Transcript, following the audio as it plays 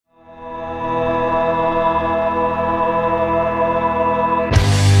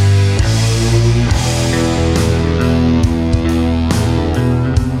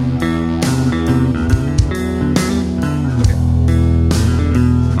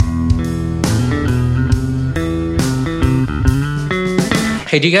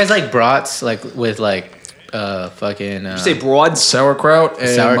Hey, do you guys like brats like with like fucking? Did you say broad sauerkraut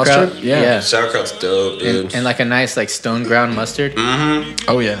and mustard? Yeah. Sauerkraut's dope, dude. And like a nice like stone ground mustard. Mm-hmm.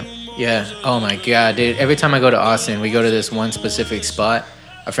 Oh yeah. Yeah. Oh my god, dude! Every time I go to Austin, we go to this one specific spot.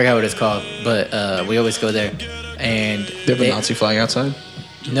 I forgot what it's called, but we always go there. And they have a Nazi flag outside.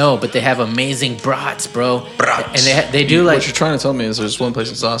 No, but they have amazing brats, bro. Brats. And they do like. What you're trying to tell me is there's one place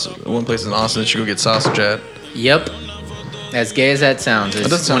in Austin that you go get sausage at. Yep. As gay as that sounds, it's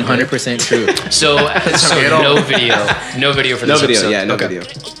 100% true. So no video. No video for this episode. Yeah, no video.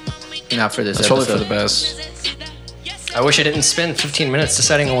 Not for this That's episode. probably for the best. I wish I didn't spend 15 minutes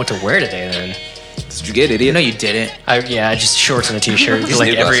deciding on what to wear today then. That's what you get, idiot. No, you didn't. Just shorts and a t-shirt These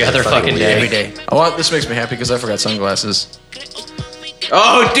like new every glasses other are fucking fucking weird. day. Every day. Oh, well, this makes me happy because I forgot sunglasses.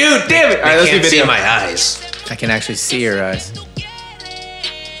 Oh, dude, damn it. All right, let's do Can't see video. my eyes. I can actually see your eyes.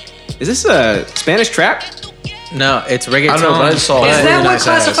 Is this a Spanish trap? No, it's reggaeton. I don't know, but I just saw Is it. that what Nice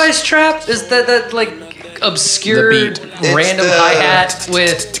classifies trap? Is that like obscure The beat. random It's the- hi-hat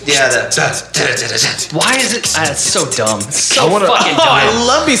with... Yeah, that. Why is it... That's so dumb. So I wanna- fucking Oh, I dumb.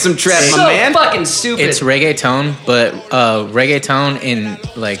 love me some trap, So my man. fucking stupid. It's reggaeton, but reggaeton in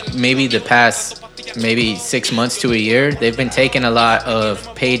like maybe the past 6 months to a year, they've been taking a lot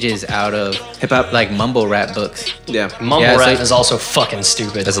of pages out of Hip-hop? like mumble rap books. Yeah. Mumble Yeah, rap so- is also fucking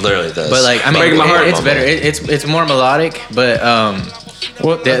stupid. That's literally this. But like I mean, Breaking my heart. it's better. It's more melodic, but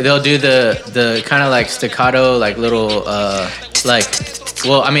they'll do the kind of like staccato, like little like.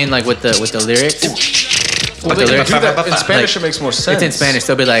 Well, I mean, like with the lyrics. Well, With they the lyrics. do that in Spanish. Like, It makes more sense. It's in Spanish.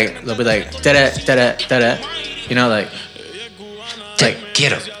 They'll be like da da da da, you know, like.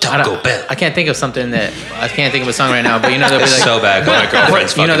 Get him, I can't think of something that I can't think of a song right now, but you know they'll be It's like so bad. My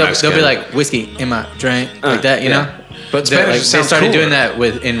girlfriend's you know fucking they'll be Mexican. like whiskey in my drink like that, you know. But They, Spanish like, they sounds started cooler. doing that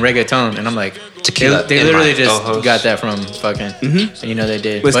in reggaeton, and I'm like, Tequila they in literally my just ojos. got that from fucking. And you know they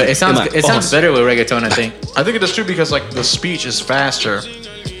did, Whiskey but it sounds in my ojos. better with reggaeton, I think. I think it is too because like the speech is faster.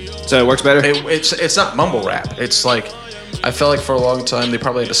 So it works better? It's not mumble rap. It's like I felt like for a long time they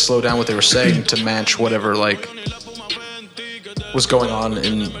probably had to slow down what they were saying to match whatever like was going on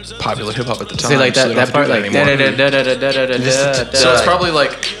in popular hip hop at the time. See, like so they that don't part, have to do like that da anymore. da da da da da da. So it's probably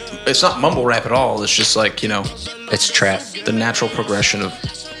like it's not mumble rap at all. It's just like It's trap. the natural progression of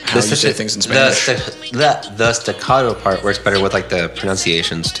how you say things in The, Spanish. the staccato part works better with like the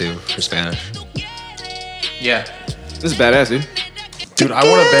pronunciations too for Spanish. yeah. This is badass, dude. Dude, I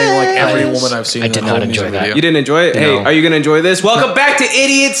want to bang like every woman I've seen. I in did that not whole enjoy music that. video. You didn't enjoy it? Hey, No. are you going to enjoy this? Welcome back to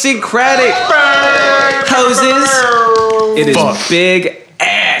Idiosyncratic Hoses. It is Fuck. big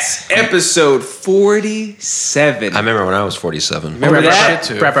ass episode 47. I remember when I was 47. Remember that?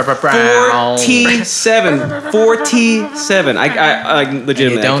 Shit too. 47. 47. I like legitimately.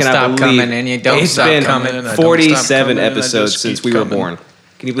 And you don't I cannot stop believe coming, and you don't it's stop been coming, and I don't stop 47 coming, and I episodes just since keep we were coming. born.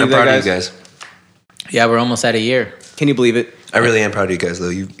 Can you I'm believe that, proud of guys? you guys. Yeah, we're almost at a year. Can you believe it? I really am proud of you guys though.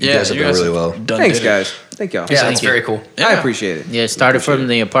 You guys have done really well. Thanks, guys. Thank y'all. Yeah, Thank that's you. very cool. I appreciate it. Yeah, started from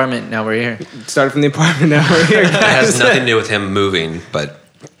the apartment. Now we're here. Started from the apartment, now we're here. It has nothing to do with him moving, but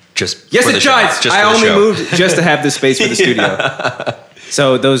just Yes, for it the show. does. Just I for the only show. moved just to have this space for the studio.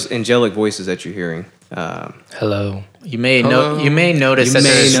 So those angelic voices that you're hearing, Hello. You may notice You that may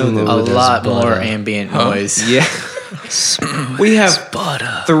there's know a that lot more ambient noise. yeah, we have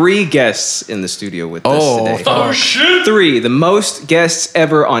 3 guests in the studio with us today. Oh, shit! 3, the most guests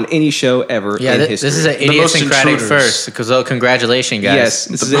ever on any show ever Yeah, in this history. is an most idiosyncratic intruders. first. Because congratulations, guys. Yes,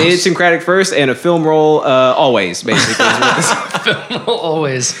 this is an idiosyncratic first and a film role always, basically. is what this is.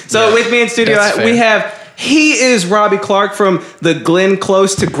 Always. So with me in studio, That's fair. we have. He is Robbie Clark from the Glenn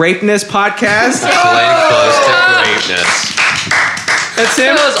Close to Grapeness podcast. Playing close to greatness. That's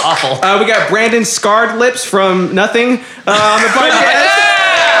him. That was awful. We got Brandon Scarred Lips from Nothing on the podcast.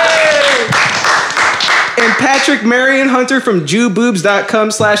 And Patrick Marion Hunter from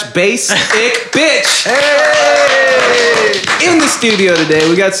JewBoobs.com/basic bitch. In the studio today,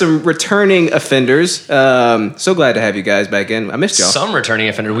 we got some returning offenders. So glad to have you guys back in. I missed y'all. Some returning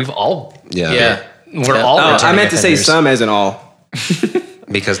offender. We've all... Yeah. Yeah. We're all Oh, I returning meant to say offenders. some as in all.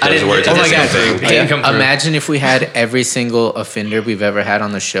 Because I those didn't words hear are it. the Oh my same God. thing. It didn't come through. Imagine if we had every single offender we've ever had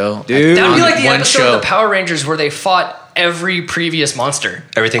on the show. Dude. That would be like the One episode show. of the Power Rangers where they fought every previous monster.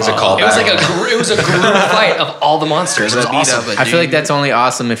 Everything's a callback. It was like it was a group fight of all the monsters. It was awesome. I feel like that's only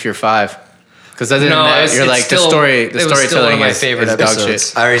awesome if you're 5. Because other than No, that, it's- you're it's like still- the it was still one of storytelling my is favorite dog episodes.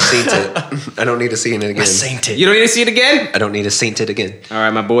 shit. I already seen it. I don't need to see it again. Sainted. You don't need to see it again? I don't need to saint it again. All right,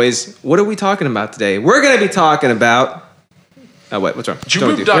 my boys. What are we talking about today? We're going to be talking about... Oh, wait. What's wrong? What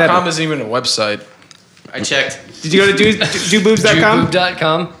Jewboob.com happened? isn't even a website. I checked. Did you go to Jewboobs.com?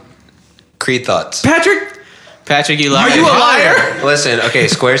 Jewboob.com. Creed thoughts. Patrick, Patrick, you liar. Are you a liar? Listen, okay,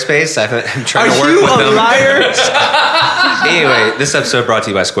 Squarespace. I'm trying Are to work you with a them. liar? Anyway, this episode brought to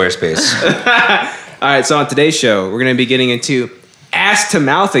you by Squarespace. All right, so on today's show, we're going to be getting into ass to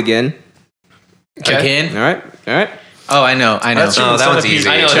mouth again. Again? All right. Oh, I know. That's Oh, that one's easy.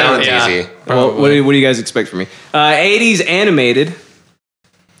 I know That one's yeah. easy. Well, what do you guys expect from me? 80s animated.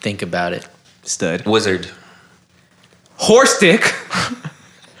 Think about it. Stud. Wizard. Horse dick.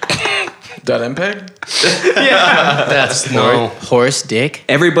 .mpeg? That's no. Horse dick.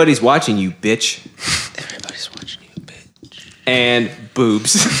 Everybody's watching you, bitch. Everybody's watching you, bitch. And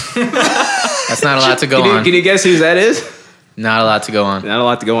boobs. That's not a lot to go on. Can you guess whose that is? Not a lot to go on. Not a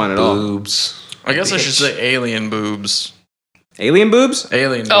lot to go on at all. Boobs. I guess I should say alien boobs. Alien boobs?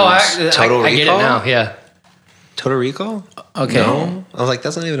 Alien boobs. Oh, I Total get it Recall? now. Yeah. Total Recall? Okay. No. I was like,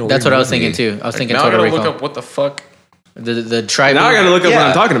 that's not even a That's weird what I was movie. thinking too. I was thinking now I Total gotta Recall. look up what the fuck. The tri. Now I gotta look up what Yeah.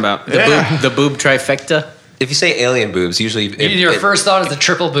 I'm talking about. the boob trifecta. If you say alien boobs, usually Your first thought is the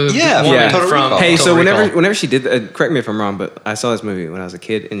triple boob. Yeah, woman yeah. Total from Recall. Hey, so Total Recall. whenever she did, correct me if I'm wrong, but I saw this movie when I was a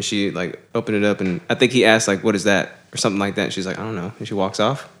kid, and she like opened it up, and I think he asked like, "What is that?" or something like that. And she's like, "I don't know," and she walks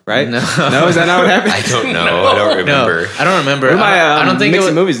off. Right? No. No, is that not what happened? I don't know. I don't remember. No, I don't remember. What am I, I don't think it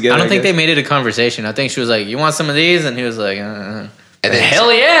mixing was, movies together, I don't I think guess. they made it a conversation. I think she was like, "You want some of these?" And he was like, And then,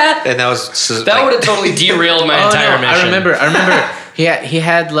 Hell yeah! And that was That would have totally derailed my Oh, entire no, mission. I remember. He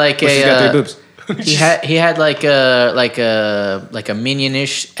had like She's a. got 3 boobs. He had like a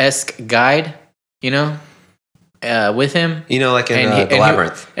minion-ish esque guide, you know, with him. you know, like in And the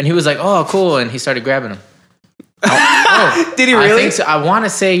Labyrinth. and he was like, "Oh, cool," and he started grabbing him. Did he I really? think so. I want to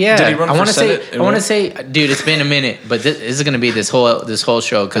say yeah. Did he run I for want to say. Senate I and want to win? say, dude, it's been a minute, but this is gonna be this whole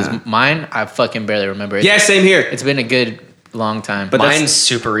show because mine I fucking barely remember. Yeah, same here. It's been a good long time. But But that's- Mine's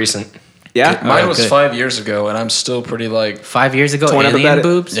super recent. Yeah? Mine Oh, was good. 5 years ago, and I'm still pretty like, 5 years ago, Torn up about alien it.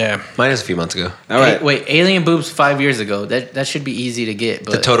 boobs. yeah. Mine is a few months ago. All right. Wait, alien boobs 5 years ago. That should be easy to get.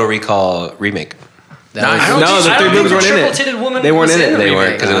 But The Total Recall remake. that I was- don't No, think- the I 3 don't boobs think weren't the in it. triple-titted woman They weren't was in it. the They remake,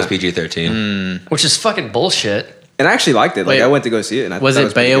 weren't because it was PG-13. which is fucking bullshit. And I actually liked it. Like, Wait, I went to go see it. And I Was thought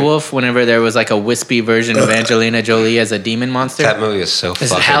it pretty good. Beowulf whenever there was like a wispy version of Angelina Jolie as a demon monster? That movie is so Is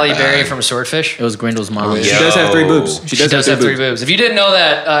fucking it Halle bad. Berry from Swordfish? It was Grindel's mom. She Yeah. does have 3 boobs. She does have 3 boobs. If you didn't know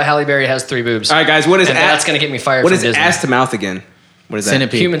that, Halle Berry has 3 boobs. All right, guys. What is and that's going to get me fired What from is Disney. ass to mouth again? What is that?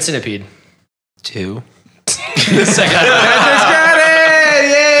 Centipede. Human centipede. 2. That's got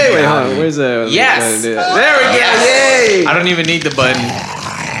it! Yay! Wait, hold on. Where's the... Yes! There we go! Yay! I don't even need the button.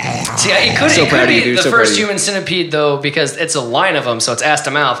 See, it could, So it proud could of you, be dude. the So proud first of you. human centipede, though, because it's a line of them, so it's ass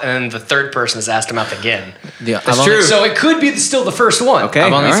to mouth, and then the third person is ass to mouth again. Yeah, That's I've true. Only, So it could be still the first one. Okay.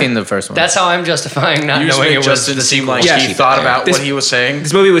 I've only all right. seen the first one. That's how I'm justifying not You just knowing made it was Justin the seem sequel. like Yeah. he Keep thought it there. about This- what he was saying.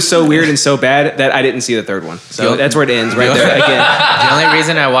 This movie was so weird and so bad that I didn't see the third one. So Yo- that's where it ends right there again. the only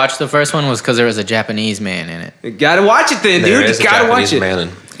reason I watched the first one was because there was a Japanese man in it. You gotta watch it then, There dude. is You a gotta Japanese watch it. man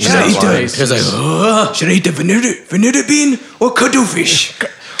in. Should I eat Nice. He was like, Should I eat the vanilla bean or cuttlefish?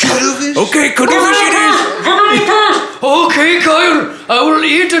 Okay, cuttlefish it is. Okay, Kyle, I will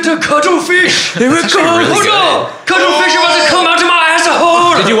eat the cuttlefish. Here it really goes. good. No, cuttlefish about to come out of my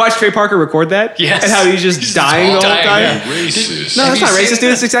asshole. Did you watch Trey Parker record that? Yes. And how he's just dying the whole dying, time? yeah. Racist. No, Have that's you not seen racist, dude. that?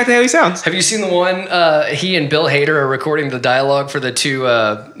 That's exactly how he sounds. Have you seen the one? He and Bill Hader are recording the dialogue for the two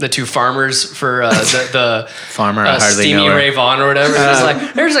farmers for the Farmer, I hardly Steamy know her. Ray Vaughan or whatever. It's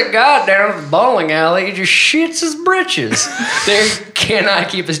like there's a guy down at the bowling alley. He just shits his britches. They cannot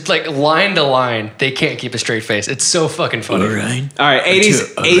keep his like line to line. They can't keep a straight face. It's so fucking funny. All right,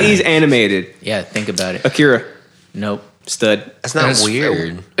 80s animated. Yeah, think about it. Akira, Nope. stud. That's not It's-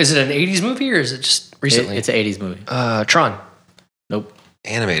 weird. Is it an '80s movie or is it just recently? It's an 80s movie. Tron. Nope.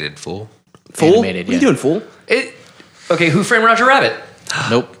 Animated, fool. Fool? Animated, What are you yeah. doing, fool? Okay, Who Framed Roger Rabbit?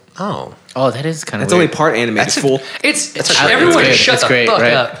 Nope. Oh. Oh, that is kind of That's only part animated, That's a- fool. It's a great everyone movie. shut It's the great, fuck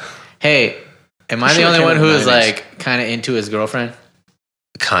right? up. Hey, am I the should've only came one in the who is 90s. like kind of into his girlfriend?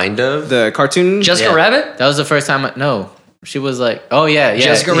 Kind of. The cartoon. Jessica Yeah. Rabbit? That was the first time. No, she was like, oh yeah, yeah.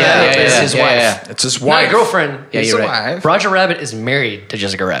 Jessica yeah, Rabbit yeah, is yeah, his yeah, wife. yeah. It's his Not wife. girlfriend. Yeah, He's you're a right. wife. Roger Rabbit is married to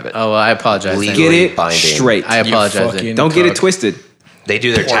Jessica Rabbit. Oh, well, I apologize. then. Legally Get it binding. straight. I apologize. fucking- then. Don't get it Cock. twisted. They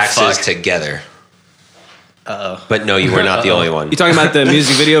do their Poor taxes fuck. together. Uh-oh. But no, you were not the only one. You talking about the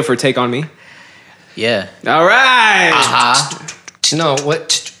music video for Take On Me? Yeah. All right. No,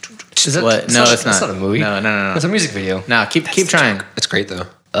 what? Is that, What? No, it's not. That's not a movie. No, no, no, no. It's a music video. No, keep trying. It's great though.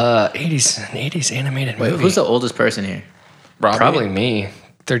 80s animated Wait, movie. who's the oldest person here? Robbie. Probably me.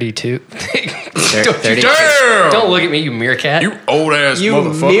 32. 30. Damn! Don't look at me, you meerkat. You old ass You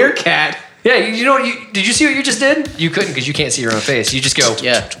motherfucker. meerkat. Yeah, you know what? Did you see what you just did? You couldn't because you can't see your own face. You just go.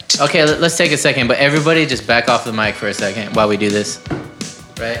 Yeah. Okay, let's take a second, but everybody just back off the mic for a second while we do this.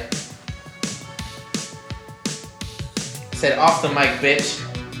 Right? said off the mic, bitch.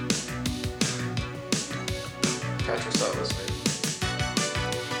 Patrick's not listening.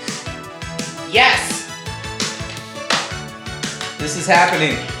 Yes. This is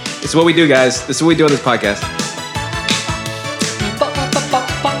happening. This is what we do, guys. This is what we do on this podcast.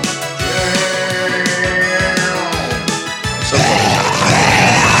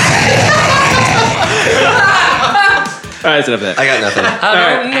 All right, that's enough of that. I got nothing.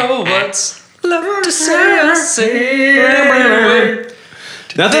 I don't know what's left to say. I say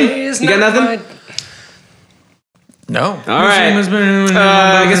Nothing? You got nothing? No. All right.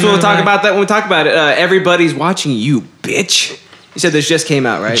 I guess we'll talk about that when we talk about it. Everybody's watching you, bitch. You said this just came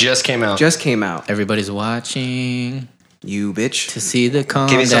out, right? Just came out. Just came out. Everybody's watching You, bitch. to see the calm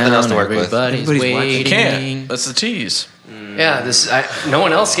Give me something down. else to work with. Everybody's Everybody's watching. waiting. Can't. That's the tease. Yeah, no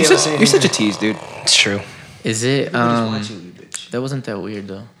one else gave us anything. You're such a tease, dude. It's true. Is it? Everybody's watching you, bitch. That wasn't that weird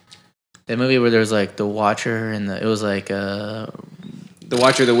though. That movie where there was like the Watcher and it was like The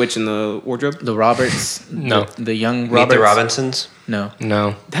Watcher, the Witch, and the Wardrobe? the Roberts. No. the young Meet Roberts. the Robinsons. No,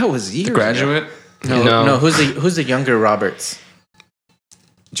 No. That was years The Graduate. no, No. no. Who's the younger Roberts? ago.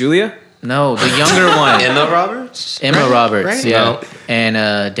 Julia? No, the younger one. Emma Roberts. Emma Roberts. right? Yeah, No.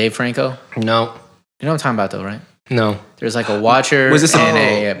 and Dave Franco. No. You know what I'm talking about though, right? No. There's like a Watcher Was this and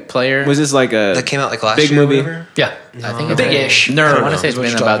a player. Was this like a That came out like last big year. or movie? whatever? Yeah. I think it's Big-ish. I Nerve. want to say it's is what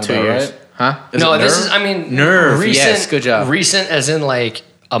been you're about talking 2 about, years. right? Huh? No, this Nerve? is, I mean, Nerve, Recent, yes, good job. Recent as in like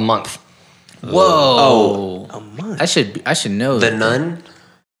a month. Whoa. a month? I should know The that. Nun.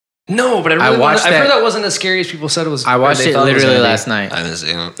 No, but I I watched I've heard that- that wasn't as scary as people said it was. I or watched they it thought was literally gonna be. last night. I haven't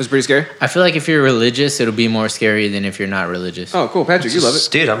seen it. It was pretty scary. I feel like if you're religious, it'll be more scary than if you're not religious. Oh, cool. Patrick, you love it.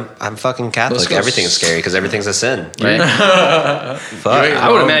 Dude, I'm fucking Let's Catholic. go. Everything's scary because everything's a sin. Right? Fuck.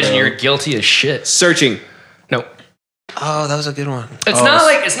 I would Oh, imagine no. you're guilty as shit. Searching. No, Oh, that was a good one. it's not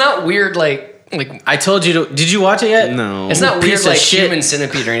like it's not weird. Like I told you to. Did you watch it yet? No. it's not Piece weird of like shit. Human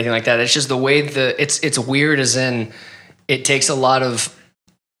Centipede or anything like that. It's just the way it's weird as in it takes a lot of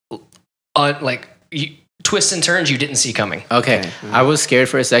twists and turns you didn't see coming. Okay. I was scared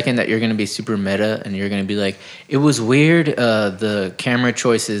for a second that you're going to be super meta and you're going to be like, it was weird the camera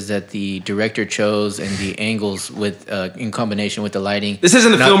choices that the director chose and the angles with in combination with the lighting. This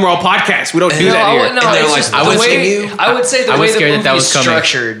isn't the Film Roll podcast. We don't do that here. I would say the I way was the scared movie that was is coming.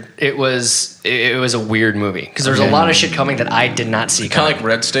 structured, it was a weird movie because there's a lot of shit coming that I did not see Kind coming. of like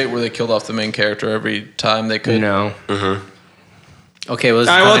Red State, where they killed off the main character every time they could. No, Okay, well, All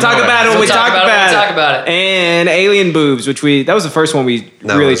right, we'll talk about it when we talk about it. We'll talk about it. And Alien Boobs, which that was the first one we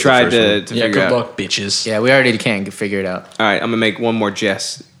That really was the tried first to one. Yeah, figure good out. luck, bitches. Yeah, we already can't figure it out. All right, I'm going to make one more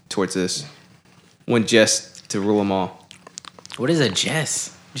jest towards this. One jest to rule them all. What is a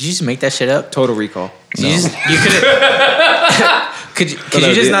Jess? Did you just make that shit up? Total Recall. You could could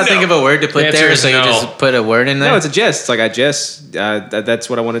you just not think of a word to put The answer there, is so you no. just put a word in there? No, it's a jest. It's like I jest. That's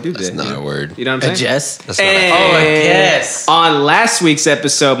what I want to do today. That's not a word. You know what I'm a saying? jest. That's not And a yes. On last week's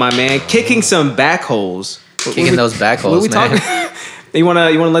episode, my man, kicking some back holes. Kicking those back What are we holes, man. talking? you wanna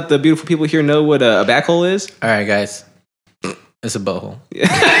let the beautiful people here know what a back hole is? All right, guys. It's a butthole.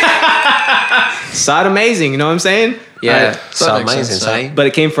 Sod amazing. You know what I'm saying? Yeah. so makes amazing, sense, Sai. But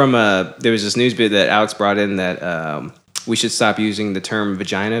it came from there was this news bit that Alex brought in that we should stop using the term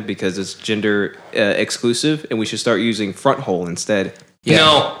vagina because it's gender exclusive, and we should start using front hole instead.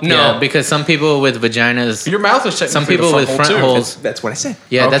 No, Yeah, because some people with vaginas, Your mouth is technically some people the with hole, front too. holes. That's what I said.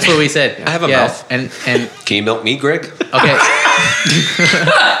 Yeah, that's Okay. what we said. I have a Yeah, mouth. And Can you milk me, Greg? okay.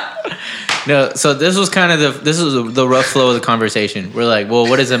 No, so this was kind of the rough flow of the conversation. We're like, well,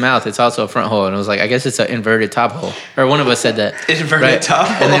 what is a mouth? It's also a front hole, and it was like, I guess it's an inverted top hole, or one of us said that. Inverted top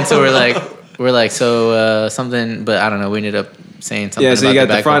hole. And then so we're like, so something, but I don't know. We ended up saying something. Yeah, so you about got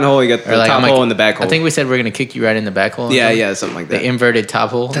the back front hole, you got the Or like, top I'm like- hole, and the back hole. I think we said we're gonna kick you right in the back hole. or Yeah, something. yeah, something like The that. inverted top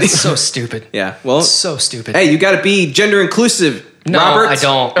hole. that's so stupid. Yeah. Well, So stupid. hey, you got to be gender inclusive. No, Robert, I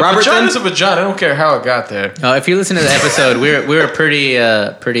don't. A Robert, vagina's a vagina. I don't care how it got there. If you listen to the episode, we were pretty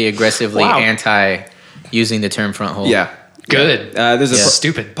aggressively Wow. anti using the term front hole. yeah. Good. There's a Yeah.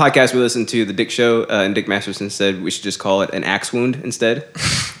 Stupid. podcast we listened to, The Dick Show, and Dick Masterson said we should just call it an axe wound instead.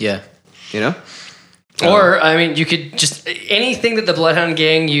 Yeah. You know? Or, I mean, you could just anything that the Bloodhound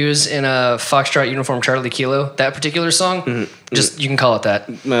Gang use in a Foxtrot Uniform Charlie Kilo, that particular song, just you can call it that.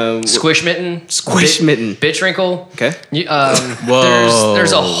 Squish Mitten. Squish Mitten. Bitch Wrinkle. Okay. Whoa.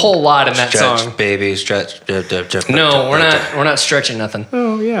 There's a whole lot in that Stretch, song. baby, stretch. No, we're not stretching nothing.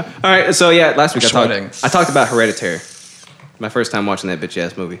 Oh yeah. All right. So yeah, last week Sweating. I talked about Hereditary. My first time watching that bitch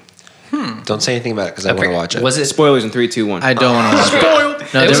ass movie. Don't say anything about it because I want to watch it. Was it? Spoilers in 3, 2, 1. I don't want to watch it.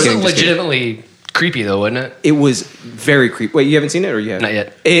 No, It there was was legitimately creepy though, wasn't it? It was very creepy. Wait, you haven't seen it or you have? Not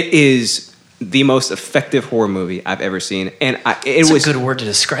yet. It is the most effective horror movie I've ever seen, and it It's was a good word to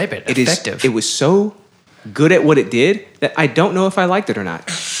describe it. it is- Effective. it was so good at what it did that I don't know if I liked it or not.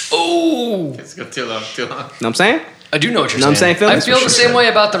 Oh, It's got too long, too long. Know what I'm saying? I do know what you're Know what I'm saying, Phil? I That's feel what the she same said. way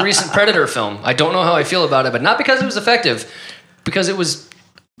about the recent Predator film. I don't know how I feel about it, but not because it was effective, because it was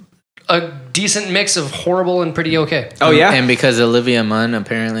a decent mix of horrible and pretty okay. Oh yeah. And because Olivia Munn,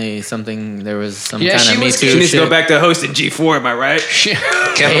 apparently there was some Yeah, kind she of Me was- Too she needs to shit. go back to hosting G4. Am I right? Kevin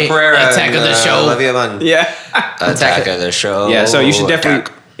Hey, Pereira, Attack of the Show. Olivia Munn. Yeah. Attack of the Show. Yeah, so you should definitely,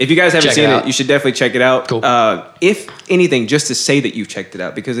 Attack. if you guys haven't Check seen it it, out. you should definitely check it out. Cool. If anything, just to say that you checked it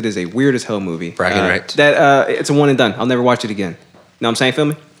out, because it is a weird as hell movie. Bragging rights. That it's a one and done. I'll never watch it again. Know what I'm saying? Feel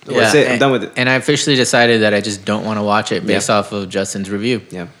me? That's it. I'm done with it. And I officially decided that I just don't want to watch it based off of Justin's review.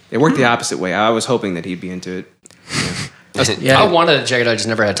 Yeah, it worked the opposite way. I was hoping that he'd be into it. Yeah, I wanted to check it out, I just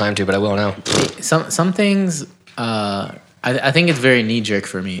never had time to, but I will now. some things I think it's very knee jerk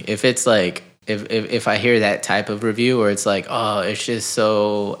for me. If it's like if I hear that type of review where it's like, oh, it's just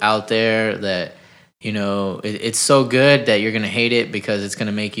so out there that it's so good that you're gonna hate it because it's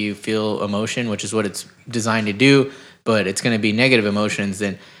gonna make you feel emotion, which is what it's designed to do, but it's gonna be negative emotions,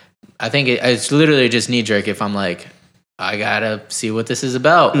 then I think it's literally just knee jerk if I'm like, I gotta see what this is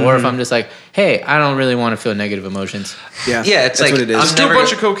about, or if I'm just like, hey, I don't really want to feel negative emotions. Yeah, Yeah, it's that's like what it is. Just do a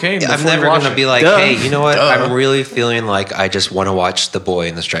bunch of cocaine I'm before never you watch gonna it. be like, Duh. hey, you know what? Duh. I'm really feeling like I just want to watch The Boy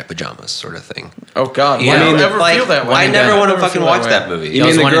in the Striped Pajamas, sort of thing. Oh God, You why know, do you ever like, feel that way? I never want to Never fucking feel watch way. that movie. You That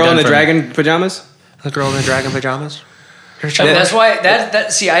was mean the one and girl done in the for me. dragon pajamas? The girl in the dragon pajamas? And that's why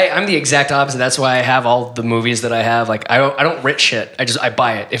I'm the exact opposite. That's why I have all the movies that I have. Like I don't rent shit. I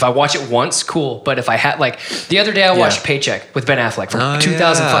buy it. If I watch it once, cool. But if I had like the other day I watched Paycheck with Ben Affleck from Oh,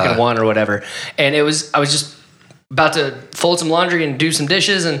 2001 or whatever, and I was just about to fold some laundry and do some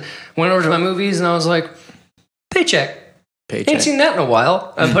dishes and went over to my movies and I was like, Paycheck. Ain't seen that in a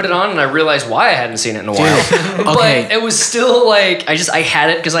while. I put it on and I realized why I hadn't seen it in a while. Okay. But it was still like I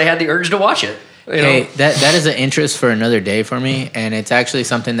had it because I had the urge to watch it. You know? Hey, that is an interest for another day for me, and it's actually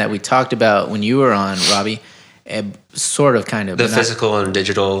something that we talked about when you were on, Robbie. Sort of, kind of. The but not- physical and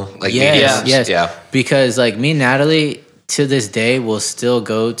digital, like Yes, mediums. yes. Yeah. Because like me and Natalie to this day will still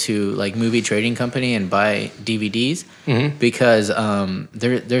go to like movie trading company and buy DVDs because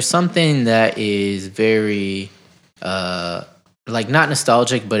there's something that is very like not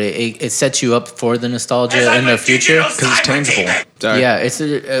nostalgic, but it sets you up for the nostalgia in the future. Because it's tangible. Sorry. Yeah, it's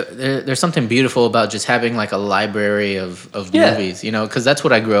there's something beautiful about just having like a library of Yeah. movies, because that's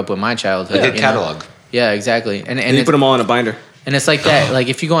what I grew up with my childhood. A good you know? catalog. Yeah, exactly. And And you it's, put them all in a binder. and it's like that. Like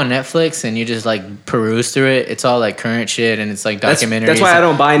if you go on Netflix and you just like peruse through it, it's all like current shit and it's like That's, documentaries. that's why I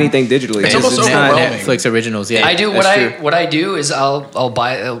don't buy anything digitally. It's almost not overwhelming. Netflix originals. Yeah, I do That's true. what I do is I'll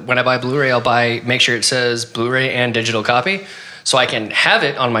buy when I buy Blu-ray make sure it says Blu-ray and digital copy so I can have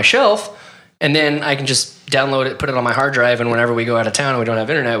it on my shelf and then I can just download it, put it on my hard drive, and whenever we go out of town and we don't have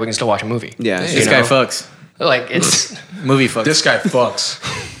internet, we can still watch a movie. Yeah, This you guy know? fucks. Like it's Movie fucks. This guy fucks.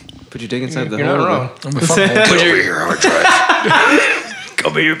 put your dick inside the you're hole. not wrong. I'm a fucking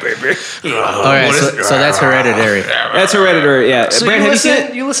All right, so that's Hereditary. That's Hereditary. Yeah, So Brand, have you seen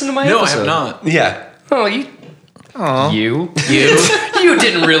it? You listen to my No, I episode. have not. Yeah. Oh, you you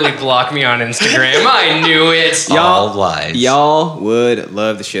didn't really block me on Instagram. I knew it. All lies. Y'all would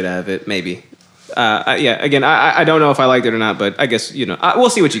love the shit out of it. Maybe. Yeah. Again, I don't know if I liked it or not, but I guess we'll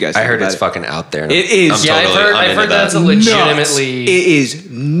see what you guys. I think heard about it's it. fucking out there. It is. I'm Yeah, totally- I'm I've into heard that. that's a Nuts. legitimately. It is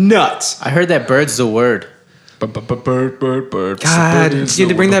nuts. I heard that bird's the word. God, you had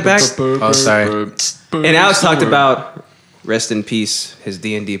to bring that back? Oh, sorry. And Alex talked about rest in peace his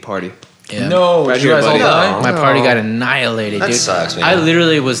D&D party. Yeah. No, Right did you here, guys all buddy. die? My party got annihilated, That dude. sucks, man. I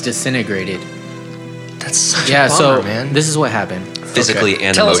literally was disintegrated. That's such Yeah, a bummer, so man. this is what happened. Physically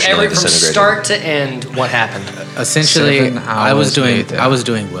and Tell us emotionally from disintegrated. start to end what happened. Essentially, 7 I was hours doing later. I was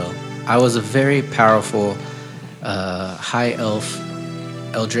doing well. I was a very powerful high elf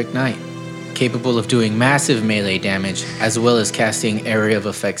Eldritch Knight, capable of doing massive melee damage as well as casting area of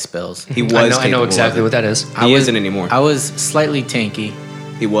effect spells. He was. I know capable exactly of what that is. it. He isn't anymore. I was slightly tanky,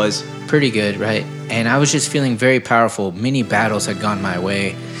 He was. pretty good, right? And I was just feeling very powerful. Many battles had gone my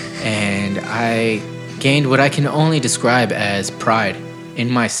way, and I gained what I can only describe as pride in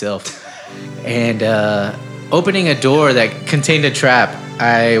myself. And opening a door that contained a trap,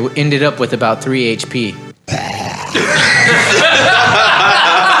 I ended up with about 3 HP.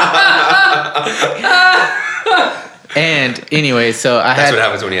 And anyway, so I That's had what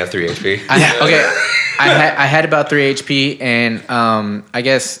happens when you have 3 HP. I had about 3 HP, and I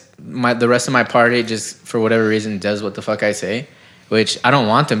guess the rest of my party just for whatever reason does what the fuck I say, which I don't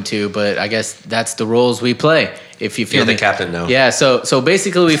want them to, but I guess that's the roles we play. if you feel You're the me. captain now. Yeah, so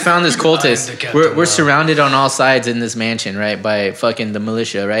basically we found this I'm cultist. the captain We're now. surrounded on all sides in this mansion, right, by fucking the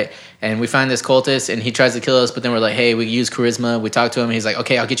militia, right? And we find this cultist and he tries to kill us, but then we're like, hey, we use charisma. We talk to him. He's like,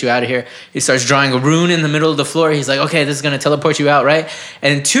 okay, I'll get you out of here. He starts drawing a rune in the middle of the floor. He's like, okay, this is going to teleport you out, right?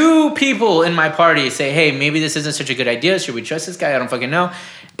 And 2 people in my party say, hey, maybe this isn't such a good idea. Should we trust this guy? I don't fucking know.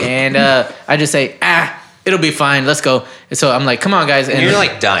 And I just say, it'll be fine. Let's go. And so I'm like, come on, guys. And You're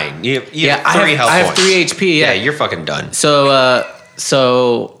like dying. You yeah, have 3 health I have points. 3 HP. Yeah, Yeah. you're fucking done. So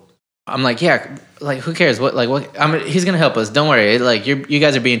I'm like, yeah, like who cares? What he's gonna help us. Don't worry. Like you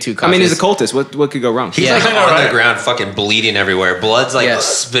guys are being too I cautious. mean, he's a cultist. What could go wrong? He's Yeah. like I know, on right? the ground, fucking bleeding everywhere. Blood's like Yeah.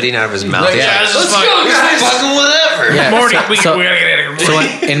 spitting out of his mouth. Like, He's yeah, like, this is let's fine. go, guys. Fucking whatever. Yeah, Morty, we so gotta get out of here.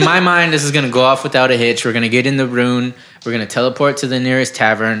 So in my mind, this is gonna go off without a hitch. We're gonna get in the rune. We're gonna teleport to the nearest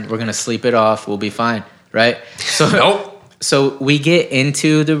tavern. We're gonna sleep it off. We'll be fine, right? So Nope. So we get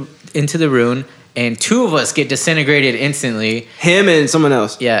into the rune, and 2 of us get disintegrated instantly. Him and someone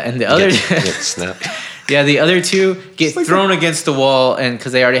else. Yeah, and the other. Get snapped. Yeah, the other 2 get thrown against the wall, and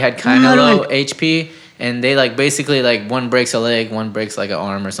because they already had kind of low HP, and they like basically like one breaks a leg, one breaks like an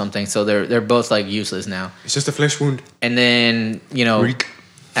arm or something. So they're both like useless now. It's just a flesh wound. And then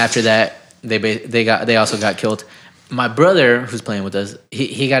after that, they also got killed. My brother, who's playing with us,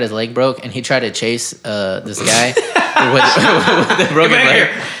 he got his leg broke, and he tried to chase this guy with a broken leg.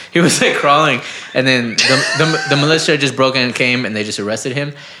 He was like crawling, and then the militia just broke in and came, and they just arrested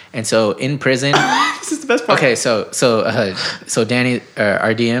him. And so in prison, This is the best part. okay, so Danny,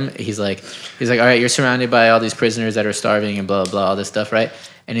 our DM, he's like, all right, you're surrounded by all these prisoners that are starving and blah blah all this stuff, right?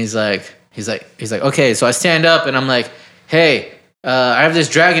 And he's like, okay, so I stand up and I'm like, hey, I have this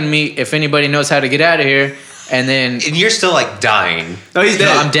dragon meat. If anybody knows how to get out of here, and then. And you're still like dying. No, he's dead.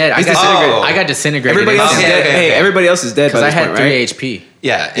 No, I'm dead. He's disintegrated. I got disintegrated. Everybody else is Okay, dead. okay, Hey, okay. everybody else is dead by because I this had point, 3 right? HP.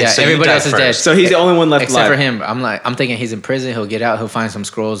 Yeah. Yeah, so you everybody died else is dead. first. So he's the only one left Except alive. for him. I'm thinking he's in prison. He'll get out. He'll find some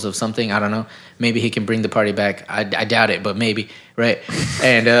scrolls of something. I don't know. Maybe he can bring the party back. I doubt it, but maybe. Right.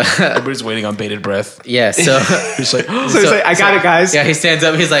 And Everybody's waiting on bated breath. yeah. So He's like, So he's like, I got it, guys. yeah, he stands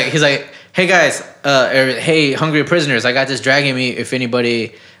up. He's like, hey guys, hey hungry prisoners, I got this dragon meat. If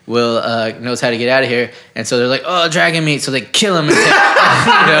anybody will knows how to get out of here. And so they're like, oh, dragon meat. So they kill him and,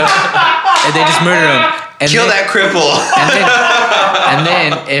 and they just murder him. And Kill then- that cripple. and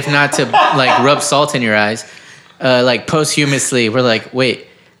then if not to like rub salt in your eyes, like posthumously, we're like, wait,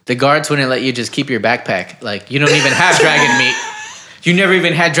 the guards wouldn't let you just keep your backpack. Like you don't even have dragon meat. You never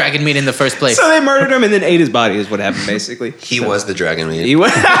even had dragon meat in the first place. So they murdered him and then ate his body. Is what happened basically. He was the dragon meat. He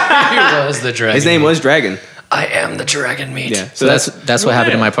was. He was the dragon. His name was Dragon. I am the dragon meat. Yeah. so that's what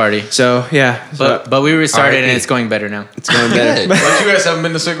happened to my party. So yeah. So But we restarted and R.I.P. it's going better now. it's going better. Good. like, you guys haven't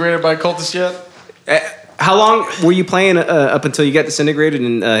been disintegrated by cultists yet? How long were you playing up until you got disintegrated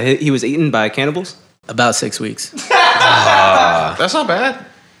and he was eaten by cannibals? About 6 weeks. That's not bad.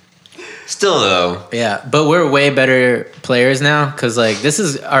 Still though, Yeah, but we're way better players now because like this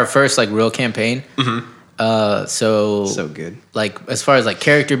is our first like real campaign. So good. like as far as like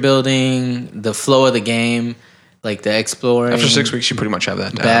character building, the flow of the game, like the exploring, After 6 weeks, you pretty much have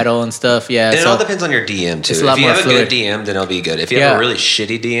that down. battle and stuff. Yeah, and it so all depends on your DM too. It's a lot If you more have fluid. a good DM, then it'll be good. If you Yeah. have a really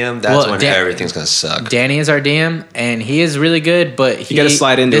shitty DM, that's Well, when everything's gonna suck. Danny is our DM, and he is really good. But he gotta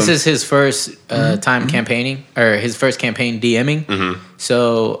slide into This him. is his first time campaigning, or his first campaign DMing.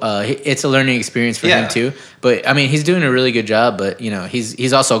 So it's a learning experience for Yeah. him too. But I mean, he's doing a really good job. But you know,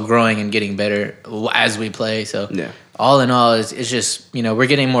 he's also growing and getting better as we play. So Yeah. all in all, it's just we're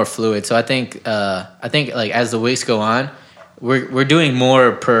getting more fluid. So I think like as the weeks go on, we're doing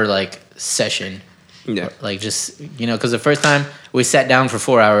more per like session. Yeah. Like just because the first time we sat down for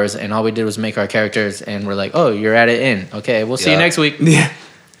 4 hours and all we did was make our characters and we're like, oh, you're at it in. Okay, we'll see you Yeah. next week. Yeah.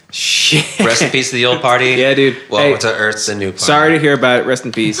 Shit. Rest in peace to the old party. Yeah, dude. Welcome Hey, to Earth's the new party. Sorry to hear about it. Rest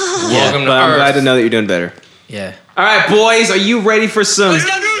in peace. Welcome to But I'm Earth. glad to know that you're doing better. Yeah. All right, boys, are you ready for some? News.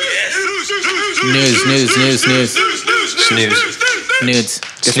 Snooze. Nudes.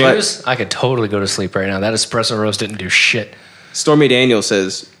 Guess what? Snooze? I could totally go to sleep right now. That espresso roast didn't do shit. Stormy Daniels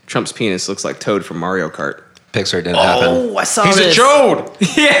says Trump's penis looks like Toad from Mario Kart. Pixar didn't happen. Oh, I saw He's this. a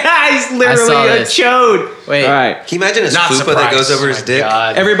chode. Yeah, he's saw literally a this. chode. Wait. All right. Can you imagine his Not fupa that surprised. goes over his Oh my dick?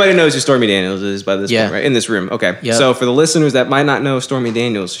 God. Everybody knows who Stormy Daniels is by this Yeah. point, right? In this room. Okay. Yep. So for the listeners that might not know Stormy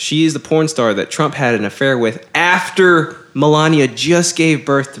Daniels, she is the porn star that Trump had an affair with after Melania just gave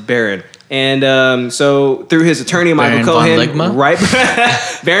birth to Barron. And so through his attorney, Michael Baron von Cohen, Ligma? right?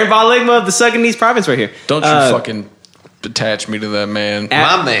 Baron von Ligma of the Succanese province right here. Don't you fucking Attach me to that man.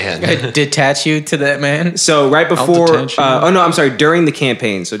 My man. Detach you to that man. So right before, detention. during the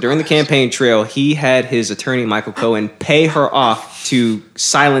campaign. So during the campaign trail, he had his attorney Michael Cohen pay her off to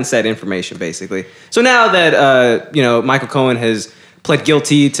silence that information, basically. So now that Michael Cohen has pled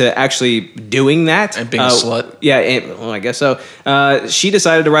guilty to actually doing that And being a slut. Yeah, I guess so. She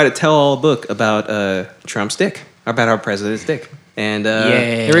decided to write a tell-all book about Trump's dick, about our president's dick. And here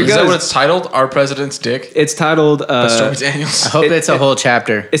it Is that goes. what it's titled? Our President's Dick? It's titled. Stormy Daniels. I hope it's a whole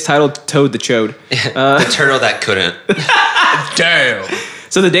chapter. It's titled "Toad the Chode." The turtle that couldn't. Damn.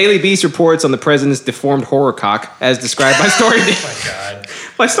 So the Daily Beast reports on the president's deformed horror cock, as described by Stormy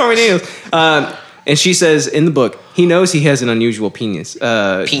by Stormy Daniels. And she says in the book, he knows he has an unusual penis.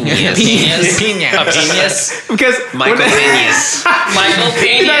 Penis. Penis. Because Michael Penis. Michael I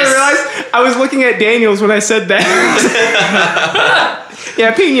Penis. realized I was looking at Daniels when I said that.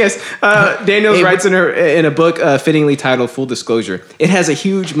 Yeah, penis. Daniels writes in a book fittingly titled "Full Disclosure." It has a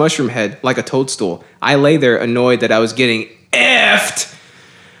huge mushroom head like a toadstool. I lay there annoyed that I was getting effed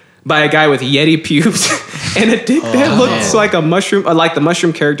by a guy with Yeti pubes and a dick that looks like a mushroom, like the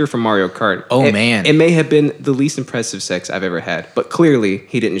mushroom character from Mario Kart. Man. It may have been the least impressive sex I've ever had, but clearly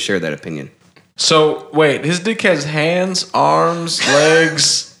he didn't share that opinion. So, wait, his dick has hands, arms,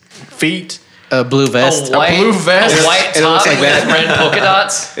 legs, feet. A blue vest. A white, blue vest. A white It looks top like with that. red polka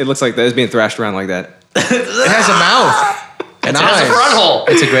dots. It looks like that. It's being thrashed around like that. It has a mouth. And It has a front hole.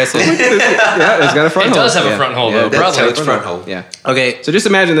 It's aggressive. Yeah, it's got a front It hole. does have Yeah. a front hole, Yeah, though. That's Probably. Toad's front hole. Yeah. Okay. So just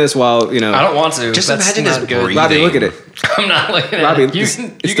imagine this while, I don't want to. Just That's imagine not this good. breathing. Robbie, look at it. I'm not looking at Robbie, it. You it's-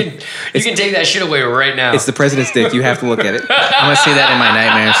 can it's you can take that shit away right now. It's the president's dick. You have to look at it. I'm going to see that in my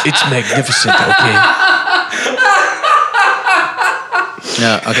nightmares. It's magnificent, okay?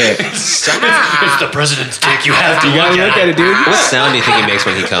 No, okay. It's the president's dick. You have to You gotta look at it, dude. What sound do you think he makes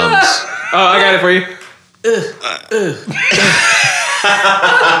when he comes? Oh, I got it for you.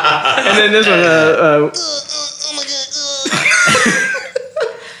 And then this one,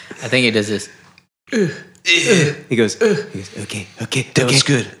 I think he does this. he goes, okay. That was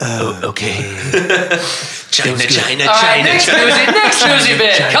good. Okay. China. All right, next newsy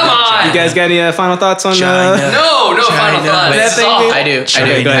bit. Come on. You guys got any final thoughts on No final thoughts. That thing, Soft. I do.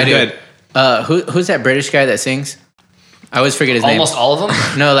 Okay, go ahead. Who's that British guy that sings? I always forget his Almost name. all of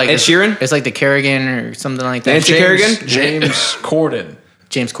them. No, like Ed Sheeran? It's like the Kerrigan or something like that. Nancy Kerrigan? James Corden.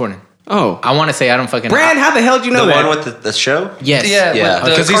 James Corden. Oh. I want to say I don't fucking. Brand, how the hell did you know The that? one with the show? Yes. Yeah, Yeah. with the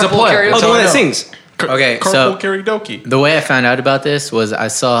Because he's a carpool pleb. karaoke. Oh, the Tell one me that no. sings. Okay, Carpool so karaoke. the way I found out about this was I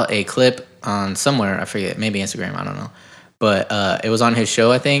saw a clip on somewhere, I forget, maybe Instagram, I don't know, but it was on his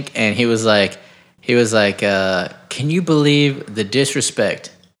show, I think, and he was like, can you believe the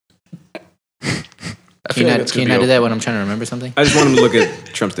disrespect? I Can you feel like not, that's can you gonna not be do that when I'm trying to remember something? I just want him to look at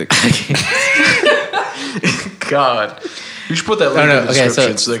Trump's dick. God. You should put that link no, in the okay,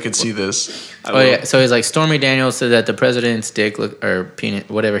 description so- so they could see this. Oh yeah, so he's like Stormy Daniels said that the president's dick or penis,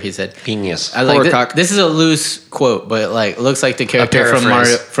 whatever he said. Penis. I like Horror cock. this is a loose quote, but like looks like the character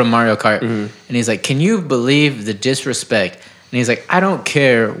paraphrase. from Mario Kart. And he's like, "Can you believe the disrespect?" And he's like, "I don't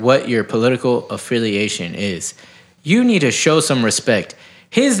care what your political affiliation is. You need to show some respect.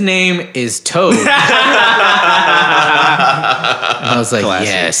 His name is Toad." And I was like, Classic.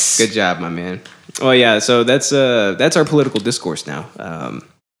 "Yes, Good job, my man. Oh yeah, so that's our political discourse now.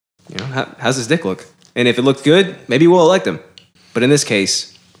 How's his dick look? And if it looks good, maybe we'll elect him. But in this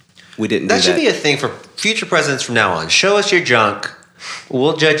case, we didn't do That should that. be a thing for future presidents from now on. Show us your junk.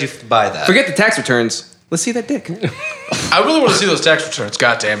 We'll judge you by that. Forget the tax returns. Let's see that dick. I really want to see those tax returns.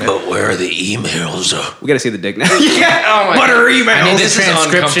 God damn it. But where are the emails? We got to see the dick now. Yeah. Oh my Butter God. emails. I need the This is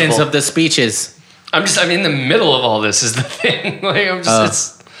transcriptions uncomfortable. of the speeches." I'm in the middle of all this. Is the thing. Like I'm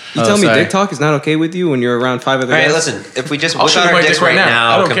just. You tell me sorry. dick talk is not okay with you when you're around 5 other All right, guys? listen. If we just I'll whip show out you our my dicks dick right right now.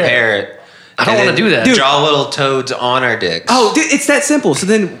 I now, don't compare it. I don't and want to then do that. Dude. Draw little toads on our dicks. Oh, dude, it's that simple. So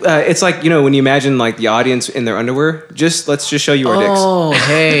then it's like, when you imagine like the audience in their underwear, let's just show you our dicks. Oh,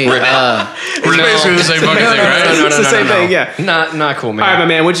 hey, It's basically the same fucking thing, right? It's the same thing, yeah. Not cool, man. All right, my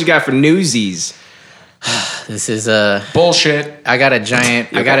man, what you got for newsies? this is Bullshit. I got a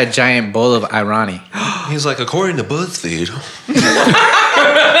giant bowl of irony. He's like, according to BuzzFeed.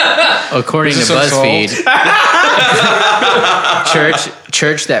 According to Is this BuzzFeed,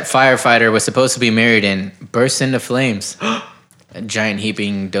 church that firefighter was supposed to be married in bursts into flames. A giant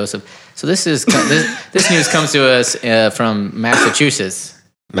heaping dose of. So this news comes to us from Massachusetts.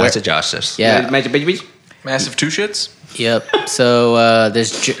 Massachusetts. Yeah. Magic Baby Beach? Massive two shits. Yep. So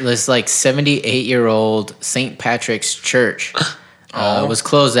this like 78-year-old St. Patrick's Church was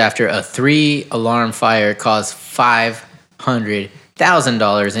closed after a 3-alarm fire caused 500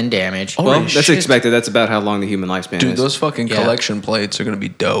 $1,000 in damage. Well, Holy that's shit. expected. That's about how long the human lifespan Dude, is. those fucking Yeah. collection plates are gonna be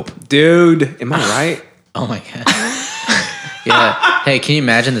dope. Dude, am I right? Oh my god. Yeah. Hey, can you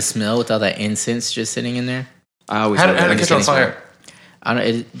imagine the smell with all that incense just sitting in there? I always How love did that it catch on incense. fire? I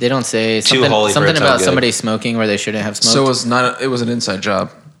don't. They don't say Too something. holy for Something its own about good. somebody smoking where they shouldn't have smoked. So it was an inside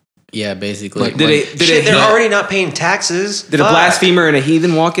job. yeah, basically. Like, Did Like, it? Did Shit, it? they're Did already not paying taxes. a blasphemer and a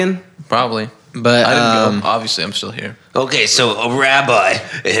heathen walk in? Probably. But I didn't go. Obviously, I'm still here. Okay, so a rabbi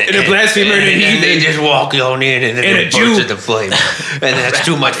and a blasphemer and a then they heathen. just walk on in and then And they a burst Jew. into flame, and that's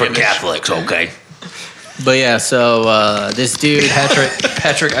too much for Catholics. Okay. But yeah, so this dude,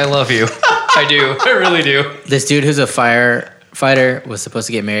 Patrick, I love you. I do. I really do. this dude who's a firefighter was supposed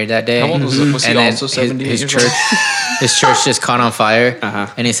to get married that day. How old was he? Was he And then also 78 his years church, old? his church just caught on fire. Uh-huh.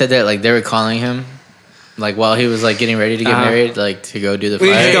 And he said that like they were calling him, like while he was like getting ready to get Uh-huh. married, like to go do the Well,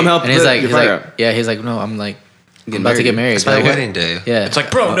 you fire. should come help and he's put like, your he's fire like, out. yeah, he's like, no, I'm like, I'm about to get married. It's my Like, wedding day. Yeah, It's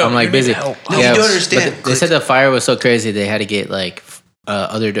like, bro, no, I'm like you need busy. help. No, you don't understand. But they said the fire was so crazy they had to get like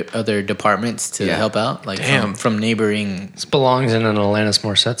other departments to Yeah. help out, like Damn. from neighboring This belongs in an Alanis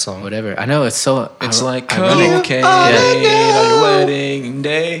Morissette song. whatever. I know it's so. It's like ironic. cocaine on your wedding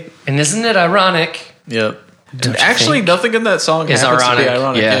day. And isn't it ironic? Yep. Actually, nothing in that song Is happens to be ironic.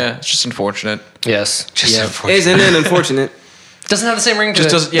 ironic. Yeah. Yeah, it's just unfortunate. Yes. Just Yeah. unfortunate. Isn't it unfortunate? Doesn't have the same ring to Just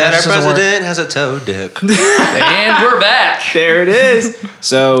it. doesn't. Yeah, that it just our doesn't work. president has a toe dick. And we're back. There it is.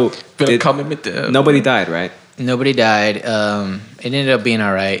 So Gonna it- come in with the- nobody died, right? Nobody died. It ended up being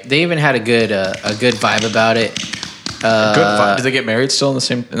all right. They even had a good vibe about it. Good vibe. Did they get married still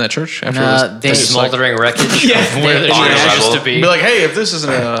in that church after Nah, it was they- The just like, smoldering wreckage Yeah. of where they They- were Honor supposed level. to be. be like, hey, if this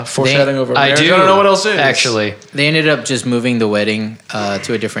isn't a foreshadowing over I marriage, do. I don't know what else is. Actually. They ended up just moving the wedding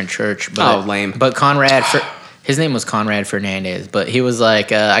to a different church. But, Oh, lame. But Conrad, his name was Conrad Fernandez, but he was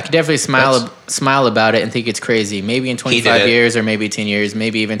like, I could definitely smile about it and think it's crazy. Maybe in 25 it. years or maybe 10 years,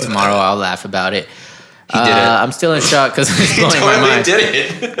 maybe even tomorrow I'll laugh about it. He did it. I'm still in shock because it's blowing my Totally mind. did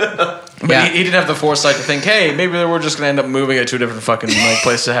it. But Yeah. he didn't have the foresight to think, hey, maybe we're just gonna end up moving it to a different fucking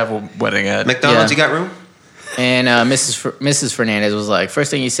place to have a wedding at. McDonald's, Yeah. you got room? And Mrs. Fernandez was like,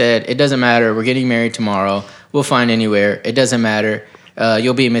 first thing he said, it doesn't matter. We're getting married tomorrow. We'll find anywhere. It doesn't matter.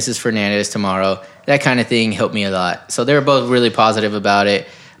 You'll be Mrs. Fernandez tomorrow. That kind of thing helped me a lot. So they were both really positive about it.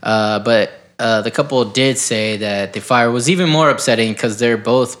 But the couple did say that the fire was even more upsetting because they're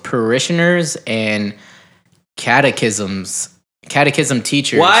both parishioners and catechism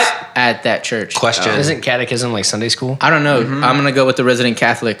teachers What? at that church. Question. Isn't catechism like Sunday school? I don't know. Mm-hmm. I'm going to go with the resident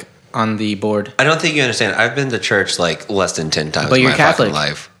Catholic on the board. I don't think you understand. I've been to church like less than 10 times But in you're my Catholic. fucking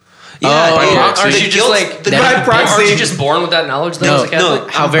life. Oh, dude. yeah. Aren't you just like That- aren't you just born with that knowledge though? No, as a Catholic? No,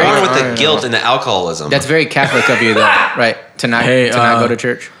 How I'm very- born with I the don't guilt and the alcoholism. That's very Catholic of you, though, right? To not go to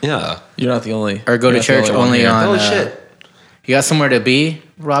church yeah. You're not the only. or go you're to not the church one only here. on. Holy shit. You got somewhere to be,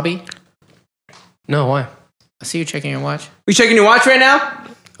 Robbie? No, why? I see you checking your watch. We checking your watch right now?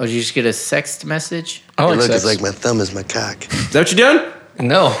 Oh, did you just get a sext message? I Your like look sex. is like my thumb is my cock. Is that what you're doing?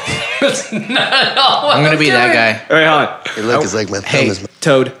 No. That's not at all what I'm gonna be that guy. All right, hold on. Your look is like my thumb Hey. is my.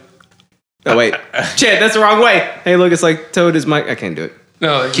 Toad. Oh wait, shit, that's the wrong way. Hey, look, it's like Toad is my. I can't do it.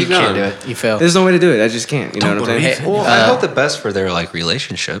 No, you Keep can't going. do it. You fail. There's no way to do it. I just can't. You know what I'm saying? Hey, Well, I hope the best for their like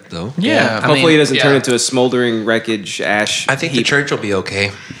relationship though. Yeah. I Hopefully, mean, it doesn't turn yeah. into a smoldering wreckage ash. I think the heap. church will be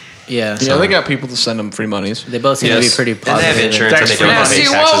okay. yeah. Yeah, they got people to send them free monies. They both seem to be Yes. pretty And they positive. have insurance and they don't Now, have to See, pay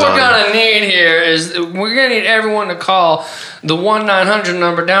what taxes we're on gonna it. need here is we're gonna need everyone to call the 1-900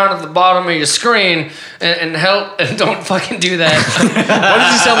 number down at the bottom of your screen and help. And don't fucking do that. Why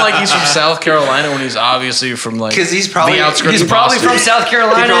does he sound like he's from South Carolina when he's obviously from like 'Cause he's probably- the outskirts He's of probably Boston? from South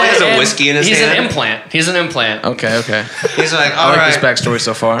Carolina. He probably has a and whiskey in his he's hand. an implant. He's an implant. Okay. He's like, I all like right. this backstory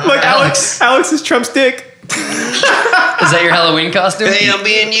so far. Look, Alex is Trump's dick. Is that your Halloween costume? Hey, I'm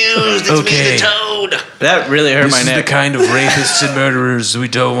being used. It's Okay. me, the Toad. That really hurt my neck. kind of rapists and murderers we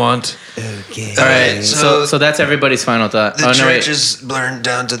don't want. All right, so that's everybody's final thought. The Oh no, church wait. is burned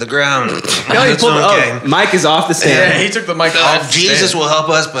down to the ground. Oh, he It's pulled, okay. oh, Mike is off the Yeah, stand. he took the mic off. Jesus will help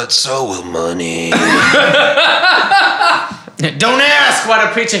us, but so will money. Don't ask what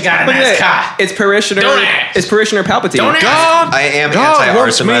a preacher got in Look his at car. that. It's parishioner. Don't ask. It's parishioner Palpatine. Don't ask. God, I am God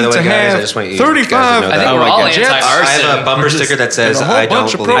wants anti-arson, me by the way, to guys. have I just want you 35 guys to know I think that. we're my all God. anti-arson. I have a bumper sticker that says, And a whole I don't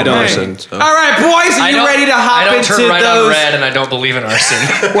bunch of believe in propane. arson. So. All right, boys, are you ready to I hop don't into turn right those? on red, and I don't believe in arson.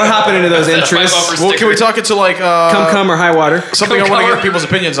 We're hopping into those That's my interests. bumper Well, can we talk into like Come or high water. something I Come want to cover. get people's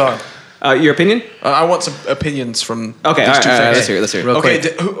opinions on? Your opinion? I want some opinions from Okay, these all two right, things. let's hear it. Let's hear it. Real Okay,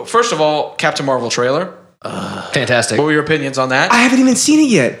 quick. first of all, Captain Marvel trailer. Fantastic. What were your opinions on that? I haven't even seen it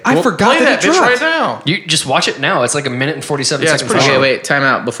yet. I Well, forgot play that it bitch dropped. right now. You just watch it now. It's like 1 minute and 47 Yeah, it's seconds. pretty long. Okay, wait, time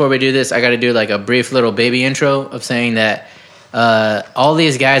out. Before we do this, I got to do like a brief little baby intro of saying that all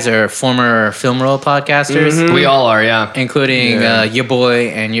these guys are former Film Roll podcasters, We all are, yeah. including your boy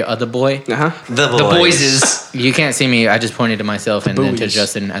and your other boy. Uh-huh. The The boys is You can't see me. I just pointed to myself and then to Boys.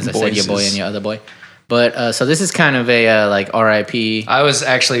 Justin as I said your boy Boyses. and your other boy. But so this is kind of a like RIP. I was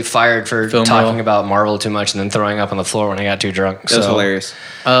actually fired for Film talking roll. about Marvel too much and then throwing up on the floor when I got too drunk. That was hilarious.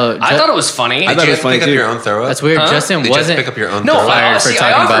 Oh, I thought it was funny. I thought it was Did you funny pick too. up your own throw up? that's weird. Huh? Justin Did you just wasn't pick up your own No, throw up? fired I, for see,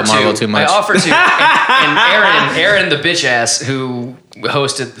 talking I about offered Marvel to. too much. I offered to. And Aaron, the bitch ass who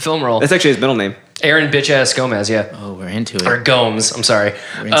hosted Film Roll. That's actually his middle name. Aaron bitch ass Gomez, yeah. Oh, we're into Or it. Gomes, I'm sorry.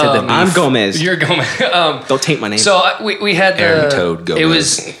 We're into the beef. I'm Gomez. You're Gomez. Don't taint my name. So we had the Aaron Toad Gomez. It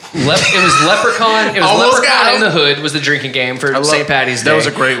was Leprechaun. It was Almost got Leprechaun it. in the Hood was the drinking game for love- St. Patty's Day. that was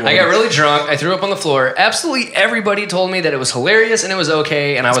a great one. I got really drunk. I threw up on the floor. Absolutely everybody told me that it was hilarious and it was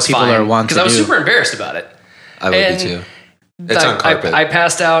okay and I was people fine are wont because to I was do. super embarrassed about it. I would And be too. It's on carpet. I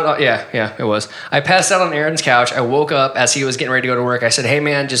passed out. Yeah, it was. I passed out on Aaron's couch. I woke up as he was getting ready to go to work. I said, "Hey,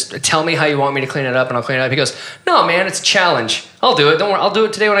 man, just tell me how you want me to clean it up, and I'll clean it up." He goes, "No, man, it's a challenge. I'll do it. Don't worry. I'll do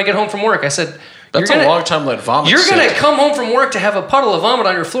it today when I get home from work." I said, That's "You're a gonna- long time to let vomit. You're gonna sit. come home from work to have a puddle of vomit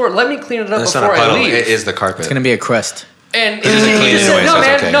on your floor. Let me clean it up It's before not a puddle. I leave." It is the carpet. It's gonna be a crust. And he clean just anyway, said, so "No, it's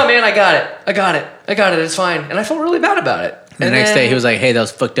man, okay." no, man, I got it. It's fine." And I felt really bad about it. And the next day he was like, "Hey, that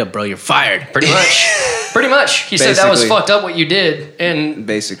was fucked up, bro. You're fired." Pretty much. He said that was Basically. fucked up what you did, and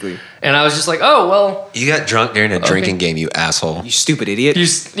Basically. I was just like, "Oh well." You got drunk during a drinking game, you asshole. You stupid idiot.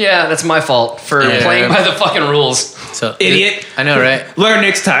 Yeah, that's my fault for playing by the fucking rules. So Idiot. I know, right? Learn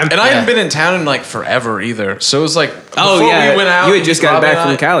next time. And I Yeah. hadn't been in town in like forever either. So it was like Oh, before yeah. we went out. You had just gotten Robbie back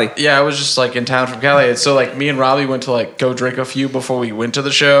and from I- Cali. Yeah, I was just like in town from Cali. And so like me and Robbie went to like go drink a few before we went to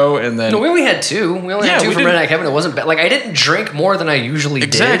the show, and then No, we only had two. We only Yeah, had two we from didn't- Redneck Heaven. It wasn't bad. Like I didn't drink more than I usually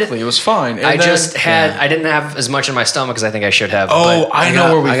exactly did. it was fine. And I then- just had. I didn't have as much in my stomach as I think I should have. Oh, but I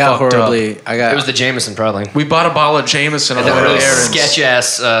know where we I got fucked horribly. up. I got. it was the Jameson probably. We bought a bottle of Jameson on That one of really the errands. sketch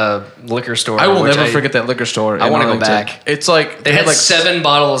ass liquor store. I will which never forget that liquor store. I in wanna go Arlington. back. It's like They had like 7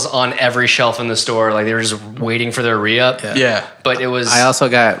 bottles on every shelf in the store. Like they were just waiting for their re-up. Yeah. But it was. I also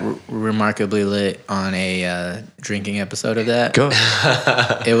got remarkably lit on a drinking episode of that. Good.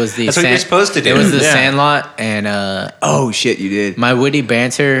 It was the That's what you're supposed to do. It was the Yeah. Sandlot, and Oh, shit, you did. my witty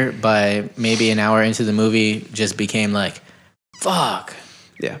banter by maybe an hour into the movie just became like, "Fuck,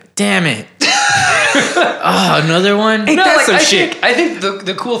 Yeah. damn it, oh, another one." Ain't No, that like, some I shit? think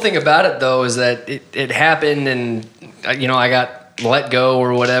the cool thing about it though is that it happened and I got let go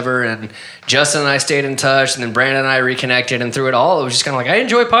or whatever, and Justin and I stayed in touch, and then Brandon and I reconnected, and through it all it was just kind of like I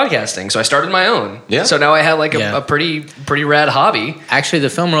enjoy podcasting, so I started my own. Yeah. So now I had like Yeah. a pretty rad hobby. Actually, the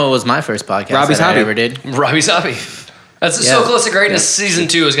Film Roll was my first podcast Robbie's that hobby. I ever did. Robbie's hobby. That's so Yeah. close to greatness. Season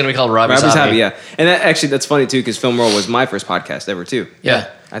 2 is going to be called Robbie's, Robbie's Hobby, yeah. And that, actually, that's funny, too, because Film Roll was my first podcast ever, too. Yeah.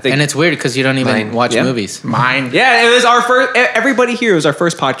 I think. And it's weird because you don't even Mine. watch Yeah. movies. Mine. Yeah, it was our first. Everybody here was our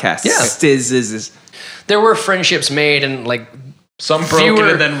first podcast. Yeah. Stiz. There were friendships made and like Some broken Fewer-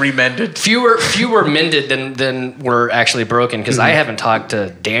 and then remended. fewer mended than were actually broken because I haven't talked to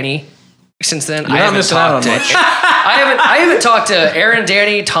Danny since then. You're not missing out on much. I haven't talked to Aaron,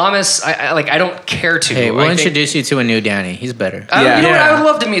 Danny, Thomas. I don't care to. Hey, we'll I think- introduce you to a new Danny. He's better. I, you know what? Yeah. I would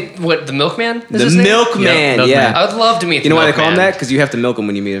love to meet the milkman. Is The his name? Milkman, Yeah, Milkman. yeah. I would love to meet. You know the why they call him milkman. that? Because you have to milk him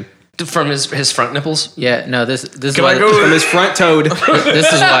when you meet him. From his front nipples. Yeah, no, this is Can why. I go? From his front toad.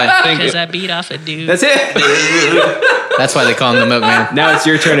 This is why. Because I beat off a dude. That's it. That's why they call him the Milkman. Now it's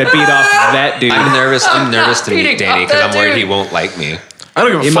your turn to beat off that dude. I'm nervous to Beating meet Danny up because that I'm worried dude. he won't like me. I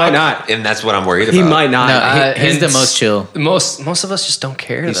don't give a He fuck. might not. And that's what I'm worried about. He might not. No, he's the and most chill. Most of us just don't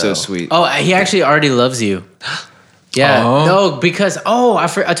care. He's though. so sweet. Oh, he actually already loves you. Yeah. Oh. No, because I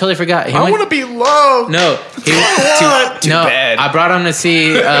totally forgot. He I went- want to be loved. No, he, no. bad. I brought him to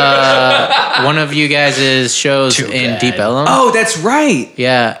see one of you guys' shows in Deep Ellum. Oh, that's right.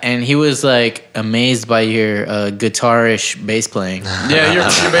 Yeah, and he was like amazed by your guitarish bass playing, Yeah, your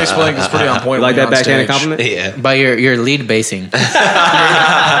bass playing is pretty on point. You like when that you're on backhanded stage. compliment? Yeah. by your lead bassing.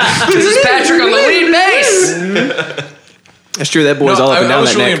 This is Patrick on the lead bass. That's true. That boy's No, all up and I down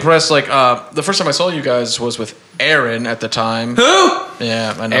was that really neck. impressed. Like the first time I saw you guys was with Aaron at the time. Who?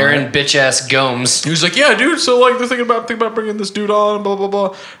 Yeah, I know. Aaron bitch ass Gomes. He was like, "Yeah, dude. So like, they're thinking about bringing this dude on. Blah blah blah."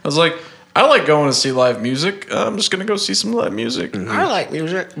 I was like, "I like going to see live music. I'm just gonna go see some live music. I like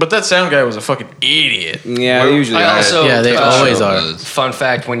music." But that sound guy was a fucking idiot. Yeah, they usually I are. also Yeah, they always are. Fun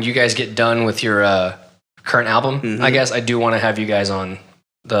fact: when you guys get done with your current album, Mm-hmm. I guess I do want to have you guys on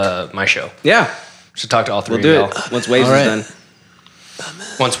my show. Yeah, Should talk to all 3 we'll do of y'all. it once Waves All right. is done.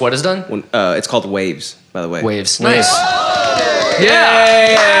 Once what is done? When, it's called Waves, by the way. Waves. Nice. Yay!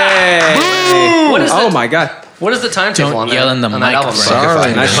 Hey. What is Oh the- my god. What is the timetable Don't on yell that? in the on mic, that album? bro.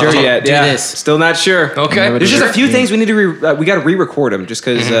 Sorry. Not sure yet. Do Yeah. this. Still not sure. Okay. There's just a few things we need to we got to re-record them just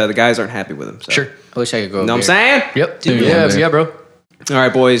because the guys aren't happy with them. So. Sure. I wish I could go. Know what I'm saying? Yep. Dude, yeah, yeah, yeah, bro. All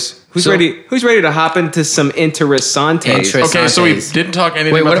right, boys. Who's So- ready? Who's ready to hop into some interesantes? Okay, so we Santes. didn't talk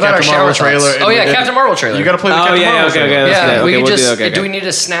anything Wait, about what the about our Captain shower Marvel trailer. thoughts? Oh yeah, and- Captain Marvel trailer. You got to play the Oh Captain yeah. Marvel Okay. trailer. Okay. Let's do Yeah, that. we Okay, can we'll just. do that. Okay. Do we need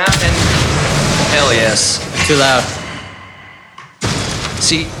to snap and? Hell yes. Too loud.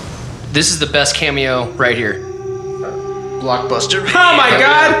 See, this is the best cameo right here. Blockbuster. Oh my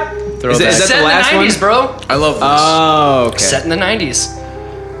god! Throw Is back. that Set the in last the 90s, one? bro. I love this. Oh, okay. Set in the 90s.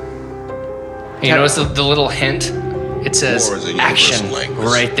 You notice the little hint? It says War is a universal action language.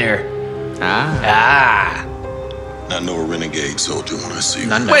 right there. Ah. Ah. I know a renegade soldier when I see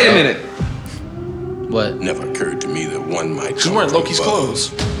Not one. now. Wait a minute. What? Never occurred to me that one might She's come wearing from Loki's above. clothes.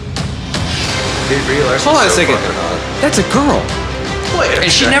 Dude, Brie Larson's Hold on a so second. fucking hot. That's a girl.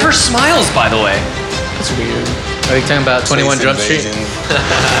 And she never smiles, by the way. That's weird. Are you talking about 21 Space Jump Street? invasion,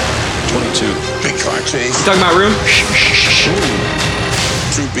 22. big car chase. Talking about room?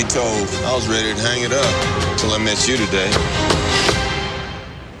 Truth be told, I was ready to hang it up till I met you today.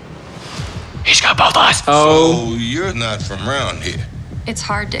 He's got both eyes. Oh. So you're not from around here. It's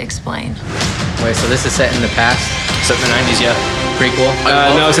hard to explain. Wait, so this is set in the past? Set in the 90s, yeah. Prequel?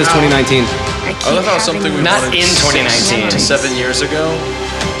 No, it says 2019. I I love how something we Not wanted in 2019. 7 years ago.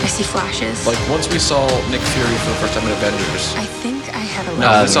 I see flashes. Like once we saw Nick Fury for the first time in Avengers. I think I had a No,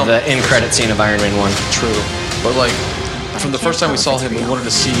 little. it's The end credit scene of Iron Man 1. True. But like But from I the first time can't we tell saw if him, it's we real. wanted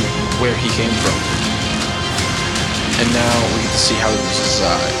to see where he came from. And now we get to see how he uses his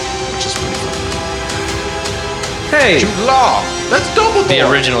eye, which is pretty fun. Hey. Jude Law! That's Dumbledore! The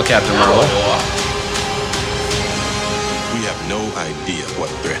original Captain Marvel. We have no idea what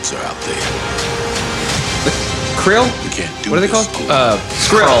threats are out there. Krill? We can't do What are they this called? alone.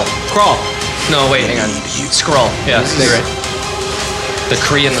 Skrull. Crawl. No, wait, hang on. Skrull. Yeah, you're right. The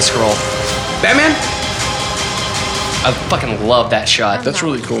Kree and the Skrull. Batman? I fucking love that shot. I'm That's not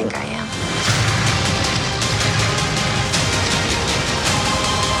really what you cool. think I am.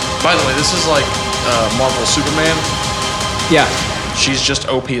 By the way, this is like Marvel Superman. Yeah. She's just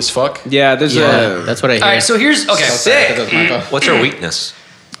OP as fuck. Yeah, there's Yeah, that's what I hear. All right, so here's okay. sick. What's her weakness?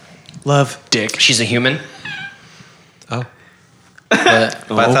 Love. Dick. She's a human. Oh. But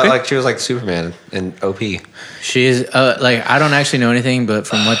But I thought like she was like Superman and OP. she's like, I don't actually know anything, but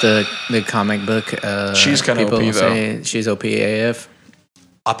from what the comic book She's kinda people OP, though. say, she's OP AF.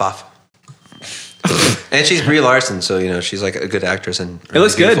 Off. And she's Brie Larson, so you know she's like a good actress and It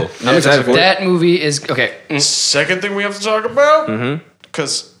looks good. beautiful. I'm excited for it. That movie is okay. Second thing we have to talk about? Mm-hmm.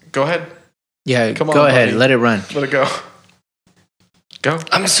 Because, go ahead. Yeah, Come on, go ahead, buddy. let it run. Let it go. Go.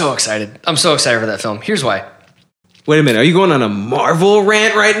 I'm so excited. I'm so excited for that film. Here's why. Wait a minute. Are you going on a Marvel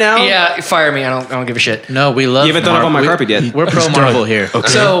rant right now? Yeah, fire me. I don't give a shit. No, we love. You haven't thrown up on my carpet yet. We're pro Marvel here.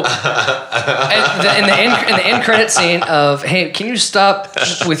 So, in the end credit scene of, hey, can you stop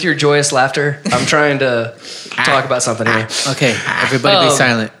with your joyous laughter? I'm trying to talk about something here. Okay, everybody be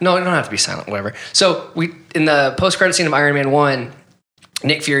silent. No, you don't have to be silent. Whatever. So we in the post credit scene of Iron Man 1,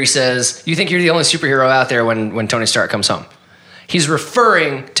 Nick Fury says, "You think you're the only superhero out there when Tony Stark comes home?" He's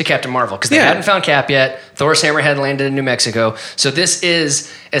referring to Captain Marvel because they Yeah. hadn't found Cap yet. Thor's hammer hadn't landed in New Mexico. So this is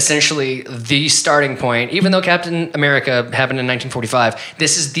essentially the starting point. Even though Captain America happened in 1945,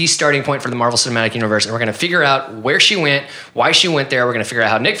 this is the starting point for the Marvel Cinematic Universe. And we're going to figure out where she went, why she went there. We're going to figure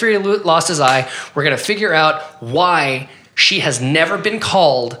out how Nick Fury lost his eye. We're going to figure out why she has never been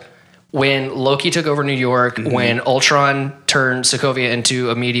called when Loki took over New York, when Ultron turned Sokovia into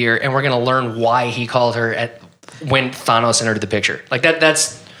a meteor, and we're going to learn why he called her when Thanos entered the picture. Like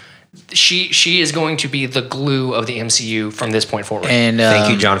that's she is going to be the glue of the MCU from this point forward. And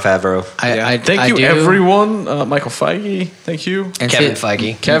Thank you, John Favreau. I Thank you, do, everyone. Michael Feige. Thank you. And Kevin see,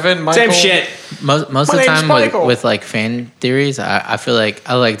 Feige. Kevin, Michael. Same shit. Most My of the name's time Michael. with like fan theories, I feel like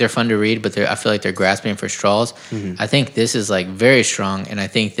they're fun to read, but I feel like they're grasping for straws. I think this is like very strong, and I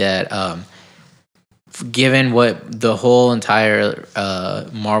think that given what the whole entire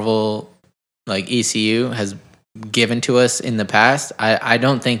Marvel like ECU has given to us in the past, I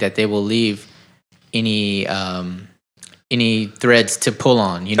don't think that they will leave any threads to pull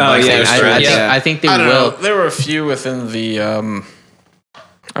on. You know, Oh, what I'm yeah, saying? threads. I think they I don't will. know. There were a few within the.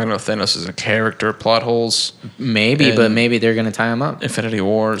 I don't know if Thanos is a character, plot holes, Maybe, but And- maybe they're gonna tie them up. Infinity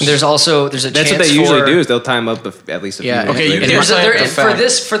Wars. There's a That's chance what they usually for- do is they'll time up at least a few Yeah, minutes Okay, you later. can- There's a, You're there, saying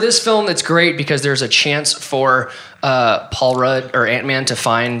a for this film, it's great because there's a chance for Paul Rudd or Ant-Man to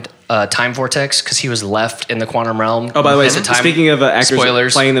find a time vortex because he was left in the quantum realm. Oh, by the way, at the time. speaking of actors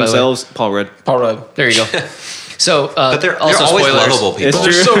Spoilers, playing by the way. themselves, Paul Rudd. Paul Rudd. There you go. So, But they're also always spoilers. lovable people. It's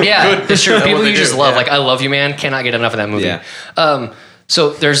They're true. so Yeah, good. it's true. at what People they you just do. love. Yeah. Like, I love you, man. Cannot get enough of that movie. Yeah.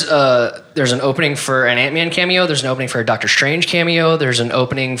 So there's an opening for an Ant-Man cameo. There's an opening for a Doctor Strange cameo. There's an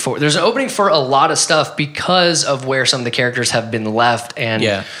opening for a lot of stuff because of where some of the characters have been left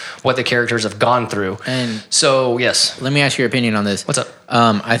and what the characters have gone through. And so, yes. let me ask your opinion on this. What's up?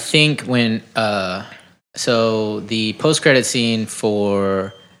 I think when so the post-credit scene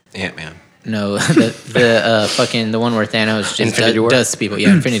for Ant-Man. no the fucking the one where Thanos just Infinity War? does people. Yeah,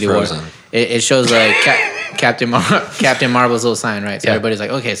 Infinity Frozen. War. It shows like Captain Marvel's little sign, right? So Yeah. everybody's like,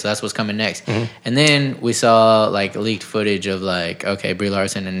 okay, so that's what's coming next. And then we saw like leaked footage of like, okay, Brie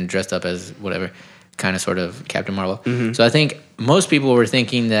Larson and dressed up as whatever, kind of sort of Captain Marvel. So I think most people were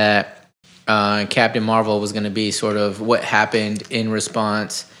thinking that Captain Marvel was going to be sort of what happened in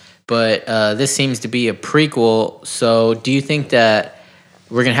response, but this seems to be a prequel. So do you think that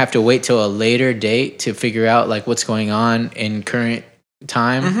we're going to have to wait till a later date to figure out like what's going on in current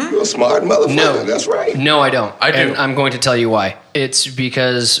time? You're a smart motherfucker. No. That's right. No, I don't. I do. And I'm going to tell you why. It's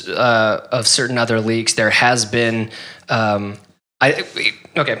because of certain other leaks. There has been,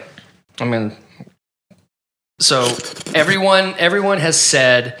 okay. So everyone has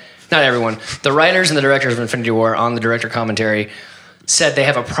said, not everyone, the writers and the directors of Infinity War on the director commentary said they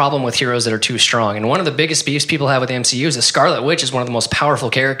have a problem with heroes that are too strong. And one of the biggest beefs people have with the MCU is that Scarlet Witch is one of the most powerful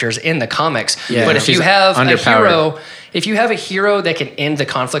characters in the comics. Yeah, but if she's you have underpowered. if you have a hero that can end the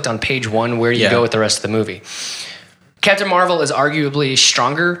conflict on page 1, where do you go with the rest of the movie? Captain Marvel is arguably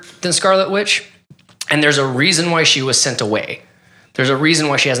stronger than Scarlet Witch, and there's a reason why she was sent away. There's a reason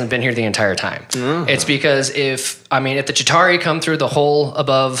why she hasn't been here the entire time. It's because if the Chitauri come through the hole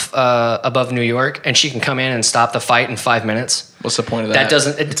above New York and she can come in and stop the fight in 5 minutes, What's the point of that that?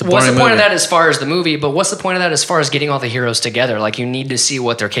 doesn't. a What's the boring point movie. of that as far as the movie? But what's the point of that as far as getting all the heroes together? Like, you need to see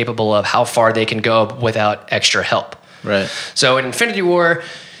what they're capable of, how far they can go without extra help. Right. So in Infinity War,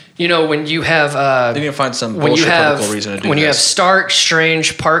 when you have They need to find some when you bullshit have political reason to do when you have this. Stark,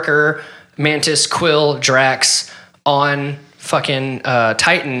 Strange, Parker, Mantis, Quill, Drax on fucking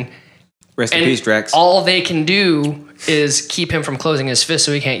Titan, Rest in and peace, Drax. all they can do is keep him from closing his fist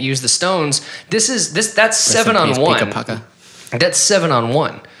so he can't use the stones. That's Rest in 7 peace, on 1. Pika Paka. That's 7 on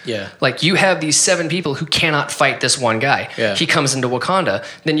 1. Yeah. Like, you have these 7 people who cannot fight this one guy. Yeah. He comes into Wakanda.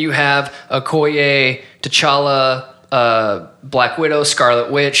 Then you have Okoye, T'Challa, Black Widow,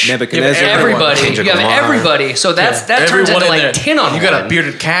 Scarlet Witch, Nebuchadnezzar. everybody. Kendrick You have Lamar. everybody. So that turns into Everyone in like there. 10 on 1. You got a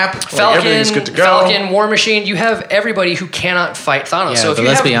bearded cap. Like, Falcon, everything's good to go. Falcon, War Machine. You have everybody who cannot fight Thanos. Yeah, so if but you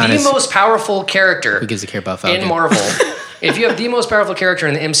let's have be honest, the most powerful character Who gives a care about Falcon? in Marvel, if you have the most powerful character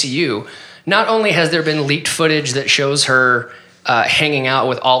in the MCU, not only has there been leaked footage that shows her hanging out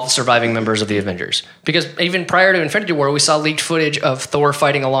with all the surviving members of the Avengers, because even prior to Infinity War, we saw leaked footage of Thor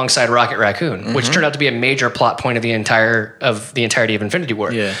fighting alongside Rocket Raccoon, which turned out to be a major plot point of the entirety of Infinity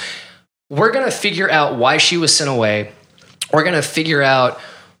War. Yeah. We're gonna figure out why she was sent away. We're gonna figure out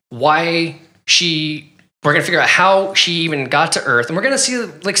We're gonna figure out how she even got to Earth, and we're gonna see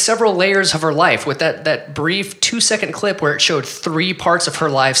like several layers of her life with that brief 2-second clip where it showed 3 parts of her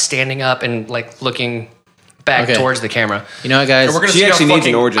life standing up and like looking back Okay. towards the camera. You know what, guys? And we're gonna She see how actually needs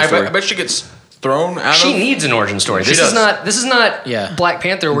fucking- an origin story. I bet she gets thrown out She of. needs an origin story. She This is does. not Yeah. Black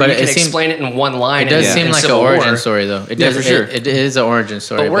Panther where But you can it seems- explain it in one line. It does in- seem in like an Civil origin War. story, though. It Yeah, does. for sure. It is an origin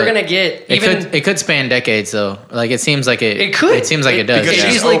story. But we're gonna get It could span decades, though. Like, it seems like it. It could. It seems like it does. because It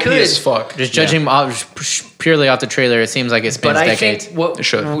she's easily OP could. as fuck. Just judging purely off the trailer, it seems like it spans But I decades. think what It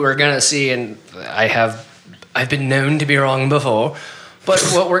should. we're gonna see, and I've been known to be wrong before, but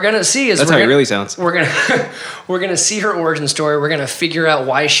what we're gonna see is That's we're how it gonna, really sounds. We're gonna we're gonna see her origin story. We're gonna figure out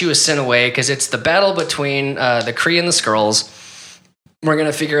why she was sent away, because it's the battle between the Kree and the Skrulls. We're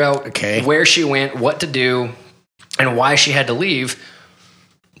gonna figure out where she went, what to do, and why she had to leave.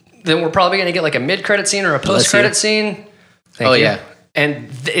 Then we're probably gonna get like a mid-credit scene or a post-credit scene. Thank you. yeah. And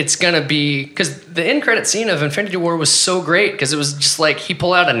it's gonna be, because the end credit scene of Infinity War was so great, because it was just like he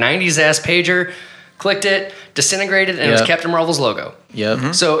pulled out a 90s ass pager, clicked it, disintegrated, and it was Yep. Captain Marvel's logo.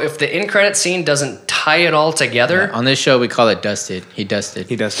 Yep. So if the end credit scene doesn't tie it all together, On this show, we call it dusted. He dusted.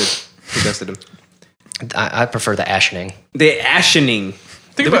 He dusted him. I prefer the ashening. The ashening.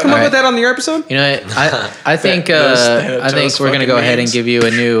 Did we about- come up Alright. with that on your episode? You know what? I think that I think was we're gonna fucking go ahead and memes. give you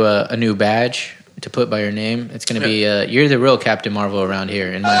a new badge to put by your name. It's gonna be you're the real Captain Marvel around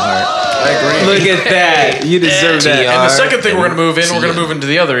here in my heart. I agree. Look at that. You deserve that. And the second thing we're going to move in, we're going to move into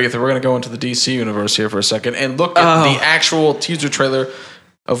the other ether. We're going to go into the DC universe here for a second and look at the actual teaser trailer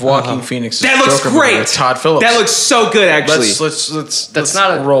of Joaquin Phoenix's That looks Joker movie great. with Todd Phillips. That looks so good, actually. That's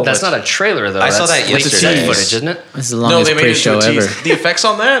not a trailer though. I saw That's that leaked yesterday. footage, isn't it? This is the No, longest they made it pre-show into a ever. tease. The effects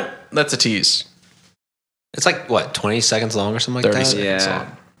on that, that's a tease. It's like what, 20 seconds long or something like 30 that? seconds Yeah.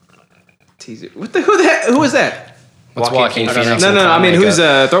 long. Teaser. Who was that? What's Joaquin Phoenix? No. I mean, whose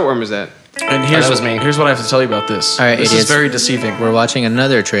makeup. throatworm was that? And here's that was me. Here's what I have to tell you about this. All right, this idiots. is very deceiving. We're watching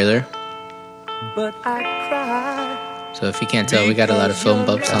another trailer. So if you can't tell, we got a lot of film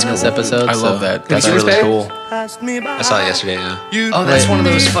buffs on this episode. I love that. That's That's really cool. I saw it yesterday, yeah. Oh, that's one of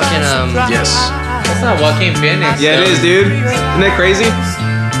those fucking Yes. That's not Joaquin Phoenix. Yeah, it is, dude. Isn't that crazy?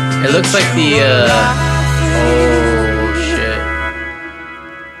 It looks like the. Oh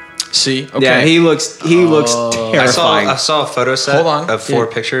shit! See? Okay. Yeah, he looks Oh. terrifying. I saw a photo set Hold on. of 4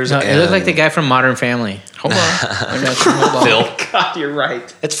 pictures. No, it and looked like the guy from Modern Family. Hold on. I got you. Hold on. Phil. God, you're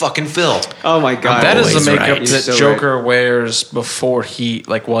right. It's fucking Phil. Oh my God. That is the Always makeup right. that You're so Joker wears before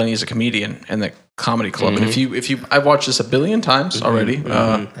while he's a comedian in the comedy club. And if you, I've watched this a billion times already.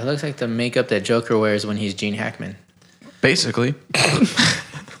 It looks like the makeup that Joker wears when he's Gene Hackman. Basically.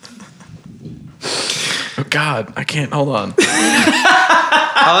 Oh God, I can't. Hold on.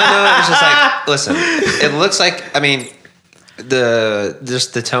 All I know is just like, listen, it looks like, I mean,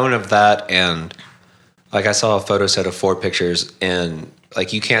 just the tone of that, and like I saw a photo set of 4 pictures, and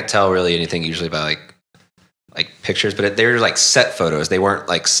like you can't tell really anything usually by like pictures, but they're like set photos. They weren't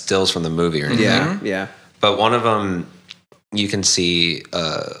like stills from the movie or anything. Yeah. But one of them you can see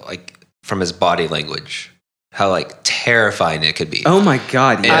like from his body language how like terrifying it could be. Oh my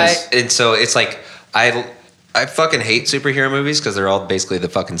God. Yes. And so it's like I fucking hate superhero movies because they're all basically the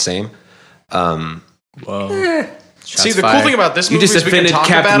fucking same. Whoa! See, the cool thing about this You movie just is we can offended talk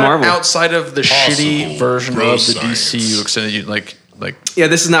Captain about Marvel. it outside of the shitty version of the DCU extended like Yeah,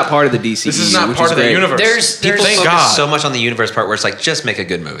 this is not part of the DC. this is not part of the universe. People Thank focus God. so much on the universe part where it's like just make a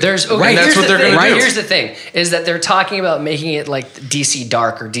good movie. There's okay, Right, that's here's what the they're thing. gonna do. Here's the thing: is that they're talking about making it like DC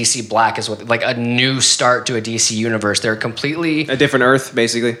Dark or DC Black is what like a new start to a DC universe. They're completely a different Earth,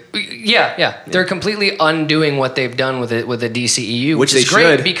 basically. yeah. They're completely undoing what they've done with it with the DCEU, Which which is they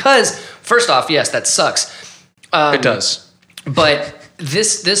great should. because first off, yes, that sucks. It does. But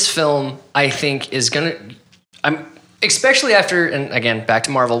this film, I think, is gonna. Especially after, and again, back to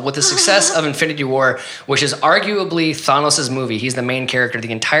Marvel, with the success of Infinity War, which is arguably Thanos' movie. He's the main character.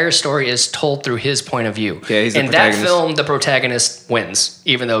 The entire story is told through his point of view. Yeah, he's the in that protagonist. film, the protagonist wins,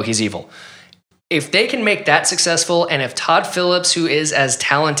 even though he's evil. If they can make that successful, and if Todd Phillips, who is as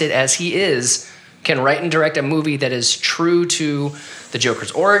talented as he is, can write and direct a movie that is true to the Joker's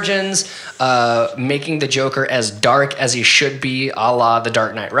origins, making the Joker as dark as he should be, a la The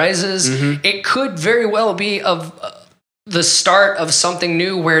Dark Knight Rises, it could very well be the start of something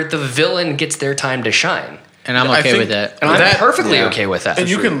new where the villain gets their time to shine. And I'm I okay think- with that. And I'm That- perfectly yeah. okay with that. And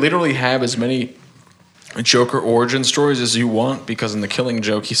you can literally have as many Joker origin stories as you want because in the Killing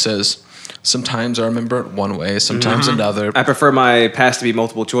Joke he says, sometimes I remember it one way, sometimes another. I prefer my past to be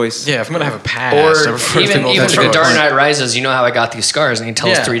multiple choice. Yeah, if I'm gonna have a past, I Or prefer to even be even multiple The Dark choice. Knight Rises, you know how I got these scars, and he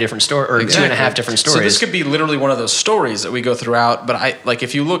tells Yeah. 3 different stories, or 2.5 different stories. So this could be literally one of those stories that we go throughout. But I like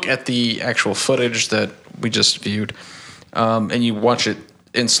if you look at the actual footage that we just viewed, and you watch it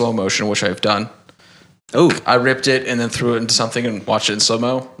in slow motion, which I've done. Oh, I ripped it and then threw it into something and watched it in slow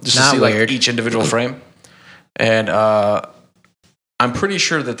mo just to Not see weird. like each individual frame. And I'm pretty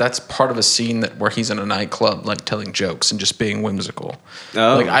sure that that's part of a scene where he's in a nightclub, like telling jokes and just being whimsical.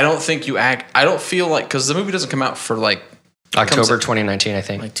 Oh. Like I don't think I don't feel like because the movie doesn't come out for like October 2019, I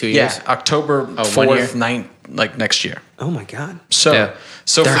think. Like 2 years. yeah October 1 year? 4th, 9th, like next year. oh my God. So, Yeah.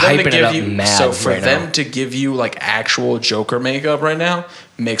 so They're for them to hyping it give up you, mad so for right them now. to give you like actual Joker makeup right now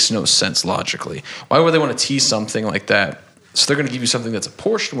makes no sense logically. Why would they want to tease something like that? So they're going to give you something that's a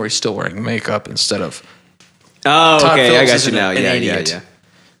portion where he's still wearing makeup instead of. Oh, Todd okay. I Phillips got is you now. an Yeah, yeah, idiot. yeah.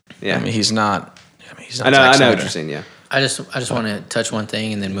 Yeah. I mean, he's not. He's not. I know Zack what Snyder. you're saying. Yeah. I just want to touch one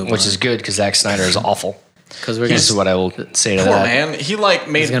thing and then move on. Which is good because Zack Snyder is awful. because we're This is gonna. what I will say to Poor that. man. He like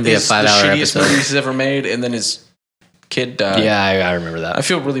made gonna be a the 5-hour shittiest episode. movies he's ever made, and then his kid died. Yeah, I remember that. I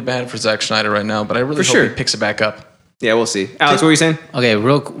feel really bad for Zack Snyder right now, but I really For hope sure. he picks it back up. Yeah, we'll see. Alex, what were you saying? Okay,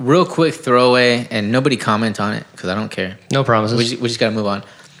 real quick throwaway, and nobody comment on it because I don't care. No promises. We just gotta move on.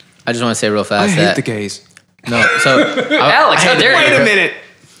 I just want to say real fast I hate that the gays. no. So Alex, how dare you? Wait a minute.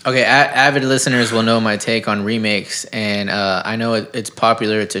 Okay, avid listeners will know my take on remakes, and I know it's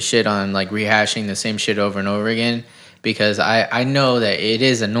popular to shit on like rehashing the same shit over and over again because I know that it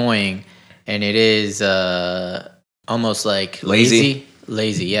is annoying and it is almost like lazy,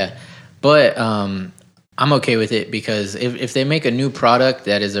 yeah. But I'm okay with it because if they make a new product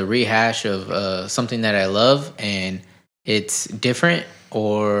that is a rehash of something that I love and it's different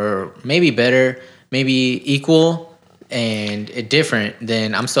or maybe better, maybe equal. and different,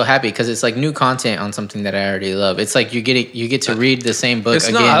 then I'm still happy because it's like new content on something that I already love. It's like you get to read the same book It's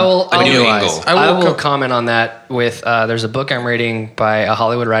again. not- with new new angle. eyes. I will comment on that with there's a book I'm reading by a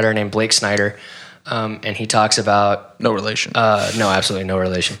Hollywood writer named Blake Snyder, and he talks about No relation. no, absolutely no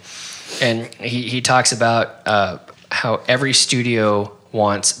relation, and he talks about how every studio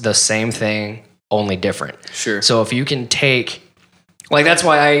wants the same thing, only different. Sure. So if you can take, like, that's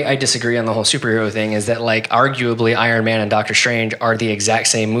why I disagree on the whole superhero thing, is that, like, arguably Iron Man and Doctor Strange are the exact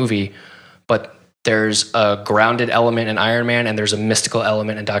same movie, but there's a grounded element in Iron Man and there's a mystical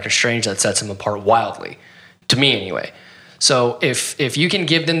element in Doctor Strange that sets them apart wildly, to me anyway. So if you can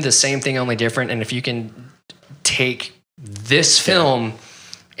give them the same thing, only different, and if you can take this film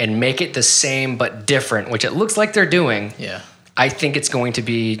and make it the same but different, which it looks like they're doing, Yeah. I think it's going to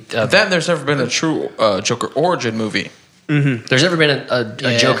be Then there's never been a true Joker origin movie. there's never been a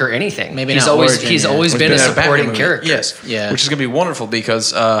Yeah. Joker anything. Maybe he's not always origin, he's yeah. always There's been a Batman supporting movie. character. Yes. Yeah. Which is going to be wonderful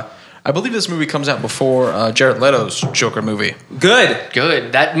because I believe this movie comes out before Jared Leto's Joker movie. Good.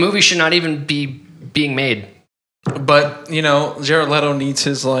 Good. That movie should not even be being made. But, you know, Jared Leto needs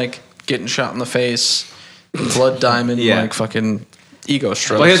his, like, getting shot in the face, blood diamond, Yeah. like, fucking ego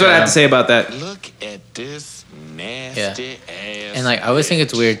stroke. Well, here's what I have to say about that. Look at this nasty ass. And like I always think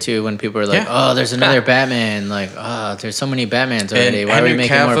it's weird too when people are like, Yeah. "Oh, there's another Batman." Like, "Oh, there's so many Batmans already. And Why are we Henry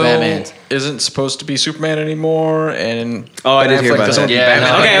making more Cavill Batmans?" isn't supposed to be Superman anymore, and Oh, I Ben did hear Affleck about doesn't that. wanna be Yeah,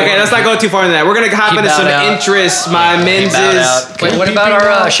 Batman no. Okay, anymore. let's not go too far into that. We're gonna hop He into some bowed out. interests. My men's Bowed is. out. Wait, what about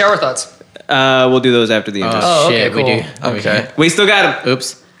our shower thoughts? We'll do those after the intro. Oh, okay, Shit, we cool. do. Okay. We still got them.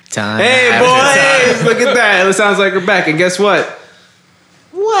 Oops. Time. Hey, After time. boys! Look at that. It sounds like we're back. And guess what?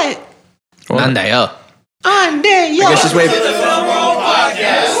 Anda yo. I guess just wait.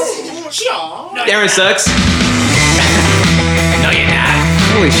 Aaron sucks. No, you're not.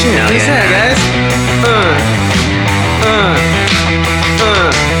 Holy shit. What's that, guys?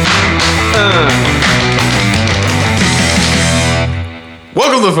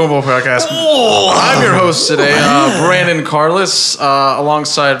 Welcome to the Film Bowl Podcast. I'm your host today, Brandon Carlos.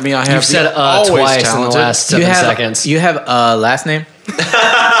 Alongside me, I have You've said the always twice in the talented. last 7 You have seconds. you have last name? Not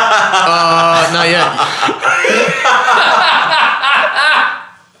yet.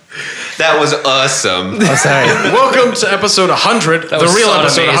 That was awesome. Oh, sorry. Welcome to episode 100, the was real so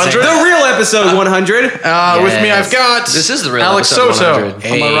episode amazing. 100. The real episode 100. With me, I've got This is the real Alex episode Soto. 100.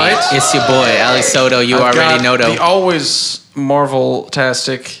 Am I right? It's your boy Alex Soto. You I've already got know though. the always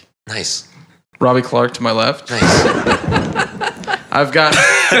Marvel-tastic Nice. Robbie Clark to my left. Nice. I've got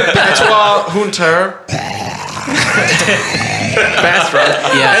Patois Hunter. Fast right.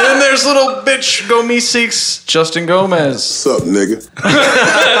 Yeah. And then there's little bitch Go Me Seeks, Justin Gomez. What's up, nigga? Wait,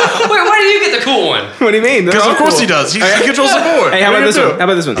 why do you get the cool one? What do you mean? They're Because all of course cool. he does. He controls the board. Hey, how What about are this you one? gonna How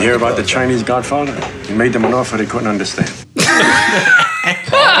about this one? You hear about the Chinese Godfather? He made them an offer they couldn't understand.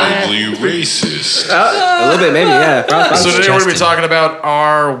 Probably racist. A little bit, maybe, yeah. do? So today we're going to be Justin. talking about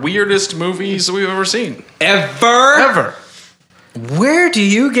our weirdest movies that we've ever seen. Ever? Ever. Where do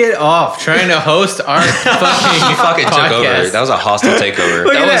you get off trying to host our He fucking fucking took over. podcast? That was a hostile takeover.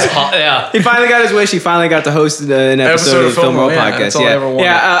 Look at That was that. hot, yeah. He finally got his wish. He finally got to host an episode of Film Roll yeah, Podcast. that's all I ever wanted.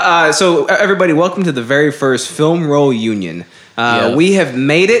 Yeah. So everybody, welcome to the very first Film Roll Union. Yeah. We have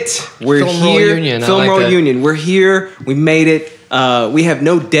made it. We're Film Roll here. Union, I Film like Roll that. Union. We're here. We made it. We have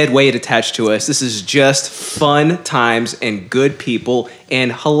no dead weight attached to us. This is just fun times and good people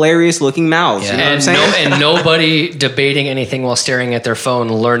and hilarious looking mouths. Yeah. You know what I'm And, saying? nobody debating anything while staring at their phone,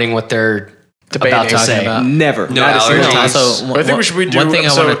 learning what they're Debating. about to Talking say. about. Never. No not a single allergies. time. Also, But I think we should do one thing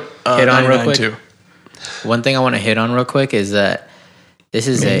I want episode to hit on real 99 quick. too. One thing I want to hit on real quick is that this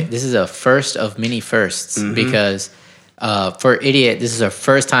is a first of many firsts because for Idiot, this is our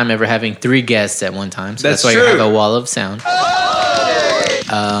first time ever having 3 guests at one time. So That's that's why true. you have a wall of sound.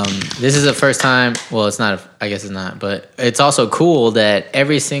 This is the first time. Well, it's not. I guess it's not. But it's also cool that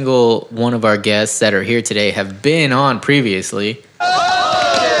every single one of our guests that are here today have been on previously.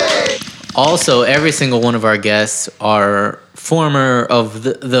 Also, every single one of our guests are former of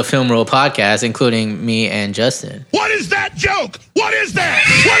the Film Roll podcast, including me and Justin. What is that joke? What is that?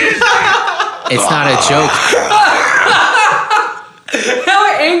 What is that? It's not a joke.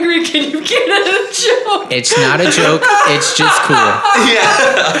 How angry can you get at a joke? It's not a joke. It's just cool.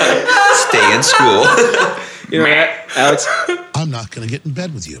 Stay in school. You know what, Alex? I'm not going to get in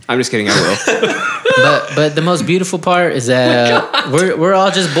bed with you. I'm just kidding. I will. But the most beautiful part is that we're all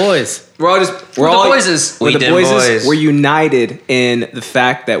just boys. We're all The boyses. We're We the dem boyses. boys. We're united in the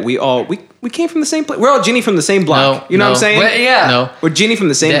fact that we We came from the same place. We're all Genie from the same block. You know what I'm saying? But, yeah. No. We're Genie from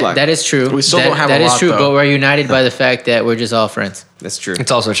the same block. That is true. We still don't have that a is lot, true, though. but we're united by the fact that we're just all friends. That's true. It's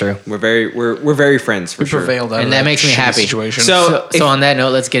also true. We're very friends for We sure. prevailed out of And that makes me shitty happy. Situation. So, So on that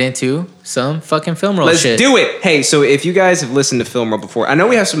note, let's get into some fucking film roll let's shit. do it. Hey, so if you guys have listened to Film Roll before, I know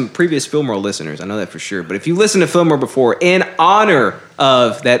we have some previous Film Roll listeners. I know that for sure. But if you listened to Film Roll before, in honor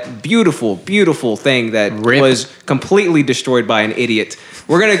of that beautiful, beautiful thing that Rip. was completely destroyed by an idiot,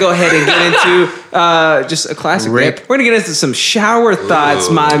 we're gonna go ahead and get into just a classic. Rip. We're gonna get into some shower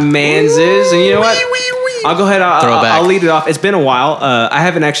thoughts, my manses. And you know what? I'll go ahead. Throwback. I'll lead it off. It's been a while. I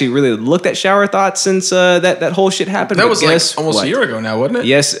haven't actually really looked at shower thoughts since that whole shit happened. that but was like guess almost what? a year ago now, wasn't it?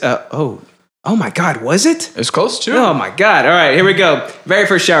 Yes. Oh my God. Was it? It's close to. Oh my God. All right, here we go. Very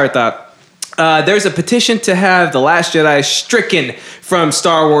first shower thought. There's a petition to have The Last Jedi stricken from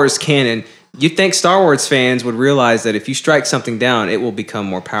Star Wars canon. You'd think Star Wars fans would realize that if you strike something down, it will become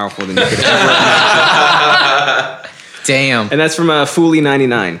more powerful than you could ever imagine. Damn. And that's from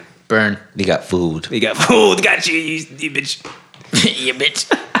Fooly99. Burn. You got food. You got fooled. Got you bitch. You bitch.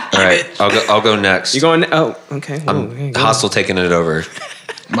 All right, I'll go next. You going? Oh, okay. Whoa, I'm okay, go. hostile taking it over.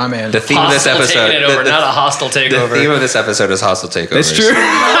 My man. The theme of this Hostile episode. taking it over, the- not a hostile the takeover. theme of this episode is hostile takeovers. That's true.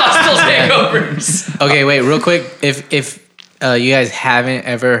 Hostile takeovers. Okay, wait, real quick. If you guys haven't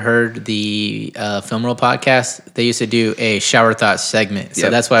ever heard the Film Roll podcast, they used to do a shower thoughts segment. So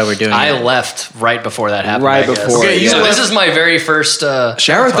Yep. that's why we're doing I it. left right before that happened. Right I guess. before, Okay, you So left- this is my very first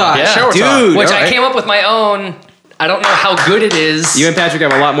Shower thought. Yeah. Shower Dude. thought. which all I right. came up with my own. I don't know how good it is. You and Patrick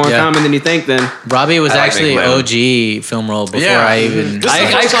have a lot more in Yeah. common than you think. Then Robbie was I like actually making my own. OG Film Roll before Yeah. I even. This is the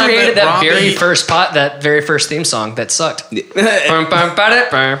I first time created that Robbie- very first that very first theme song that sucked. I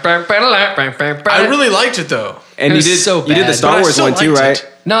really liked it though. and It you was did so you did the bad. Star But I Wars still one too, liked right? it.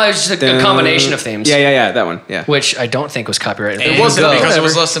 No, it was just a combination of themes. Yeah, that one. Yeah. Which I don't think was copyrighted. It wasn't go. because it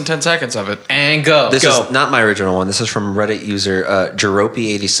was less than 10 seconds of it. And go. This go. is not my original one. This is from Reddit user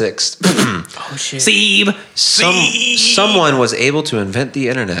Jeropi86. Oh, shit. Sieb. Someone was able to invent the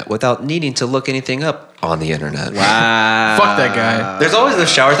internet without needing to look anything up on the internet. Wow. Fuck that guy. There's always those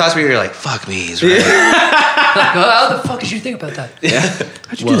shower thoughts where you're like, fuck me, he's right. How the fuck did you think about that?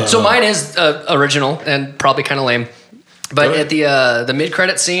 How'd you do that? So mine is original and probably kind of lame. But at the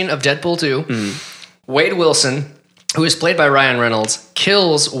mid-credit scene of Deadpool 2, Wade Wilson, who is played by Ryan Reynolds,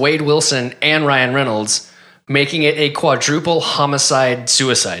 kills Wade Wilson and Ryan Reynolds, making it a quadruple homicide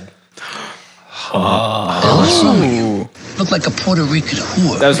suicide. Look like a Puerto Rican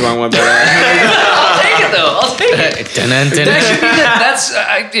whore. That was the wrong one, but I'll take it though. I'll take it. Dun-dun, dun-dun. That should be that's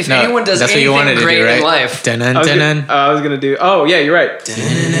if No, anyone does that's what you wanted anything to do, great right? in life. Dun-dun, I was dun-dun. gonna do. Oh yeah, you're right.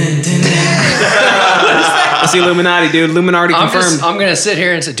 That's the Illuminati, dude. Illuminati confirmed. I'm gonna sit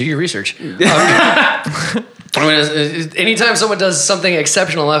here and say, do your research. Anytime someone does something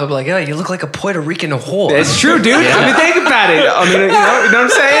exceptional in life, I'll be like, yeah, you look like a Puerto Rican whore. It's true, dude. I mean, think about it. I mean, you know what I'm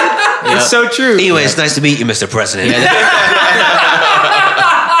saying? It's so true. Anyway, it's nice to meet you, Mr. President.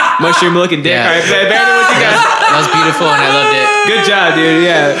 Mushroom looking dick. Yeah. All right, better than what you got. That was beautiful and I loved it. Good job, dude.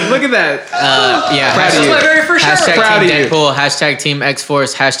 Yeah, look at that. Yeah. Proud of This you. was my very first shower. Hashtag Proud Team of you. Deadpool, hashtag Team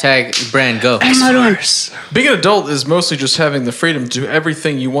X-Force, hashtag brand go. Being an adult is mostly just having the freedom to do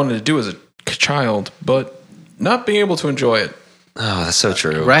everything you wanted to do as a child, but not being able to enjoy it. Oh, that's so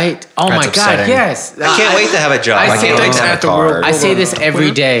true. Right? Oh That's my upsetting. God, yes. I can't wait to have a job. I I, say can't wait things to have at a the car. world- I say this every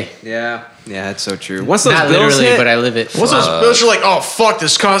day. Yeah, that's so true. Once those Not bills literally, hit, but I live it. Once those bills are like, oh fuck,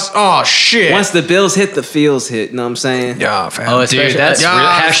 this cost. Oh shit. once the bills hit, the feels hit. You know what I'm saying? yeah, fam. Oh, especially Dude, that's Yeah, real,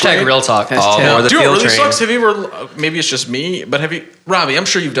 it's hashtag great. real talk. Oh, more the Dude, it field really train. sucks. Have you ever? Maybe it's just me, but have you, Robbie? I'm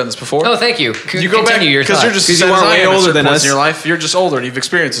sure you've done this before. Oh, thank you. You go back Continue your because thought. you're just 'Cause you set are as I way am at older certain than points us. in your life. You're just older and you've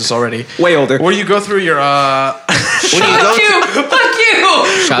experienced this already. Way older. Where you go through your Fuck you.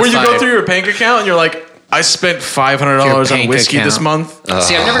 Shots where you go fired. through your bank account and you're like, I spent $500 Your on bank whiskey this account. month.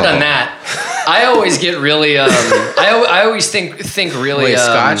 See, I've never done that. I always get really. I always think really. Wait,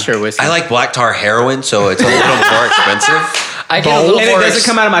 scotch or whiskey? I like black tar heroin, so it's a little more expensive. I get a little And it more. doesn't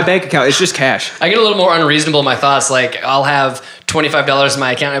come out of my bank account. It's just cash. I get a little more unreasonable in my thoughts. Like I'll have $25 in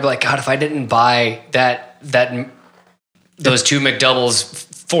my account. I'd be like, God, if I didn't buy those two McDoubles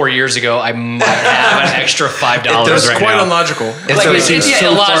 4 years ago, I might have an extra $5 That's right quite now. illogical. Like, it's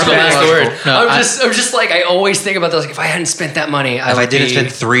illogical. That's the word. No, I'm just like I always think about those. Like, if I hadn't spent that money, If I didn't spend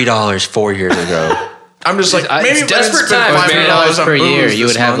 $3 4 years ago, I'm just like, It's maybe if I desperate spend times, $500 $500 on per year, booze you would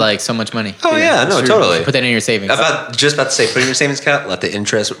this have month. like so much money. Oh yeah, no, totally. Put that in your savings. Just about to say, put in your savings account, let the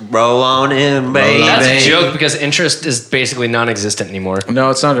interest roll on in, baby. That's a joke because interest is basically non-existent anymore. No,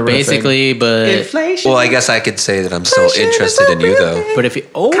 it's not a real thing. Basically, but Inflation. Well, I guess I could say that I'm still interested in you, though. but if you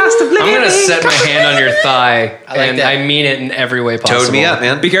Cost of living. I'm gonna set my hand on your thigh, like and that. I mean it in every way possible. Toad me up,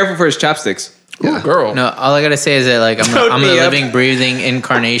 man. Be careful for his chopsticks. Ooh, girl. no, all I gotta say is that like I'm Toad the me up. living, breathing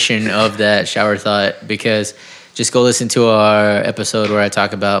incarnation of that shower thought because. Just go listen to our episode where I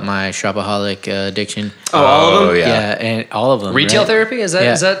talk about my shopaholic addiction. Oh, all of them? Yeah, and all of them. Retail right? therapy is that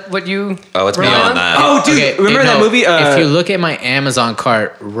Yeah. is that what you? Oh, it's rely beyond on? that. Oh, dude, remember that movie? if you look at my Amazon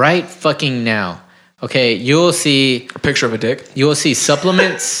cart right fucking now, okay, you'll see A picture of a dick. you will see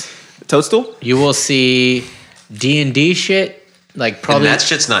supplements. Toadstool? You will see D&D shit. Like And probably that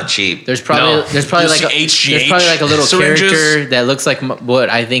shit's not cheap. there's probably No. there's probably You like see there's probably like a little syringes. character that looks like what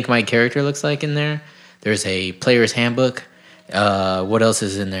I think my character looks like in there. There's a player's handbook. What else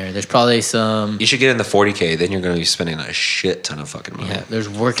is in there? There's probably some. You should get in the 40K, then you're going to be spending a shit ton of fucking money. Yeah, there's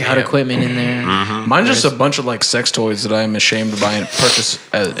workout equipment in there. Mine's just a bunch of like sex toys that I'm ashamed to buy and purchase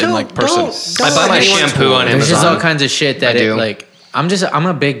in like person. I buy my shampoo on There's just all Amazon. kinds of shit that I it do. like. I'm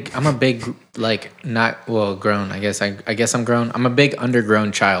a big like not well grown. I guess I'm grown. I'm a big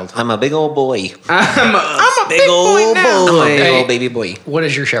undergrown child. I'm a big old boy. I'm a big old boy. Big old baby boy. What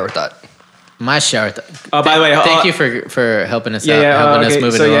is your shower thought? My shower. Oh, by the way, thank you for helping us out. Yeah, helping okay. us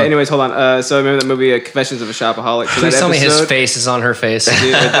moving So along. anyways, hold on. So remember that movie, Confessions of a Shopaholic? So Please that tell me his episode- face is on her face.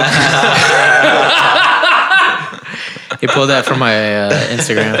 He pulled that from my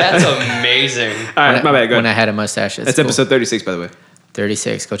Instagram. That's amazing. All right, my bad. Go When I ahead. had a mustache. That's cool. episode 36, by the way.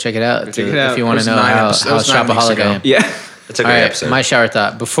 36. Go check it out. check it out. If you want to That was know 9 how episodes- that was 9 weeks shopaholic ago. I am. Yeah. It's a All great right, episode. my shower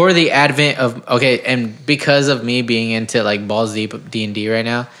thought. Before the advent of and because of me being into like balls deep D&D right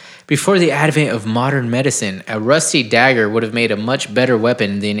now, before the advent of modern medicine, a rusty dagger would have made a much better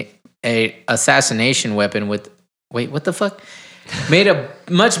weapon than a assassination weapon with. Wait, what the fuck? Made a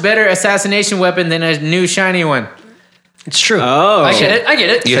much better assassination weapon than a new shiny one. It's true. Oh. I get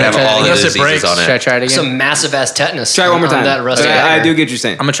it. you Should I have try that all the again? diseases breaks. on Should I it. try it again? Some massive ass tetanus. Try it one more on time. That rusty I dagger. do get what you're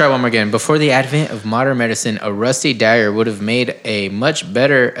saying. I'm gonna try one more again. Before the advent of modern medicine, a rusty dagger would have made a much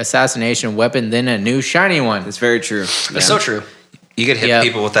better assassination weapon than a new shiny one. It's very true. That's so true. You could hit Yeah.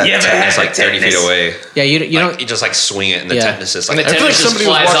 people with that tetanus like 30 feet away. Yeah, you Like, don't. you just like swing it and the Yeah. tetanus is And like the I feel like tetanus just somebody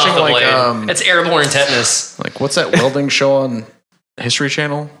was flies off watching, the like, blade. It's airborne tetanus. Like, what's that welding show on History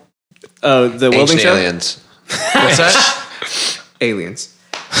Channel? Oh, the welding ancient show? aliens. What's that? Aliens.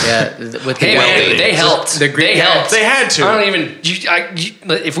 Yeah, with the Hey, Welding. man, they helped. The Greek they helped. They had to. I don't even.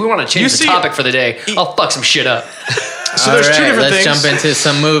 If we want to change the see- topic for the day, I'll fuck some shit up. So there's two different let's things. jump into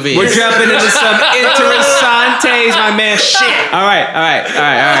some movies. We're jumping into some interesantes, my man. Shit. All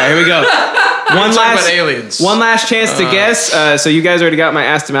right. Here we go. One Talk last about aliens. One last chance to guess. So you guys already got my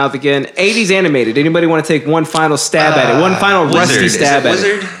ass to mouth again. 80s animated. Anybody want to take one final stab at it? One final rusty stab at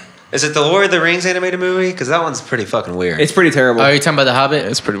Wizard? it. Is it the Lord of the Rings animated movie? Because that one's pretty fucking weird. It's pretty terrible. Oh, are you talking about The Hobbit?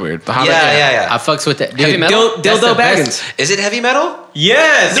 It's pretty weird. The yeah, Hobbit. yeah. I fucks with that. Heavy Dude, metal? that's Dildo the best. Baggins. Is it heavy metal?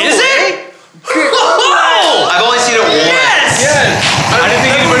 Yes. Is it? I've only seen it once. I didn't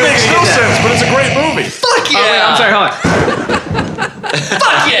think anybody It makes no sense, but it's a great movie. Fuck yeah! Oh, wait, I'm sorry. Hold on.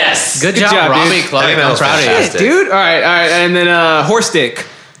 Fuck yes! Good Good job, job, dude. Robbie Clark. Heavy I'm metal's proud of you. fantastic. Dude. All right. And then Horse Dick.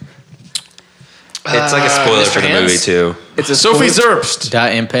 It's like a spoiler Mr. for the Hands? movie too. It's a Sophie Zerbst.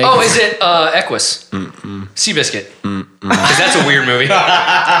 Dot Impeg. Oh, is it Equus? Seabiscuit. Because that's a weird movie. He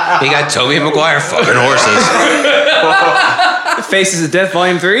got Tobey Maguire fucking horses. Faces of Death,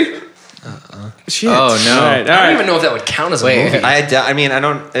 Volume 3. Shit. Oh, no. All right. I don't even know if that would count as a Wait. movie. I mean, I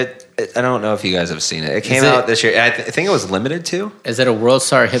don't know if you guys have seen it. It came it- out this year. I think it was limited too. Is it a World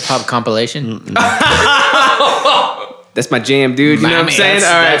Star Hip Hop compilation? That's my jam, dude. You know what I'm Mommy, saying?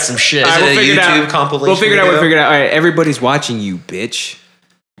 that's- All right. that's some shit. All Is right, it we'll a figure it YouTube out. compilation We'll figure it out. video? All right. Everybody's watching you, bitch.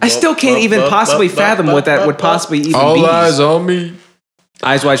 I still can't even possibly fathom what that would possibly even All be. eyes on me.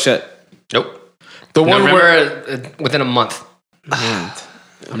 Eyes wide shut. Nope. The one where November, within a month.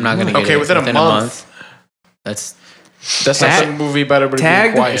 I'm not gonna get Okay, it. within a month. That's that's Tag- not the movie about everybody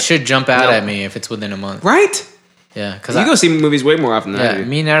Tagged? being it quiet. should jump out No. at me if it's within a month. Right? Yeah, because You go see movies way more often than I yeah, do.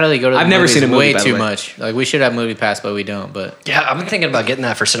 me and Natalie go to. I've the never movies seen a movie, way by the too way. much. Like we should have Movie Pass, but we don't. But Yeah, I've been thinking about getting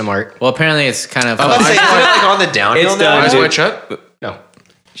that for Cinemark. well, apparently it's kind of. Let's say, isn't it like on the downhill It's now? done, Eyes dude. wide shut. No.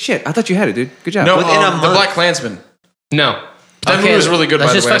 Shit, I thought you had it, dude. Good job. No, Within a the month. Black Klansman. No. That movie was really good.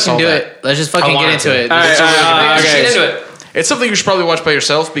 Let's by just the way, I fucking saw do that. it. Let's just fucking get wanted into to. it. All right, It's a really good Let's okay. get into it. It's something you should probably watch by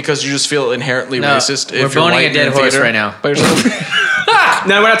yourself because you just feel inherently No, racist. we're if you're boning white a dead in horse theater right now. By yourself.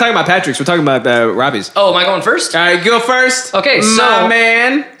 No, we're not talking about Patrick's. We're talking about Robbie's. Oh, am I going first? All right, go first. Okay, my so-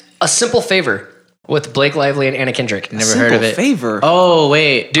 man. A simple favor. with Blake Lively and Anna Kendrick. Never heard of it. Favor. Oh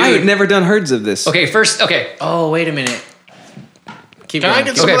wait, Dude. I had never done herds of this. Okay, first, okay. Oh wait a minute. Keep Can going. I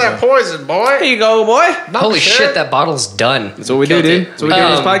get keep some of going. that poison, boy? Here you go, boy. Holy shit, that bottle's done. That's what we do, Killed dude. it. That's what we do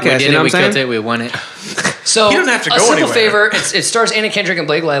in this We podcast. We did You it. know what We I'm saying? killed it. We won it. So, He doesn't have to go a simple anywhere. favor. It stars Anna Kendrick and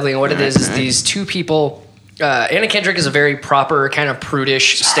Blake Lively, and what it is these two people. Anna Kendrick is a very proper, kind of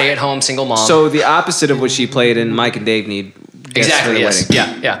prudish, stay-at-home single mom. So the opposite of what she played in Mike and Dave Need. Guests for the Yes.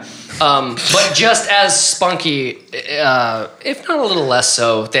 Wedding. Yeah. But just as spunky, if not a little less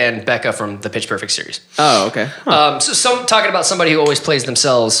so, than Becca from the Pitch Perfect series. Oh, okay. So talking about somebody who always plays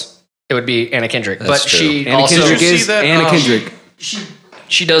themselves, it would be Anna Kendrick. That's but true. she Anna also Kendrick Did you is see that, Anna Kendrick.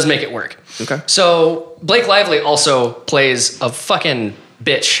 she does make it work. Okay. So Blake Lively also plays a fucking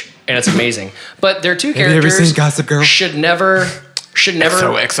bitch, and it's amazing. But their two characters Gossip Girl? should never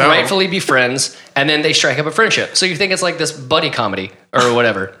XOXO. rightfully be friends, and then they strike up a friendship. So you think it's like this buddy comedy or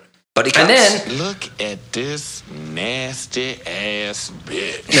whatever. Buddy And cops. then Look at this nasty ass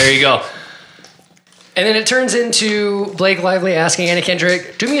bitch. there you go. And then it turns into Blake Lively asking Anna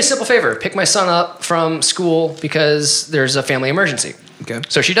Kendrick, do me a simple favor, pick my son up from school because there's a family emergency. Okay.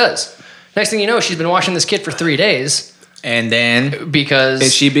 So she does. Next thing you know, she's been watching this kid for 3 days And then because...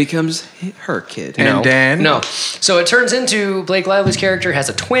 And she becomes her kid. And then? No. So it turns into Blake Lively's character has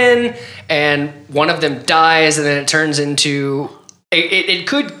a twin, and one of them dies, and then it turns into... It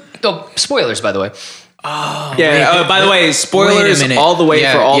could... Oh, spoilers, by the way. Yeah. By the way, wait a spoilers minute. all the way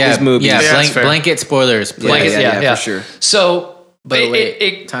for all these movies. Yeah, Yeah, that's fair. blanket spoilers. please. Blanket, yeah, for sure. So... But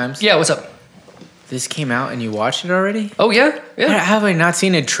wait, times? Yeah, what's up? This came out and you watched it already? Oh, yeah? How have I not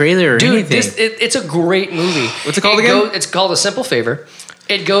seen a trailer or Dude, anything? it's a great movie. What's it called again? It's called A Simple Favor.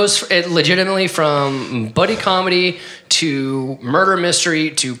 It goes legitimately from buddy comedy to murder mystery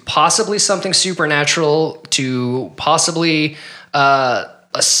to possibly something supernatural to possibly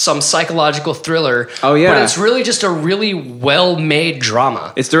some psychological thriller. Oh, yeah. But it's really just a really well-made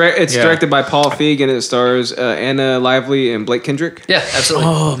drama. It's directed by Paul Feig and it stars Anna Lively and Blake Kendrick. Yeah, absolutely.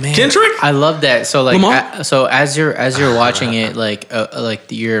 Oh man, Kendrick? I love that. So like, Lamar? so as you're watching it, like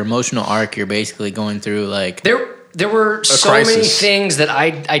your emotional arc, you're basically going through like There were so many crisis. things that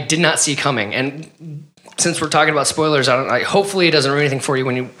I did not see coming, and since we're talking about spoilers, hopefully it doesn't ruin anything for you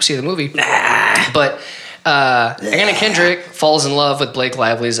when you see the movie. But Anna Kendrick falls in love with Blake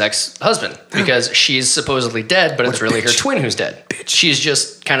Lively's ex-husband because she's supposedly dead, but it's really her twin who's dead. She's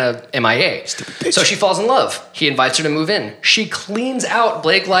just kind of MIA. So she falls in love. He invites her to move in. She cleans out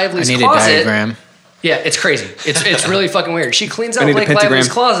Blake I Lively's need closet. a diagram. Yeah, it's crazy. It's really fucking weird. She cleans out need a Blake pentagram. Lively's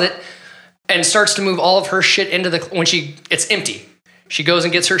closet and starts to move all of her shit into it's empty. She goes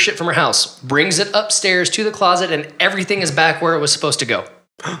and gets her shit from her house, brings it upstairs to the closet, and everything is back where it was supposed to go.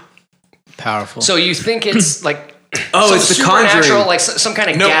 Powerful. So you think it's like Oh, it's The supernatural, Conjuring. like some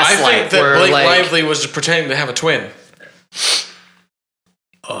kind of No, I gaslight think that where Blake like Lively was just pretending to have a twin.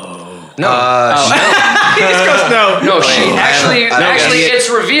 no, she actually it's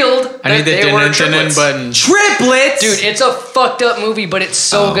revealed I need that the they were dun-dun-dun-dun triplets. button. Triplets! Dude, it's a fucked up movie, but it's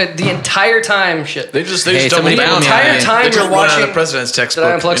so good. The entire time, shit. They just Hey, doubled somebody down. pull me entire out of time They you're took one out of watching. the president's textbook.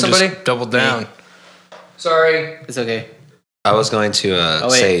 unplug and just somebody? doubled down. Sorry, It's okay. I was going to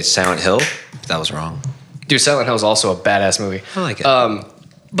wait. say Silent Hill. That was wrong. dude. Silent Hill is also a badass movie. I like it.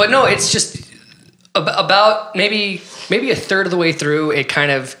 But no, it's just about maybe a third of the way through, it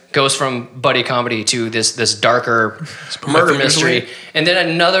kind of goes from buddy comedy to this darker murder mystery, and then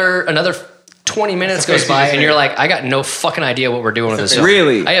another 20 minutes goes by, and you're like, I got no fucking idea what we're doing with this film.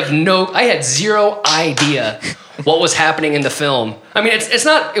 Really? I had zero idea what was happening in the film. I mean,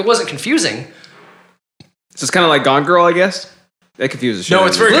 it wasn't confusing. So it's kind of like Gone Girl, I guess? That confuses shit. No,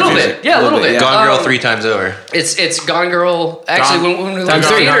 it's A very little confusing. bit, yeah, a little bit. Gone Girl Um, 3 times over. It's Gone Girl. Actually, when we left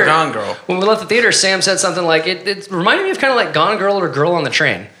the theater, Gone Girl. when we left the theater, Sam said something like it reminded me of kind of like Gone Girl or Girl on the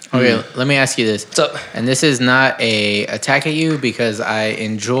Train. Okay, let me ask you this. So, And this is not a attack at you because I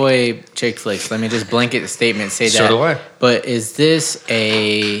enjoy chick flicks. Let me just blanket statement say that. So do I. But is this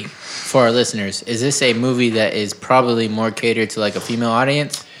for our listeners, is this a movie that is probably more catered to like a female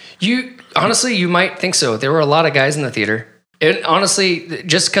audience? you might think so. There were a lot of guys in the theater. And honestly,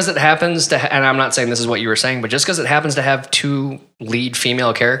 just because it happens to, and I'm not saying this is what you were saying, but just because it happens to have two lead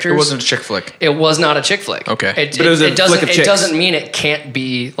female characters, It wasn't a chick flick. It was not a chick flick. Okay. It But it was a doesn't. flick of It chicks. doesn't mean it can't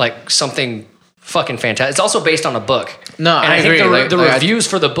be like something fucking fantastic. It's also based on a book. No, and I I think agree. the Like, reviews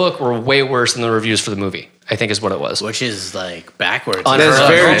for the book were way worse than the reviews for the movie. I think is what it was. Which is like backwards. Unheard That's of.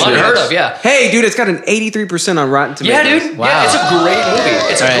 very true. Unheard of. Yeah. Hey, dude, it's got an 83% on Rotten Yeah, Tomatoes. dude. Wow. Yeah, it's a great movie.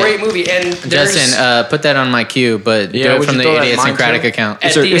 It's All a right. great movie, and there's, Justin, put that on my queue, but Yeah, do it would from you the throw that in mine, idiosyncratic too? account.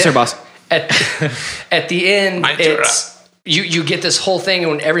 at Sir, the yes, sir, end- boss. At the end, Mine, too. you get this whole thing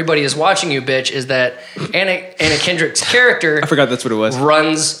when everybody is watching you, bitch, is that Anna Kendrick's character I forgot that's what it was.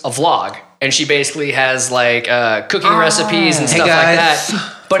 runs a vlog. And she basically has like cooking recipes and stuff like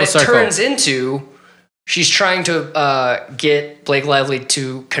that. But it turns into she's trying to get Blake Lively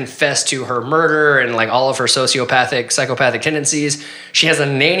to confess to her murder and like all of her psychopathic tendencies. She has a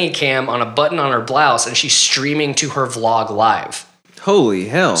nanny cam on a button on her blouse and she's streaming to her vlog live. Holy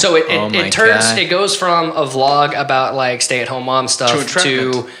hell. So it goes from a vlog about like stay-at-home mom stuff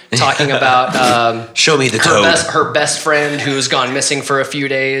to talking about show me the toad. Her best friend who's gone missing for a few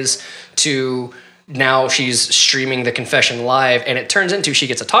days to now she's streaming the confession live, and it turns into she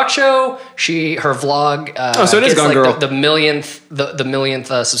gets a talk show. Her vlog so it is gets Gone like Girl. the millionth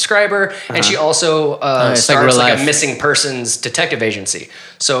subscriber, and she also like starts like a missing persons detective agency.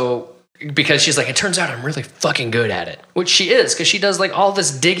 So because she's like, it turns out I'm really fucking good at it, which she is, because she does like all this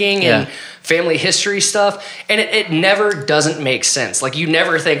digging and family history stuff, and it never doesn't make sense. Like you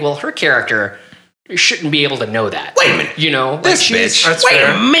never think, well, her character shouldn't be able to know that. Wait a minute. You know, like This bitch. That's Wait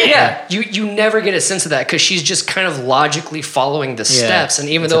fair. a minute. yeah, you never get a sense of that because she's just kind of logically following the steps, and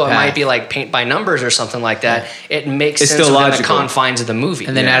even though it might be like paint by numbers or something like that, it makes sense still within logical. the confines of the movie.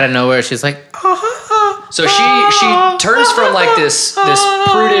 And then out of nowhere, she's like, So she turns from like this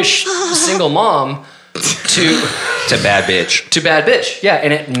prudish single mom to bad bitch. to bad bitch. Yeah,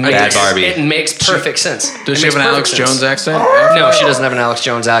 and Bad Barbie. it makes perfect sense. Does It she makes have an perfect Alex sense. Jones accent? No, she doesn't have an Alex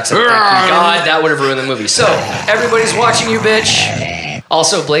Jones accent. Thank God, that would have ruined the movie. So everybody's watching you, bitch.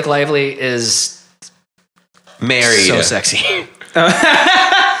 Also, Blake Lively is Married. so sexy.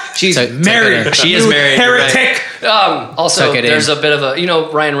 She's Tuck it married. in. She is married. you're right. Heretic. Also, Tuck it there's in. a bit of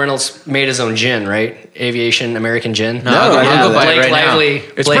a, Ryan Reynolds made his own gin, right? Aviation American gin. No, I'll go buy it Blake right now. Lively.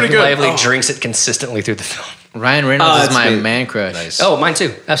 It's Blake pretty good. Lively Oh. drinks it consistently through the film. Ryan Reynolds is that's my sweet. man crush. Oh, mine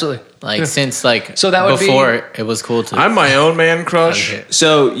too. Absolutely. Like since like So that would be- before it was cool to. I'm my own man crush.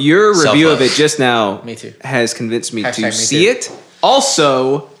 So your review of it just now Me too. has convinced me Hashtag to me see too. it.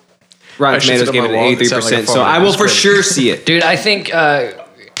 Also, Rotten I should Tomatoes sit gave on it my an wall and sound like a 83%, so phone. I will That's for great. sure see it. Dude, I think,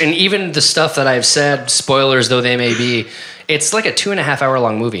 and even the stuff that I've said, spoilers though they may be, it's like a 2.5 hour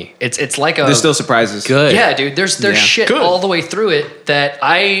long movie. It's like a There's still surprises. Good. yeah, dude. There's shit Good. all the way through it that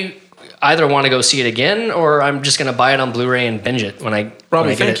I either want to go see it again or I'm just gonna buy it on Blu-ray and binge it when I Robbie, when I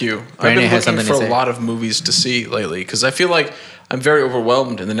get thank it. you. I've Brandon been has looking something for to a say. lot of movies to see lately because I feel like I'm very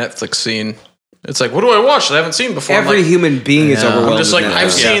overwhelmed in the Netflix scene. It's like, what do I watch that I haven't seen before? I'm Every like, human being is overwhelmed. I'm just like, with I've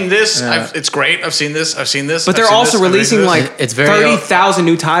Netflix. seen this. It's great. I've seen this. I've seen this. But I've they're seen also this, I've releasing seen like It's very 30,000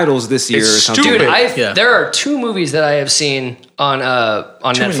 new titles this year It's or something. stupid. Dude, there are two movies that I have seen on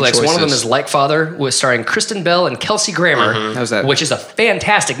Too many Netflix. One of them choices. is Like Father, with starring Kristen Bell and Kelsey Grammer, How's that? which is a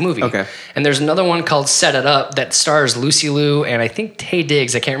fantastic movie. Okay. And there's another one called Set It Up that stars Lucy Liu and I think Taye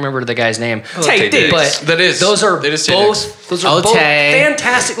Diggs. I can't remember the guy's name. Tay Diggs. But That is- those are that is Taye both those are both Tay.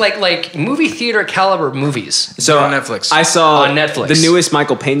 fantastic like movie theater caliber movies. So on Netflix. I saw On Netflix. the newest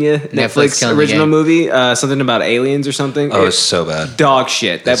Michael Pena Netflix killing the original game. movie, something about aliens or something. Oh, it's so bad. dog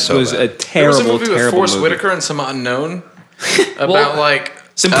shit. That It's so was bad. a There was a terrible, movie with terrible Forrest movie. Whitaker and some unknown about like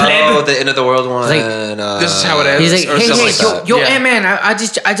Some Oh, pleb. the end of the world one. like, this is how it ends. He's like, or hey, something hey, like that. yo, Yeah. man, I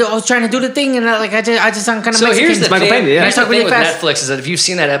was trying to do the thing, and I just sound kind of So Mexican. here's the Michael thing, Pena, yeah. here's the Talk thing really with fast. Netflix is that if you've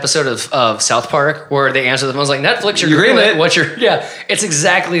seen that episode of South Park where they answer the phones like Netflix, You're greenlit, greenlit. what's your it's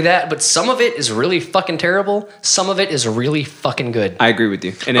exactly that. But some of it is really fucking terrible. Some of it is really fucking good. I agree with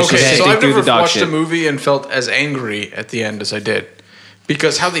you. And it's Okay, just so sifting I've through never the dog watched shit. a movie and felt as angry at the end as I did,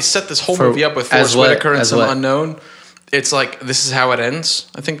 because how they set this whole For- movie up with as Forrest what? Whitaker and As some what? unknown. It's like this is how it ends.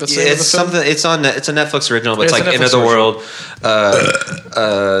 I think that's the name of It's the film. something. It's on. It's a Netflix original, but it's It's a like End of Netflix the original. World.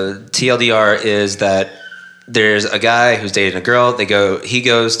 TLDR is that there's a guy who's dating a girl. He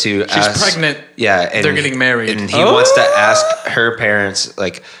goes to. She's pregnant. Yeah, and They're getting married. and he wants to ask her parents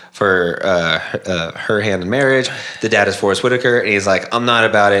like for her hand in marriage. The dad is Forrest Whitaker, and he's like, "I'm not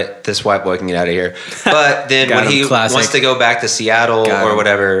about it. This white boy can get out of here." But then Got when him. he Classic. wants to go back to Seattle Got or him.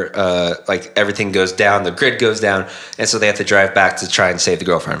 whatever, like everything goes down, the grid goes down, and so they have to drive back to try and save the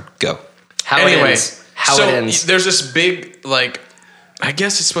girlfriend. Go. How it Anyway, ends. How so it ends. there's this big like. I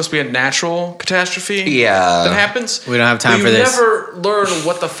guess it's supposed to be a natural catastrophe. Yeah. that happens. We don't have time But for this. You never learn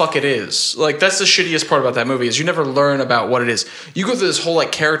what the fuck it is. Like that's the shittiest part about that movie is you never learn about what it is. You go through this whole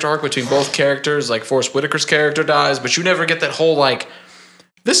like character arc between both characters. Like Forrest Whitaker's character dies, but you never get that whole like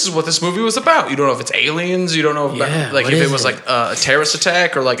this is what this movie was about. You don't know if it's aliens. You don't know if, if it was like a terrorist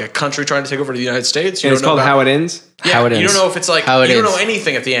attack or like a country trying to take over the United States. You And it's don't know called about, How It Ends. Yeah, How It you Ends. don't know if it's like How It you don't Is. know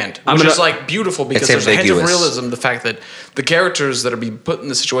anything at the end, which is like beautiful because It's there's a hint of ambiguous. realism. The fact that the characters that are being put in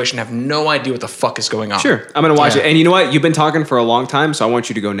the situation have no idea what the fuck is going on. Sure, I'm gonna watch it. And you know what? You've been talking for a long time, so I want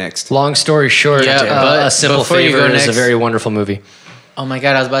you to go next. Long story short, Yeah, but A Simple before you Favor go is a next- very wonderful movie. Oh my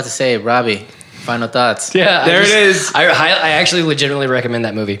god, I was about to say, Robbie, final thoughts. Yeah, There it is. I actually legitimately recommend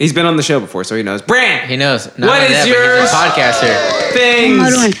that movie. He's been on the show before, so he knows. Brand, He knows. Not What only is that, but yours? he's a podcaster.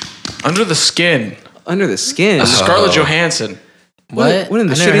 things Under the Skin. under the skin. Scarlett Johansson. What? What in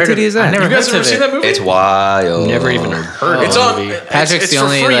the I never shitty heard titty of- is that? I never You guys heard ever of seen it. that movie? It's wild. Never even heard It's of on. the movie. Patrick's it's the for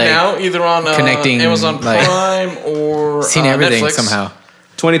only, free like, now, either on connecting, Amazon like, Prime or Seen everything Netflix. somehow.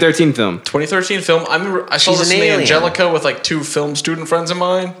 2013 film. 2013 film. I remember I saw She's this an in the alien. Angelica with like two film student friends of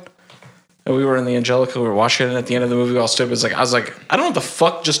mine. And we were in the Angelica. We were watching it, and at the end of the movie, we all stood. I was like, I don't know what the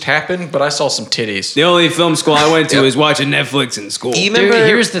fuck just happened, but I saw some titties. The only film school I went to is watching Netflix in school. You Dude, remember?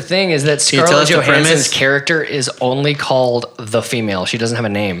 here's the thing: is that you tell Scarlett us the Johansson's premise? character is only called the female. She doesn't have a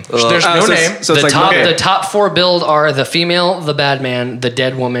name. There's no so name. So it's the like top, Mother. the top four billed are the female, the bad man, the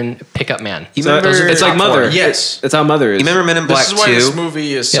dead woman, pickup man. You So remember? it's like top Mother. four. Yes. That's how Mother is. You remember Men in Black This is why 2? this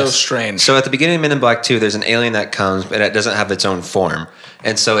movie is so Yes. strange. So at the beginning of Men in Black 2, there's an alien that comes, but it doesn't have its own form.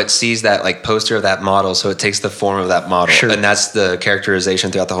 And so it sees that like poster of that model, so it takes the form of that model. Sure. And that's the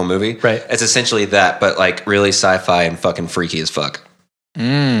characterization throughout the whole movie. Right. It's essentially that, but like really sci-fi and fucking freaky as fuck.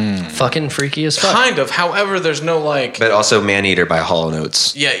 Fucking freaky as fuck. Kind of. However, there's no like. But also Maneater by Hall &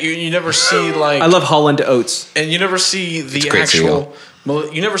 Oates. Yeah, you never see like. I love Holland Oates. and you never see the great actual.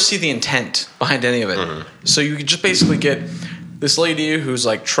 You never see the intent behind any of it. So you just basically get this lady who's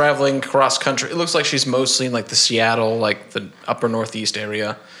like traveling cross country. It looks like she's mostly in like the Seattle, like the upper northeast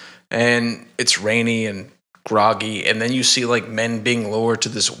area, and it's rainy and groggy. And then you see like men being lured to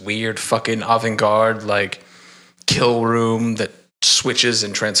this weird fucking avant-garde like kill room that switches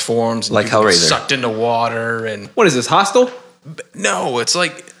and transforms, and Like people get Hellraiser. sucked into water. And What is this, Hostel? no, it's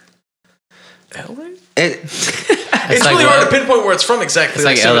like Hellraiser. It's It's really hard to pinpoint where it's from exactly. It's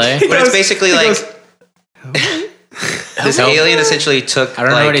like so LA. but it's basically like goes- this alien essentially took. I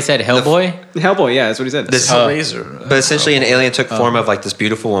don't know like, what he said. Hellboy? Hellboy, yeah, that's what he said. This, Hellraiser. but essentially, an alien took form of like this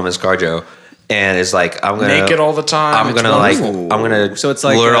beautiful woman, ScarJo, and is like, I'm gonna Naked all the time. I'm It's gonna like, wonderful. I'm gonna So it's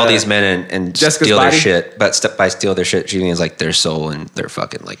like, lure all these men and Jessica's steal their Body? shit. But step by steal their shit, she means like their soul and their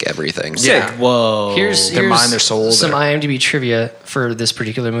fucking like everything. Yeah. Whoa. Here's Their mind, their soul, some their- IMDb trivia for this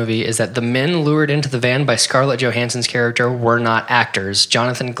particular movie is that the men lured into the van by Scarlett Johansson's character were not actors.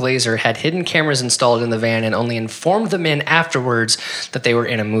 Jonathan Glazer had hidden cameras installed in the van and only informed the men afterwards that they were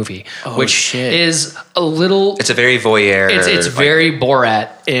in a movie, which shit. is a little. It's a very voyeur. It's like, very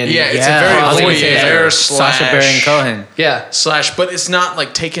Borat. In Yeah, it's Yeah, I a was very gonna say voyeur that. slash Sacha Baron Cohen. yeah. slash, but it's not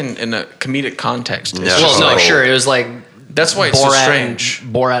like taken in a comedic context. It's No. just Well, no, like, sure. It was like that's why it's so Borat, strange.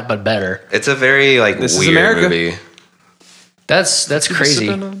 Borat, but better. It's a very like This is weird America. movie. That's crazy.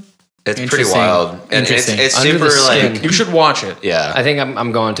 It's pretty Interesting. wild, and it's Interesting. super Under the skin. like You should watch it. yeah. I think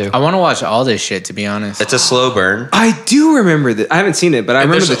I'm going to. I want to watch all this shit, to be honest. It's a slow burn. I do remember that. I haven't seen it, but I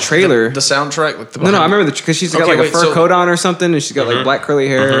remember the trailer. the soundtrack. Like the no, I remember because she's got Okay, like a wait, fur so- coat on or something, and she's got like black curly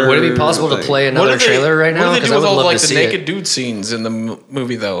hair. Would it be possible to play What another do they- trailer right now? What do they Because do I with would all love like to the see naked it. dude scenes in the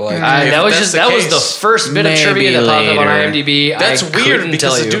movie though? Like That was the first bit of Maybe trivia that popped up on later. IMDb. That's I weird couldn't because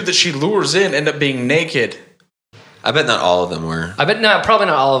tell the you. dude that she lures in ended up being naked. I bet not all of them were. I bet not, probably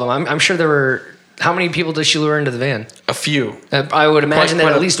not all of them. I'm sure there were. How many people did she lure into the van? A few. I would imagine Quite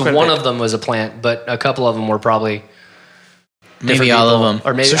that a- at least quite a one bit. of them was a plant, but a couple of them were probably Maybe different all people. of them.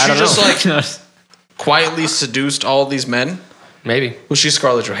 or maybe So I she don't just know. like quietly seduced all these men. Maybe Well, she's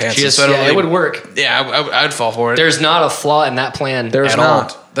Scarlett Johansson. she just, so I don't yeah, it really- would work. Yeah, I'd fall for it. There's not a flaw in that plan. There's at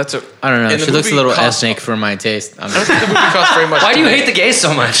not. all. That's a. I don't know. and the She looks a movie little cost- ethnic for my taste. I'm I don't think the movie cost very much. Why to do you make. hate the gays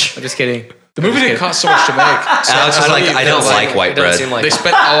so much? just kidding. The movie didn't cost so much to make. So Alex was like, I don't like white It doesn't bread. seem like They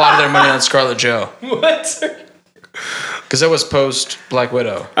spent a lot of their money on Scarlett Jo what? because that was post Black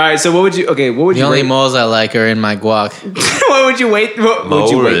Widow. All right, so what would you? Okay, what would The you? only rate, moles I like are in my guac. what would you wait? What would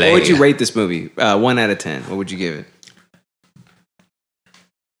you rate? What Mole. would you rate this movie? 1 out of 10. What would you give it?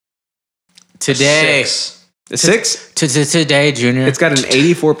 Today. Six. A 6? Today, Junior. It's got an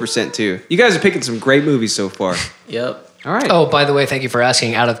 84% too. You guys are picking some great movies so far. Yep. All right. Oh, by the way, thank you for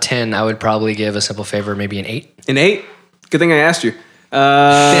asking. Out of 10, I would probably give A Simple Favor maybe an 8. An 8? Good thing I asked you.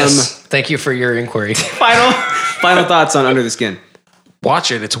 Yes. Thank you for your inquiry. Final thoughts on Under the Skin.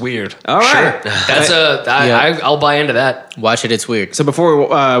 Watch it. It's weird. All right. That's I'll buy into that. Watch it. It's weird. So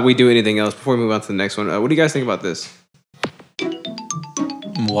before we do anything else, before we move on to the next one, what do you guys think about this?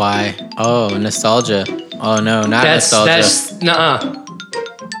 Why? Oh, nostalgia. Oh no, not That's nostalgia. nuh-uh.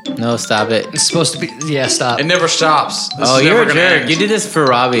 No, stop it. It's supposed to be. Yeah, stop. It never stops. This Oh, is you're never a gonna jerk. end. You did this for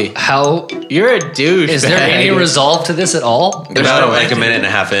Robbie. How You're a douche. is there any resolve to this at all? About no like a ending. minute and a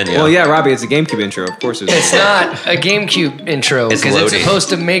half in. Yeah. Well, yeah, Robbie, it's a GameCube intro. Of course it's. It's not a GameCube intro It's because it's loading. supposed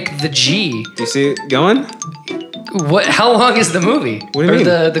to make the G. Do you see it going? What? How long is the movie? What do you Or mean?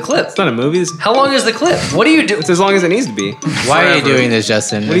 The clip? It's not a movie. How long is the clip? What do you do? It's as long as it needs to be. Why are you Forever. doing this,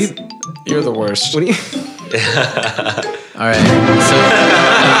 Justin? What do you? You're the worst. What do you? All right. So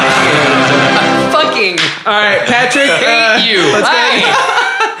Fucking All right, Patrick. hate you. Let's go.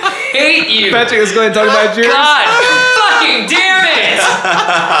 I hate you. Patrick, let's go ahead and talk about yours. God fucking damn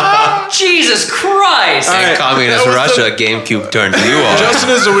it! Jesus Christ! In communist That was Russia, GameCube turned you on. Justin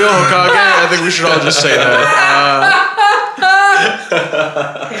is the real Hokage. I think we should all just say that.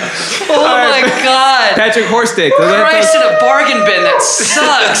 Oh my God! Patrick Horstick. Christ in a bargain bin. That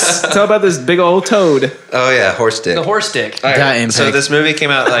sucks. Tell about this big old toad. Oh yeah, horse dick. The horse stick. All right, That impact. so this movie came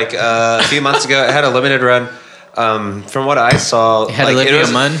out like a few months ago. It had a limited run. From what I saw, it had like, Olivia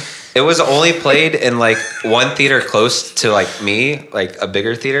was, Munn. It was only played in like one theater close to like me, like a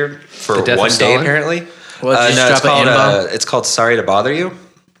bigger theater for The Death of one day Stalin? apparently. What, just no, drop an N-bomb? it's called Sorry to Bother You.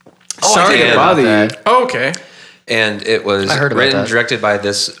 Sorry did to hear bother you. Oh, okay. And it was I heard about written and that. directed by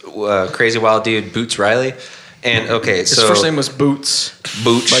this crazy wild dude, Boots Riley. And okay, His so first name was Boots.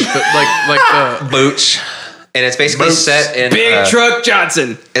 Booch, Like the Booch, and it's basically Boots. set in Big Truck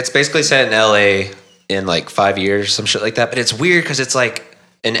Johnson. It's basically set in LA in like 5 years, some shit like that. But it's weird because it's like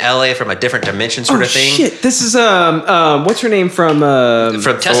in LA from a different dimension sort Oh of thing. shit! This is what's her name from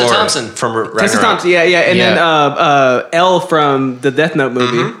From Tessa Thor, Thompson. From Tessa Ragnarok. Thompson? Yeah, yeah, and Yeah. then Elle from the Death Note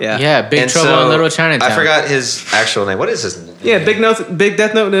movie. Yeah, Yeah, Big And Trouble so, in Little Chinatown. I forgot his actual name. What is his name? yeah. Big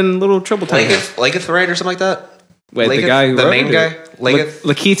Death Note and Little Trouble Time. Lakeith Wright or something like that? Wait, the Lakeith? guy who the wrote main it? guy? Lakeith?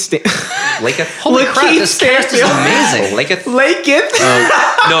 Lakeith Lakeith? Holy crap! This cast is amazing. Lakeith?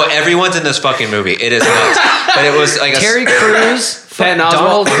 Lakeith. No, everyone's in this fucking movie. It is nuts. But it was like a Terry Crews, Patton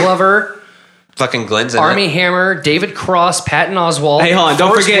Donald Oswalt. Glover, fucking Glenn's in Army it. Hammer, David Cross, Patton Oswalt. Hey, hold on, don't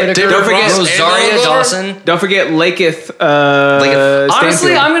Forrest forget- Whitaker, don't forget- Rosaria Donald Glover. Dawson. Don't forget Lakeith.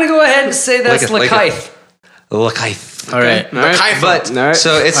 Honestly, I'm gonna go ahead and say that's Lakeith. Lakeith. Lakeith. All right. All right. But All right.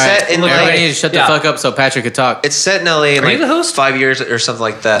 so it's All right. set in Everybody like needs to shut the Yeah. fuck up so Patrick could talk. it's set in LA in Are you like the host? 5 years or something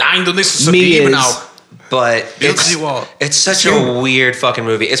like that. Nein, du nicht so Me geben is- now. But Build the wall. it's such a weird fucking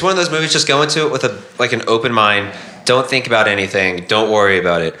movie. It's one of those movies. Just go into it with an open mind. Don't think about anything. Don't worry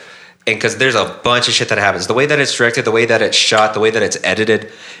about it. And because there's a bunch of shit that happens. The way that it's directed, the way that it's shot, the way that it's edited,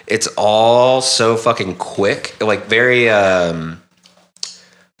 it's all so fucking quick. Like very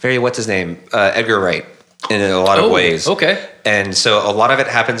what's his name? Edgar Wright in a lot of ways. Okay. And so a lot of it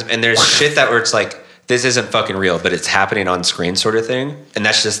happens, and there's shit that where it's like, this isn't fucking real, but it's happening on screen sort of thing. And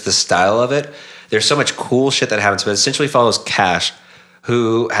that's just the style of it. There's so much cool shit that happens, but it essentially follows Cash,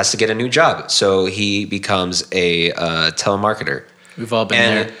 who has to get a new job. So he becomes a telemarketer. We've all been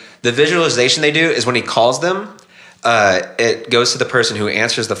And there. the visualization they do is when he calls them, it goes to the person who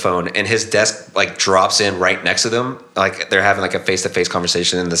answers the phone, and his desk like drops in right next to them, like they're having like a face-to-face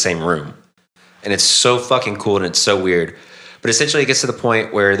conversation in the same room. And it's so fucking cool and it's so weird. But essentially it gets to the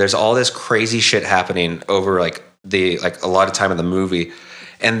point where there's all this crazy shit happening over like a lot of time in the movie.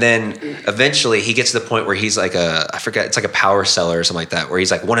 And then eventually he gets to the point where he's like it's like a power seller or something like that, where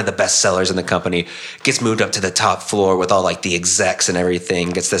he's like one of the best sellers in the company, gets moved up to the top floor with all like the execs and everything,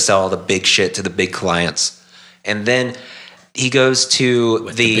 gets to sell all the big shit to the big clients. And then he goes to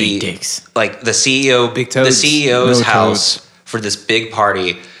With the big dicks. like the CEO, Big the toads. CEO's No house for this big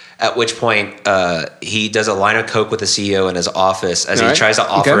party. At which point he does a line of coke with the CEO in his office as All he right. tries to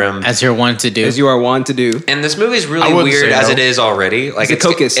offer Okay. him. As you're one to do. as you are wont to do. And this movie is I really wouldn't weird say as no. it is already. Like It's a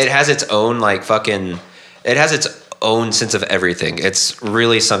cokist. it has its own like fucking. It has its own sense of everything. It's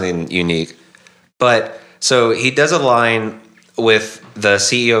really something unique. But so he does a line with the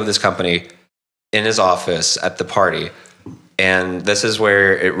CEO of this company in his office at the party, and this is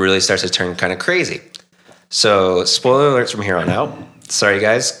where it really starts to turn kind of crazy. So spoiler alerts from here on out. Sorry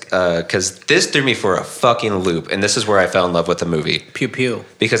guys, because this threw me for a fucking loop, and this is where I fell in love with the movie. Pew pew.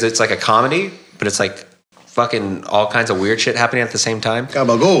 Because it's like a comedy, but it's like fucking all kinds of weird shit happening at the same time.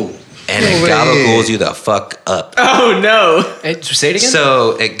 Gabagool. And it gabagools you the fuck up. Oh no! Hey, say it again.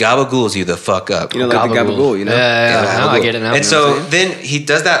 So it gabagools you the fuck up. You know, like the gabagool, you know. Yeah, now I get it now. And so then he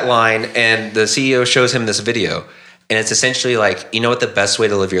does that line, and the CEO shows him this video. And it's essentially like, you know what the best way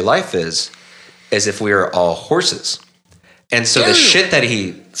to live your life is if we are all horses. And so the shit that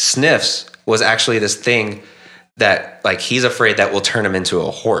he sniffs was actually this thing that like he's afraid that will turn him into a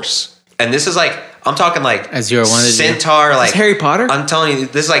horse. And this is like, I'm talking like As you're one to do. centaur, like Harry Potter? I'm telling you,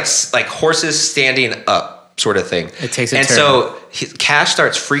 this is like horses standing up sort of thing. It takes a and turn. so Cash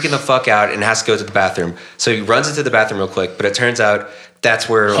starts freaking the fuck out and has to go to the bathroom. So he runs into the bathroom real quick, but it turns out that's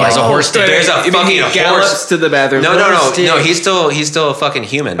where has a horse dick. There's a fucking gallops horse to the bathroom. No. He's still a fucking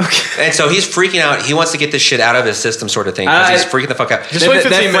human. Okay. And so he's freaking out. He wants to get this shit out of his system, sort of thing. Because he's freaking the fuck out. Just wait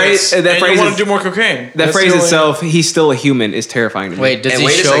 15 minutes. And you want to do more cocaine. That phrase itself, he's still a human, is terrifying to me. Wait, does he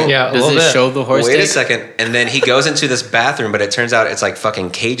show? Yeah, does it show the horse? Wait dick? a second. And then he goes into this bathroom, but it turns out it's like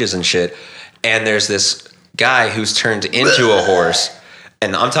fucking cages and shit. And there's this guy who's turned into a horse.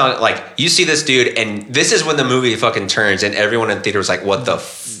 And I'm telling, like, you see this dude, and this is when the movie fucking turns, and everyone in theater was like, "What the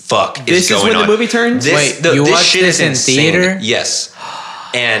fuck is going on?" This is when the movie turns. You watched this in theater? Yes.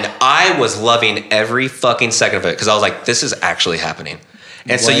 And I was loving every fucking second of it because I was like, "This is actually happening."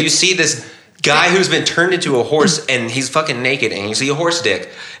 And so you see this guy who's been turned into a horse, and he's fucking naked, and you see a horse dick.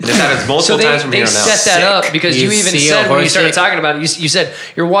 And this happens multiple times from here on out. They set that up because you even said when you started talking about it, you said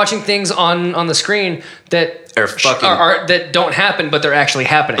you're watching things on the screen that are that don't happen, but they're actually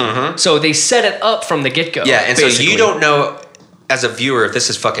happening. Mm-hmm. So they set it up from the get-go. Yeah, and basically. So you don't know as a viewer if this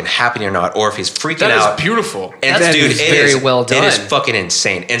is fucking happening or not, or if he's freaking out. That is beautiful. And that is very well done. It is fucking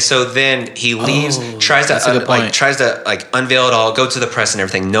insane. And so then he leaves, tries to unveil it all, go to the press and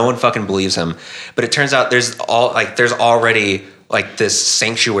everything. No one fucking believes him. But it turns out there's already like this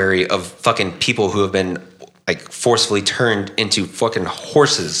sanctuary of fucking people who have been like forcefully turned into fucking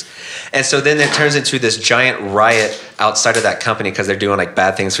horses. And so then it turns into this giant riot outside of that company because they're doing like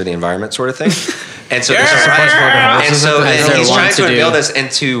bad things for the environment sort of thing. And so there's a riot. And so he's trying to unveil this,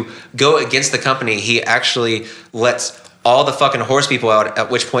 and to go against the company, he actually lets all the fucking horse people out, at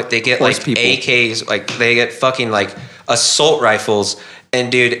which point they get AKs, like they get fucking like assault rifles. And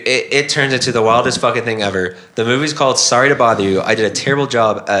dude, it turns into the wildest fucking thing ever. The movie's called Sorry to Bother You. I did a terrible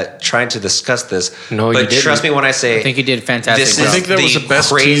job at trying to discuss this. No, but you didn't. Trust me when I say I think you did fantastic. This job. is I think that was the best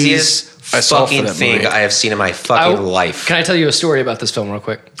craziest fucking thing movie. I have seen in my fucking life. Can I tell you a story about this film real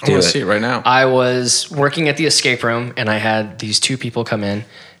quick? I want to see it right now. I was working at the escape room, and I had these two people come in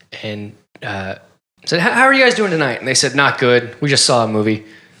and said, "How are you guys doing tonight?" And they said, "Not good. We just saw a movie."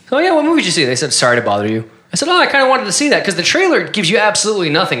 "Oh yeah, what movie did you see?" They said, "Sorry to Bother You." I said, "Oh, I kind of wanted to see that because the trailer gives you absolutely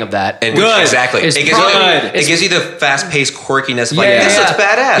nothing of that." And exactly. It gives you the fast-paced quirkiness. Like, this looks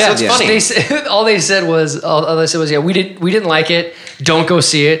badass. Yeah. It's funny. All they said was, "Yeah, we didn't like it. Don't go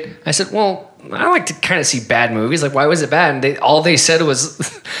see it." I said, "Well, I like to kind of see bad movies. Like, why was it bad?" And all they said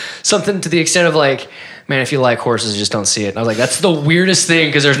was something to the extent of like, "Man, if you like horses, just don't see it." And I was like, that's the weirdest thing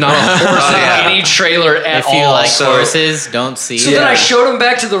because there's not a horse in any trailer at all. If you like horses, don't see it. So then I showed him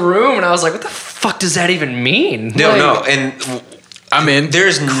back to the room, and I was like, what the fuck does that even mean? No. And I'm in.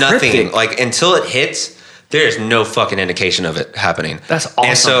 There's nothing, like, until it hits, there's no fucking indication of it happening. That's awesome.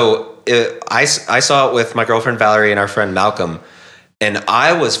 And so I saw it with my girlfriend Valerie and our friend Malcolm, and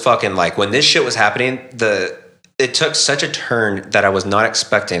I was fucking like, when this shit was happening, it took such a turn that I was not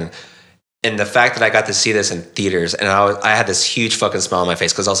expecting. And the fact that I got to see this in theaters, and I had this huge fucking smile on my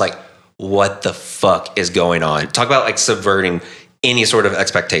face because I was like, what the fuck is going on? Talk about like subverting any sort of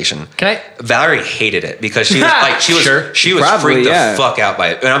expectation. Valerie hated it because she was like, she was freaked the fuck out by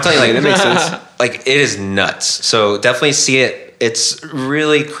it. And I'm telling you, like, that makes sense. Like, it is nuts. So definitely see it. It's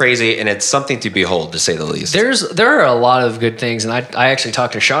really crazy, and it's something to behold, to say the least. There are a lot of good things, and I actually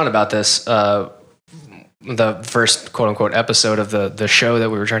talked to Sean about this. The first quote unquote episode of the show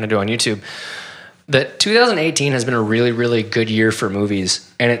that we were trying to do on YouTube, that 2018 has been a really, really good year for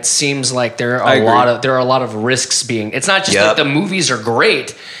movies. And it seems like there are a lot of risks being, it's not just that the movies are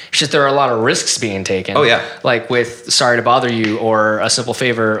great. It's just there are a lot of risks being taken. Oh yeah. Like with Sorry to Bother You or A Simple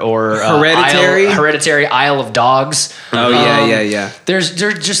Favor or Hereditary, Isle of Dogs. Oh yeah. There's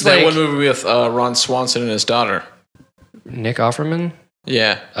just that like one movie with Ron Swanson and his daughter. Nick Offerman.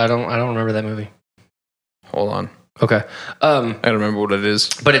 Yeah. I don't remember that movie. Hold on. Okay. I don't remember what it is.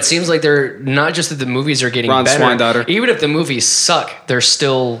 But it seems like they're not just that the movies are getting Ron better. Swan daughter. Even if the movies suck, there's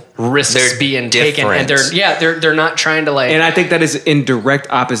still risks being taken, and they're not trying to like. And I think that is in direct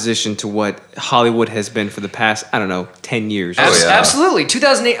opposition to what Hollywood has been for the past 10 years. Absolutely.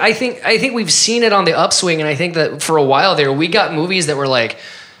 2008. I think we've seen it on the upswing, and I think that for a while there we got movies that were like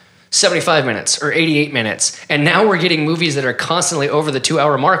 75 minutes or 88 minutes. And now we're getting movies that are constantly over the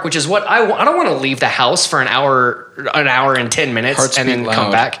 2-hour mark, which is what I don't want to leave the house for an hour and 10 minutes Hearts and then Beat come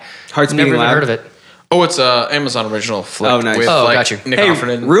Loud. back. Hearts Never Beating even Loud. heard of it. Oh, it's a Amazon original flick. Oh, nice. With, got you. Nick Hey,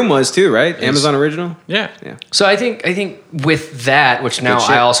 Offerman. Room was too, right? Amazon original. Yeah. So I think with that, which now Good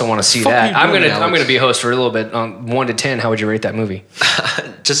shit. I also want to see Fuck that. you I'm doing, gonna Alex? be a host for a little bit. On 1 to 10, how would you rate that movie?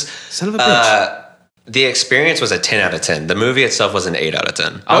 Just Son of a bitch. the experience was a 10 out of 10. The movie itself was an 8 out of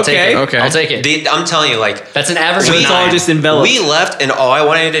 10. I'll take it. Okay. I'll take it. I'm telling you, like, That's an average So of it's 9. all just enveloped. we left, and all I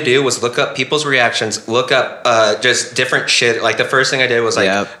wanted to do was look up people's reactions, look up just different shit. Like, the first thing I did was,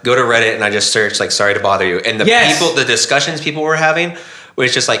 like, go to Reddit, and I just searched, like, sorry to bother you. And the discussions people were having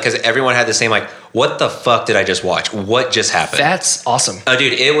was just, like, because everyone had the same, like, what the fuck did I just watch? What just happened? That's awesome. Oh,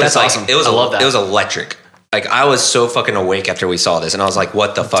 dude, it was That's like, awesome. it was, I love that. It was electric. Like, I was so fucking awake after we saw this, and I was like,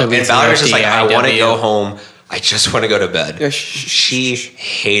 what the fuck? we And Valerie was just like, I want to TIW. go home. I just want to go to bed. She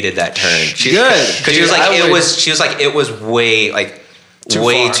hated that turn. She, Good. Because she was like, it was way, like,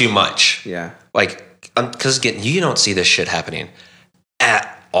 way too much. Yeah. Like, because you don't see this shit happening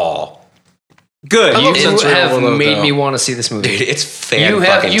at all. Good. You sensory have overload, made though. me want to see this movie. Dude, it's You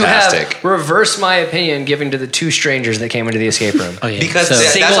fan-fucking-tastic. have reversed my opinion giving to the 2 strangers that came into the escape room. Oh, yeah. Because So-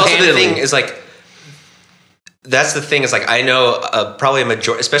 that's also the Single-handedly. thing is like, that's the thing is like, I know probably a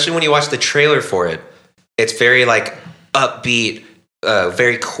majority, especially when you watch the trailer for it, it's very like upbeat,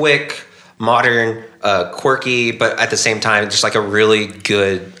 very quick, modern, quirky, but at the same time, just like a really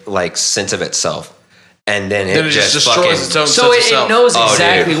good like sense of itself. And then Then it it just just fucking. destroys its own So sense of it self. knows Oh, dude.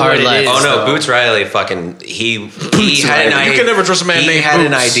 exactly what Hard it left. is. Oh no, though. Boots Riley fucking he had an Riley. idea. You can never trust a man he named had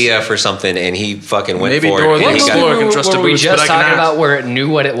an Boots. idea for something and he fucking went Maybe for Dora it. the and he got Explorer it. can trust a Were we Boots, just but I can talking act. about where it knew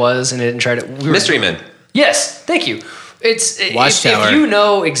what it was and it didn't try to... Mystery Men. Yes, thank you. Watchtower. If you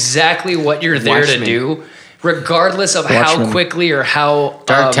know exactly what you're there to Watchmen. do, regardless of how Watchmen. quickly or how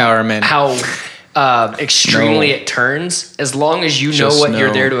Dark Tower Men. how extremely it turns, as long as you know Just what you're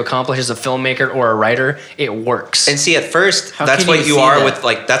know. there to accomplish as a filmmaker or a writer, it works. And see, at first, How that's can what you you see are that? with,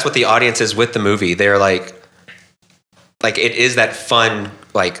 like, that's what the audience is with the movie. They're like it is that fun,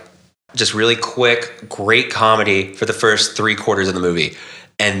 like, just really quick, great comedy for the first 3/4 of the movie.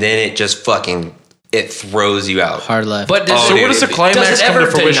 And then it just fucking, it throws you out. Hard left. but does, Oh, So it, dude, what does the it- climax does it come ever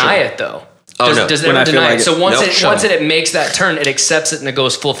to fruition? deny it though? Oh, does, no. does it When ever I feel deny like it? it. So once Nope. once it makes that turn, it accepts it and it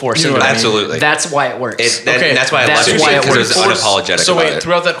goes full force. into it. Absolutely. That's why it works. Okay, that's why I that's love it why it because it was works. unapologetic So about wait, it.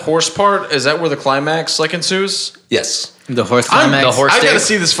 throughout that horse part, is that where the climax like ensues? Yes. the horse I'm- climax. the horse I gotta dick.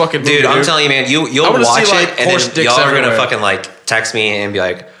 see this fucking movie, Dude, I'm telling you, man, you'll I wanna watch see, like, it and horse then dicks y'all are gonna everywhere. fucking like text me and be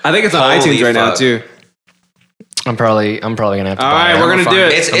like, I think it's on Holy iTunes right now fuck. too. I'm probably gonna have to All buy right, it. we're gonna do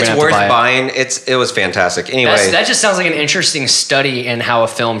it. it's I'm gonna have to worth buy it. buying. It was fantastic. Anyway, That just sounds like an interesting study in how a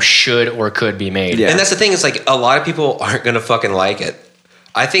film should or could be made. Yeah. and that's the thing is like a lot of people aren't gonna fucking like it.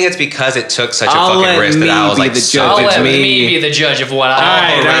 I think it's because it took such a I'll fucking let risk me that I was be like, the so judge. I'll It's let me. me be the judge of what I. All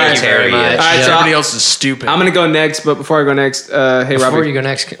right, Thank you very much. All right, so Everybody else is stupid. I'm gonna go next, but before I go next, hey Before Robbie, you go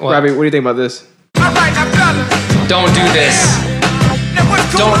next, what? Robbie, what do you think about this? Don't do this.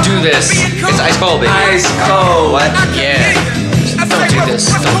 Don't do this. it's ice cold, baby. Ice cold. What? yeah. Don't do this.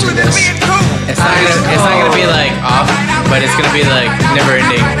 Don't do this. It's not gonna be like off, but it's gonna be like never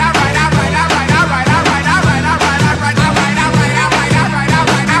ending.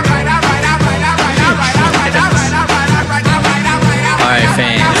 Alright,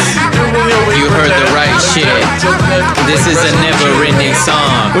 fans. You heard the right shit. This is a never ending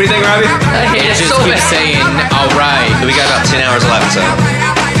song. What do you think, Robbie? I hate It it just so keeps bad. saying alright. We got about 10 hours left, so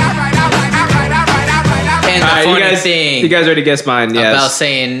And the All right, funny you thing guys already guessed mine. Yes. about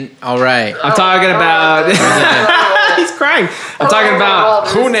saying alright. I'm talking about. He's crying. I'm talking about.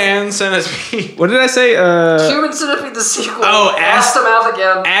 Conan Centipede. What did I say? Human Centipede the sequel. Oh, ass to mouth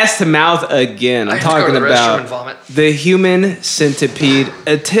again. Ass to mouth again. I'm have to go to talking the restroom and about vomit. the Human Centipede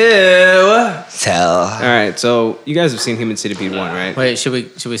 2. tell. All right, so you guys have seen Human Centipede 1, right? Wait, should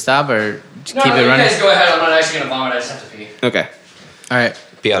we stop or keep No, it you running? guys go ahead. I'm not actually gonna vomit. I just have to pee. Okay. Alright.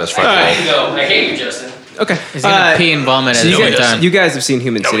 Be out as front. All right. I go. I hate you, Justin. Okay. He's gonna pee and vomit at So the you, same guys, time. you guys have seen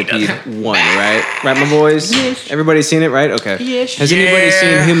Human Centipede 1, right? Right, my boys? Yes. Everybody's seen it, right? Okay. Yes. Has anybody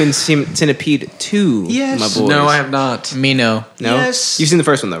seen Human Centipede 2, Yes. my boys? No, I have not. Me no. No? Yes. You've seen the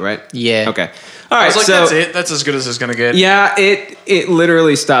first one, though, right? Yeah. Okay. All right, I was like, so... that's it. That's as good as it's gonna get. Yeah, it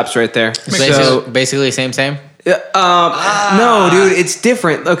literally stops right there. Basically same. No, dude, it's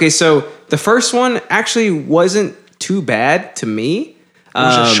different. Okay, so the first one actually wasn't too bad to me.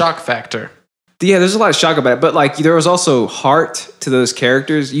 There's a shock factor. Yeah, there's a lot of shock about it, but like there was also heart to those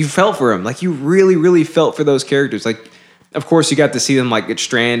characters. You felt for them, like you really, really felt for those characters. Like, of course, you got to see them like get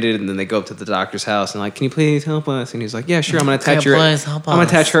stranded, and then they go up to the doctor's house and like, "Can you please help us?" And he's like, "Yeah, sure. I'm gonna attach Yeah, please help I'm gonna us."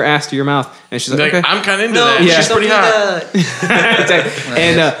 attach her ass to your mouth." And she's like, Like, "Okay." I'm kind of into No, that. yeah. She's pretty hot.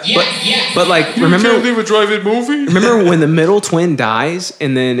 But like, remember a drive-in movie? Remember when the middle twin dies,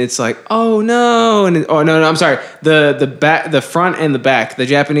 and then it's like, oh no, and no, I'm sorry, the front and the back, the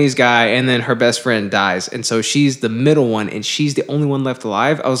Japanese guy, and then her best friend dies, and so she's the middle one, and she's the only one left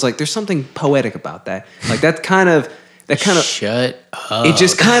alive. I was like, there's something poetic about that. Like that's that kind of shut up. It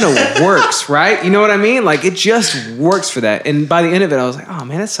just kind of works, right? You know what I mean? Like it just works for that. And by the end of it, I was like, oh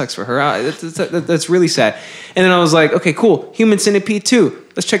man, that sucks for her. That's really sad. And then I was like, okay, cool. Human Centipede 2.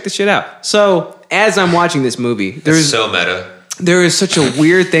 Let's check this shit out. So as I'm watching this movie, there's so meta. There is such a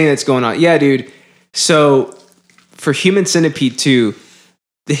weird thing that's going on. Yeah, dude. So for Human Centipede 2,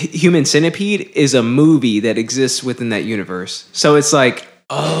 the Human Centipede is a movie that exists within that universe. So it's like,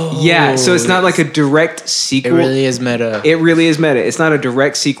 yeah, so it's not like a direct sequel. It really is meta. It really is meta. It's not a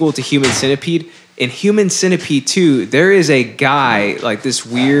direct sequel to Human Centipede. In Human Centipede 2, there is a guy, like this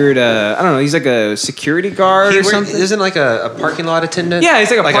weird, I don't know, he's like a security guard or something. Isn't like a parking lot attendant? Yeah,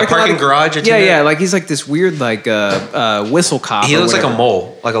 he's like a parking garage attendant. Yeah, like he's like this weird like whistle cop. He looks like a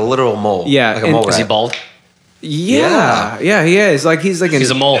mole, like a literal mole. Yeah. Like a mole rat. Is he bald? Yeah, he is. Like he's like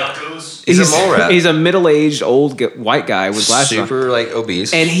he's a mole. He's a mole rat. He's a middle-aged old white guy with glasses on. Super like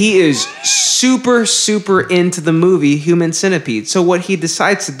obese. And he is super into the movie Human Centipede. So what he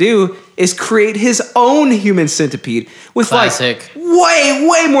decides to do is create his own Human Centipede with Classic. like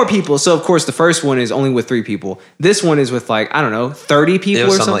way more people. So of course the first one is only with 3 people. This one is with like, I don't know, 30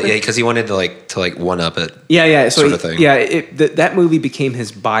 people or something. Yeah, because he wanted to like one up it. Yeah. So sort of thing. Yeah, that movie became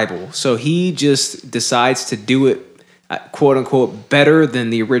his Bible. So he just decides to do it, quote unquote, better than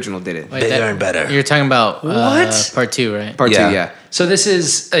the original did it. Wait, and better. You're talking about What? part 2, right? Part 2, yeah. So this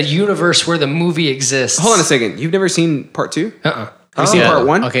is a universe where the movie exists. Hold on a second. You've never seen part 2? Uh-uh. Have you seen part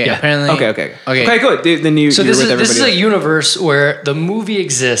 1? Okay, Yeah. apparently. Okay, good. Then you're this with is everybody a universe where the movie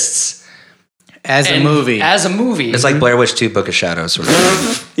exists As a movie. As a movie. It's like Blair Witch 2: Book of Shadows. Sort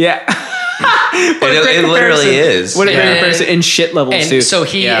of. Yeah. It literally is. What a great comparison in shit levels and too. so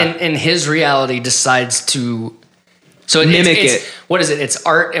he in his reality decides to mimic it's, it. What is it? It's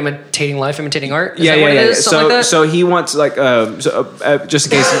art imitating life, imitating art. Is Yeah. that what it is? Something like that? So he wants like just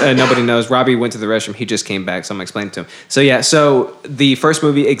in case nobody knows, Robbie went to the restroom. He just came back, so I'm gonna explain it to him. So the first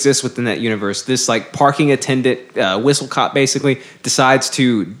movie exists within that universe. This like parking attendant, whistle cop, basically decides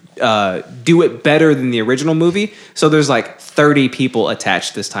to do it better than the original movie. So there's like 30 people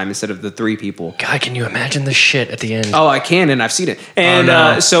attached this time instead of the 3 people. God, can you imagine the shit at the end? Oh, I can, and I've seen it.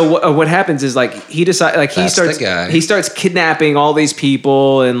 And so what happens is like he decides, like he starts kidnapping all these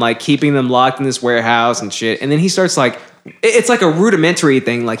people and like keeping them locked in this warehouse and shit. And then he starts like, it's like a rudimentary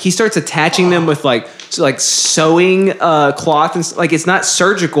thing. Like he starts attaching them with like sewing cloth and like it's not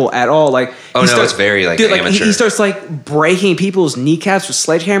surgical at all. Like it's very like amateur. He starts like breaking people's kneecaps with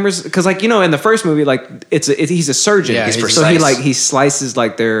sledgehammers because like in the first movie like he's a surgeon. Yeah, he's precise. so he slices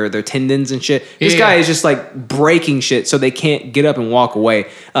like their tendons and shit. This guy is just like breaking shit so they can't get up and walk away.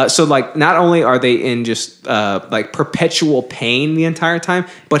 So like not only are they in just like perpetual pain the entire time,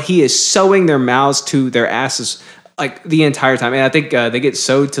 but he is sewing their mouths to their asses like the entire time. And I think they get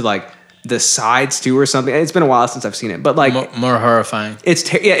sewed to like the sides too or something. It's been a while since I've seen it, but like more horrifying.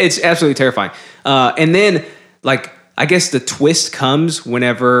 It's absolutely terrifying. And then like I guess the twist comes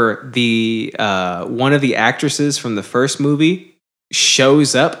whenever the one of the actresses from the first movie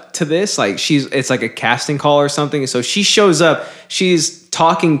shows up to this. Like it's like a casting call or something. So she shows up. She's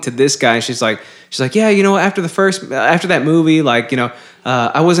talking to this guy. And she's like, yeah, after that movie, like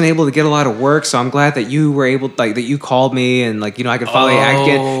I wasn't able to get a lot of work, so I'm glad that you were able, like, that you called me and, like, I could finally act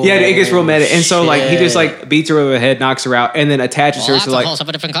again. Yeah, it gets real meta. And so, like, he just, like, beats her over the head, knocks her out, and then attaches her to, like, of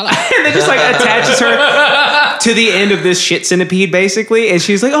a different color. and then just, like, attaches her to the end of this shit centipede, basically. And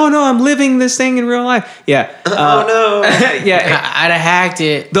she's like, oh, no, I'm living this thing in real life. Yeah. Oh, no. Yeah. I'd have hacked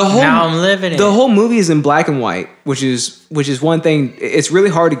it. Now I'm living it. The whole movie is in black and white, which is one thing. It's really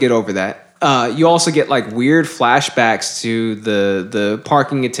hard to get over that. You also get like weird flashbacks to the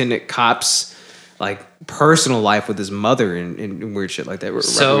parking attendant cop's like personal life with his mother and weird shit like that.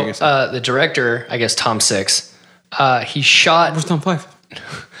 So the director, I guess Tom Six, he shot. Where's Tom 5?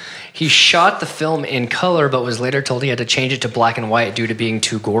 He shot the film in color, but was later told he had to change it to black and white due to being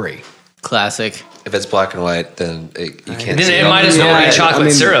too gory. Classic. If it's black and white, then you can't. Then see it might as well be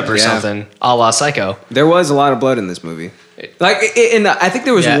chocolate syrup or yeah. something, a la Psycho. There was a lot of blood in this movie. Like, I think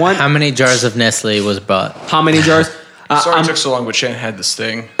there was one. How many jars of Nestle was bought? How many jars? Sorry it took so long, but Shane had this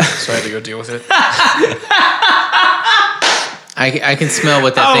thing, so I had to go deal with it. I can smell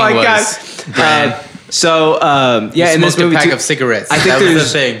what that thing was. God. Yeah, in this movie, a pack too, of cigarettes. I think that was the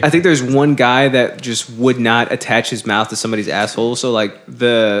thing. I think there's one guy that just would not attach his mouth to somebody's asshole. So like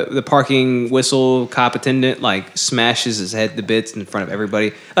the parking whistle cop attendant like smashes his head to bits in front of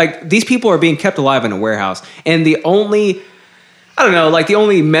everybody. Like these people are being kept alive in a warehouse, and the only the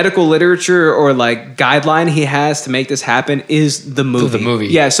only medical literature or like guideline he has to make this happen is the movie. The movie.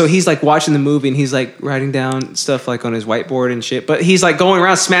 Yeah, so he's like watching the movie and he's like writing down stuff like on his whiteboard and shit. But he's like going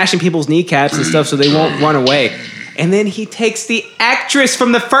around smashing people's kneecaps and stuff so they won't run away. And then he takes the actress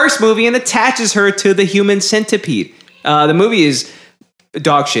from the first movie and attaches her to the Human Centipede. The movie is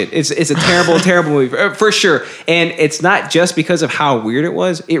dog shit. It's a terrible, terrible movie for sure. And it's not just because of how weird it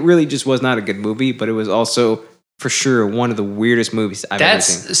was. It really just was not a good movie, but it was also for sure one of the weirdest movies I've ever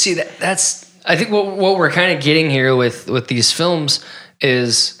seen. See, that's I think what we're kind of getting here with these films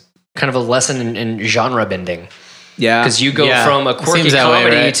is kind of a lesson in genre bending. Yeah, because you go from a quirky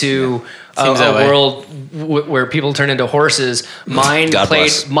comedy to a world where people turn into horses. Mine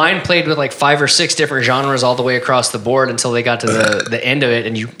played with like 5 or 6 different genres all the way across the board until they got to the end of it,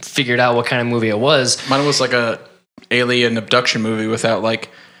 and you figured out what kind of movie it was. Mine was like a alien abduction movie without like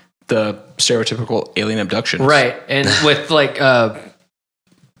the stereotypical alien abduction, right? And with like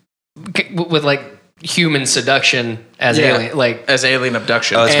human seduction as alien, like as alien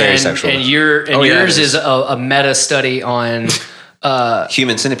abduction. Oh, it's very sexual. And yours is a meta study on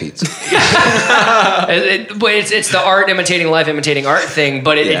human centipedes. But it's the art imitating life, imitating art thing.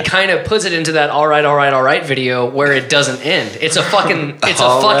 But it kind of puts it into that all right video where it doesn't end. It's a fucking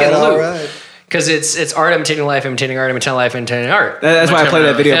loop. Because it's art imitating life, imitating art, imitating life, imitating art. That's why I played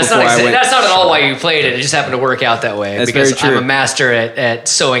that video before I went. That's not at all why you played it. It just happened to work out that way. That's because very true. I'm a master at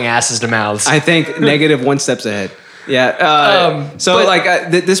sewing asses to mouths. I think negative 1 steps ahead. Yeah.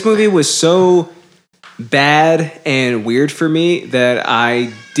 This movie was so bad and weird for me that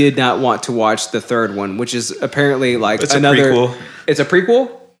I did not want to watch the third one, which is apparently like it's another. A prequel. It's a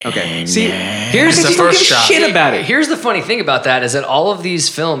prequel? Okay. See, here's the first shot. Shit about it. Here's the funny thing about that is that all of these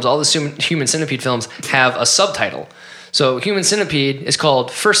films, all the Human Centipede films, have a subtitle. So Human Centipede is called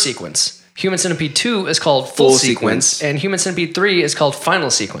First Sequence. Human Centipede 2 is called Full Sequence. And Human Centipede 3 is called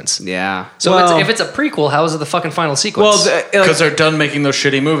Final Sequence. Yeah. So if it's a prequel, how is it the fucking final sequence? Well, because they're done making those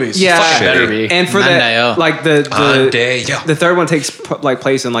shitty movies. Yeah, fucking better be. And for that, like the third one takes like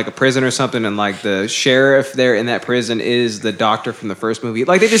place in like a prison or something, and like the sheriff there in that prison is the doctor from the first movie.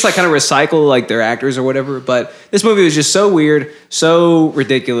 Like they just like kind of recycle like their actors or whatever. But this movie was just so weird, so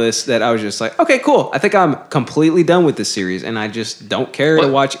ridiculous that I was just like, okay, cool. I think I'm completely done with this series, and I just don't care to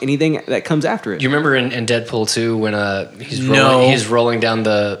watch anything that comes after it. You remember in Deadpool 2 when he's rolling down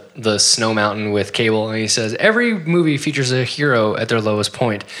the snow mountain with Cable, and he says every movie features a hero at their lowest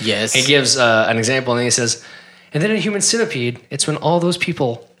point. Yes. He gives an example, and he says, and then in Human Centipede, it's when all those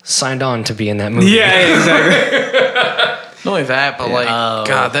people signed on to be in that movie. Yeah, exactly. Not only that, but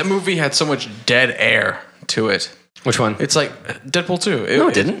God, that movie had so much dead air to it. Which one? It's like Deadpool 2. No,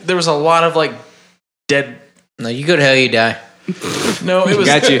 it didn't. There was a lot of like dead. No, you go to hell, you die. No, it was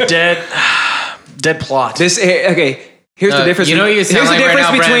dead plot. Here's the difference. You know what you sound here's like the difference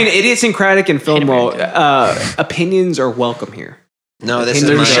right now, between Brent? idiosyncratic and film roll. Opinions are welcome here. No, this is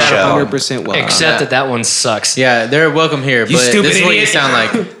Opinions my are show. 100% welcome. Except that one sucks. Yeah, they're welcome here, but stupid this is what you idiot. sound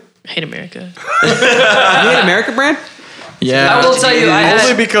like. Hate America. You hate America, Brand? Yeah, I will tell you,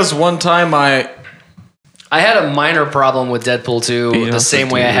 only because one time I had a minor problem with Deadpool 2 the same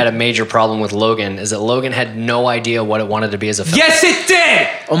way I had a major problem with Logan, is that Logan had no idea what it wanted to be as a film. Yes, it did!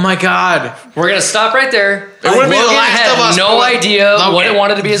 Oh my God. We're going to stop right there. wouldn't be The Logan Last had of Us, no but idea Logan. what it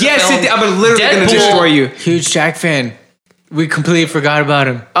wanted to be as a Yes, film. it did. I'm literally going to destroy you. Huge Jack fan. We completely forgot about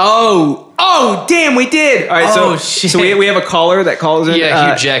him. Oh, damn, we did. All right, Oh, so shit. we have a caller that calls in.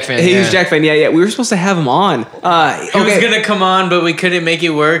 Yeah, huge Jack fan, Huge yeah. Jack fan. Yeah. We were supposed to have him on. He was gonna come on, but we couldn't make it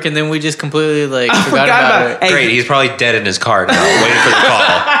work, and then we just completely forgot about it. Hey, Great, he's probably dead in his car now, waiting for the call.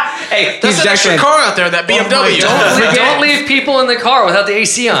 Hey, There's Huge an Jack extra fan. car out there, that BMW. Don't leave people in the car without the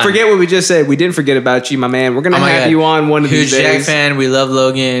AC on. Forget what we just said. We didn't forget about you, my man. We're gonna have you on one of Huge these days. Jack fan. We love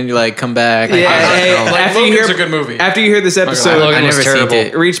Logan. Come back. Yeah, hey, after you Logan's hear a good movie. After you hear this episode, Logan I was never seen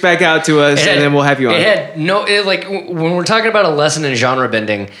terrible. it. reach back out to us, and then we'll have you on. It had when we're talking about a lesson in genre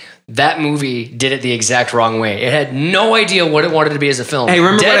bending, that movie did it the exact wrong way. It had no idea what it wanted to be as a film. Hey,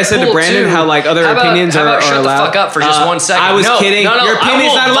 remember what I said to Deadpool Brandon? 2, How like other opinions how are about shut allowed? the fuck up for just 1 second. I was kidding. No, Your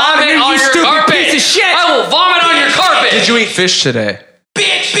opinion's not allowed vomit here, on you your stupid carpet. piece of shit. I will vomit on your carpet. Did you eat fish today?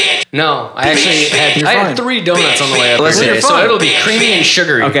 No, I actually had 3 donuts on the way up Listen, here today, you're so fine. it'll be creamy and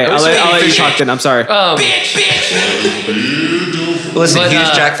sugary. Okay, It was I'll really let you fishy. talk then. I'm sorry. Listen, But,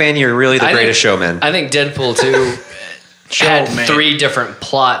 huge Jack fan, you're really the I greatest think- showman. I think Deadpool 2 had Showman. 3 different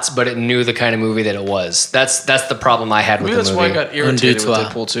plots, but it knew the kind of movie that it was. That's the problem I had with Maybe the that's movie. why I got irritated with Undue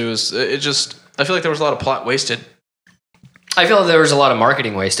Deadpool 2. Is it just? I feel like there was a lot of plot wasted. I feel there was a lot of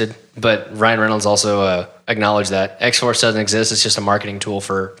marketing wasted, but Ryan Reynolds also acknowledged that X-Force doesn't exist. It's just a marketing tool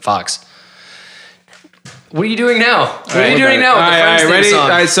for Fox. What are you doing now? What are you doing now? All right, ready? Song? All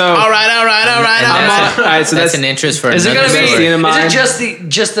right, so All right. so That's an interest for Is it another gonna be? story. Is it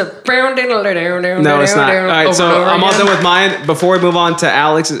just the? no, it's not. All right, so I'm all done with mine. Before we move on to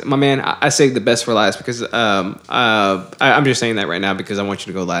Alex, my man, I saved the best for last because I'm just saying that right now because I want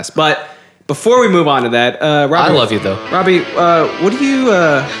you to go last. But before we move on to that, Robbie, I love you though. Robbie, what do you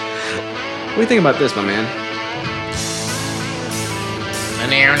think about this, my man?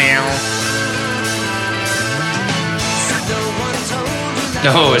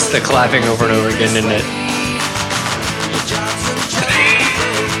 No, it's the clapping over and over again, isn't it?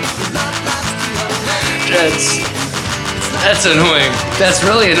 That's annoying. That's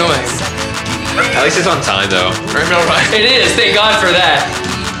really annoying. At least it's on time though. It is. Thank God for that.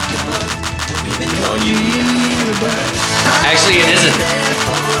 Actually, it isn't.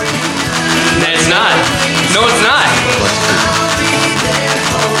 It's not. No, it's not.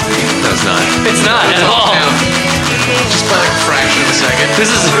 No, it's not. It's not at all. Just by like a fraction of a second. This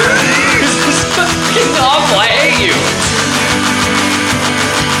is fucking awful. I hate you.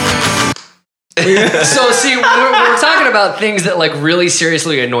 So see, we're talking about things that like really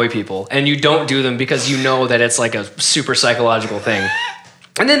seriously annoy people, and you don't do them because you know that it's like a super psychological thing.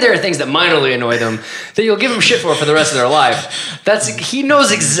 And then there are things that minorly annoy them that you'll give them shit for the rest of their life. He knows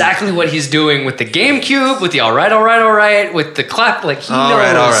exactly what he's doing with the GameCube, with the all right, with the clap. Like he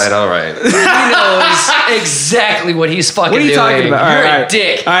knows. All right. He knows exactly what he's fucking doing. What are you talking about? You're a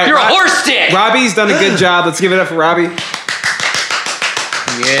dick. All right, You're a horse dick. Robbie's done a good job. Let's give it up for Robbie.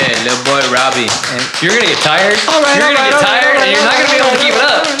 Yeah, little boy Robbie. You're gonna get tired. You're gonna get tired, and you're not gonna be able to keep it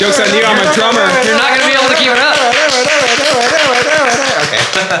up. Joke's on you, I'm a drummer. You're not gonna be able to keep it up.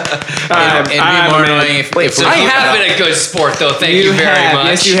 It'd be more annoying if I have been a good sport, though. Thank you very much.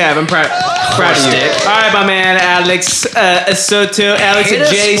 Yes, you have. I'm proud of you. All right, my man, Alex Soto. Alex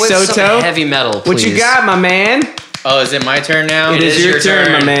J. Soto. Heavy metal, please. What you got, my man? Oh, is it my turn now? It is your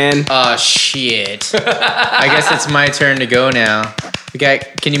turn, my man. Oh shit! I guess it's my turn to go now.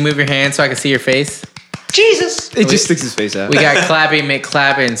 Can you move your hand so I can see your face? Jesus! It just sticks his face out. We got Clappy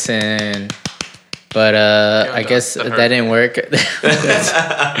McClappinson, but I guess that didn't work.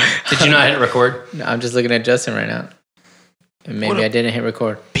 Did you not hit record? No, I'm just looking at Justin right now. And maybe I didn't hit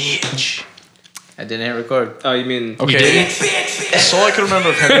record. Bitch. I didn't hit record. Oh, you mean... Okay. You didn't? So all I can remember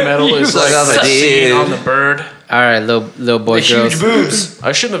of heavy metal is like sitting on the bird. All right, little boy, the girls. huge boobs.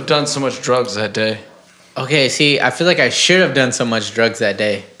 I shouldn't have done so much drugs that day. Okay, see, I feel like I should have done so much drugs that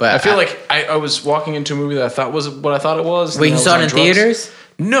day, but I feel like I was walking into a movie that I thought was what I thought it was. Wait, you saw it in theaters?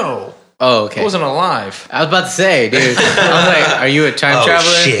 No. Oh, okay. I wasn't alive. I was about to say, dude. I was like, are you a time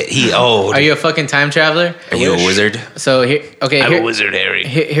traveler? Oh shit, he old. Are you a fucking time traveler? Are you a wizard? So here, okay. I'm a wizard, Harry.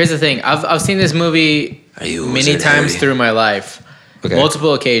 Here's the thing. I've seen this movie many times through my life,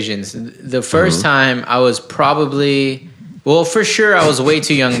 multiple occasions. The first time I was probably. Well, for sure, I was way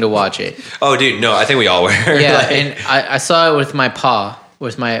too young to watch it. Oh, dude, no, I think we all were. Yeah, and I saw it with my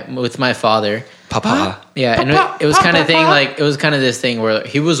with my father. Papa. Yeah, and it was kind of thing like it was kind of this thing where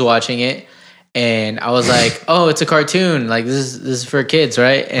he was watching it, and I was like, "Oh, it's a cartoon. Like this is for kids,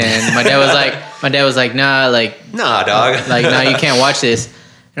 right?" And my dad was like, "Nah, dog. Like, nah, you can't watch this."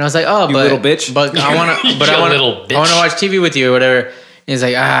 And I was like, "Oh, you but little bitch. But I want to watch TV with you or whatever." And he's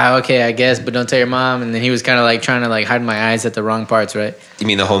like, okay, I guess, but don't tell your mom. And then he was kind of like trying to like hide my eyes at the wrong parts, right? You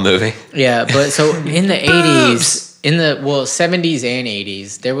mean the whole movie? Yeah, but so in the 80s, 70s and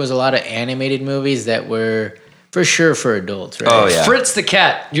 80s, there was a lot of animated movies that were for sure for adults, right? Oh, yeah. Fritz the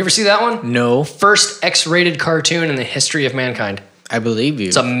Cat. You ever see that one? No. First X-rated cartoon in the history of mankind. I believe you.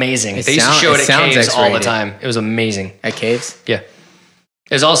 It's amazing. They used to show it at caves all the time. It was amazing. At caves? Yeah.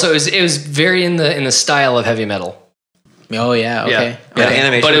 It was also it was very in the style of heavy metal. Oh yeah, okay. Yeah.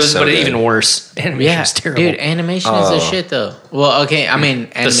 Animation but it was so good. Even worse. Animation was terrible. Dude, animation is the shit though. Well, okay, I mean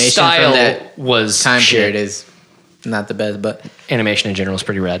animation the style from that was time shit. period is not the best, but animation in general is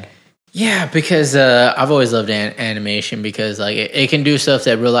pretty rad. Yeah, because I've always loved animation because like it can do stuff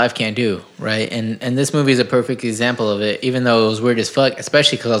that real life can't do, right? And this movie is a perfect example of it. Even though it was weird as fuck,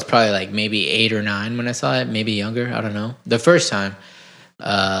 especially because I was probably like maybe 8 or 9 when I saw it, maybe younger. I don't know. The first time.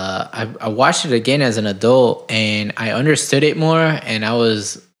 I watched it again as an adult and I understood it more and I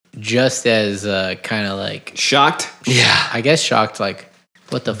was just as kind of like shocked. Yeah, I guess shocked. Like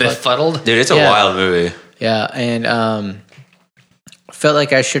what the fuck? Befuddled, dude. It's a wild movie. Yeah, and felt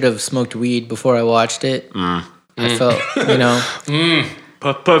like I should have smoked weed before I watched it. I felt,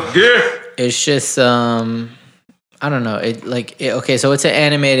 puff puff gear. It's just I don't know. Okay, so it's an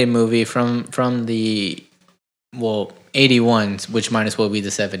animated movie from the 81, which might as well be the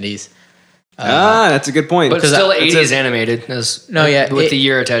 70s. That's a good point. But still 80s animated. With the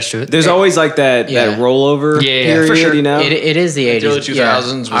year attached to it. There's always like that rollover period, for sure. you know? It is the 80s. The early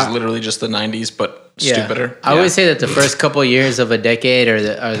 2000s was literally just the 90s, but stupider. I always say that the first couple years of a decade are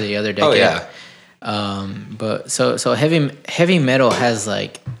the other decade. Oh yeah. But so heavy metal has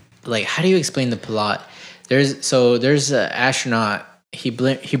like how do you explain the plot? There's an astronaut. He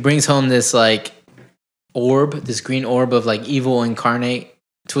brings home this like orb, this green orb of like evil incarnate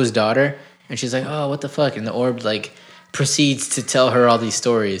to his daughter, and she's like, oh, what the fuck? And the orb like proceeds to tell her all these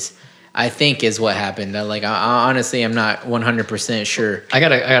stories. I think is what happened. Like I honestly am not 100% sure. I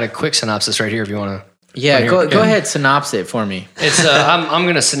got a quick synopsis right here if you want to. Yeah, go ahead, synopsis it for me. It's I'm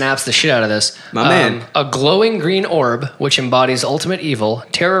gonna synapse the shit out of this. My man. A glowing green orb, which embodies ultimate evil,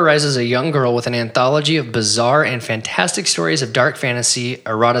 terrorizes a young girl with an anthology of bizarre and fantastic stories of dark fantasy,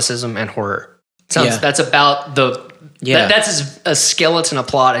 eroticism, and horror. That's about the. Yeah, that's as a skeleton of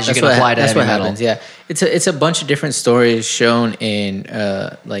plot as you can apply to heavy metal. Happens, yeah, it's a bunch of different stories shown in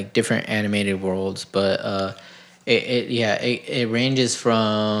like different animated worlds, but it ranges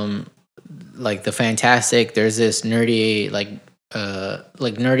from like the fantastic. There's this nerdy like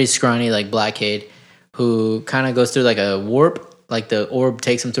nerdy scrawny like black kid who kind of goes through like a warp. Like the orb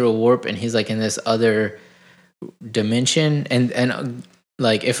takes him through a warp, and he's like in this other dimension. And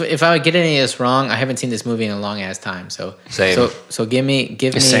like if I get any of this wrong, I haven't seen this movie in a long ass time. So Same. So give me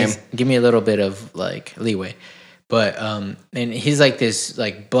a little bit of like leeway. But and he's like this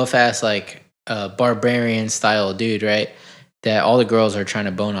like buff ass like barbarian style dude, right? That all the girls are trying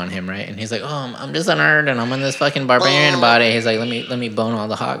to bone on him, right? And he's like, "Oh, I'm just a nerd, and I'm in this fucking barbarian body." He's like, "Let me bone all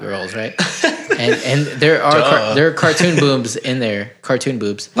the hot girls, right?" and there are cartoon boobs in there, cartoon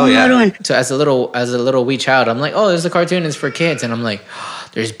boobs. Oh yeah. So as a little wee child, I'm like, "Oh, there's a cartoon. It's for kids," and I'm like,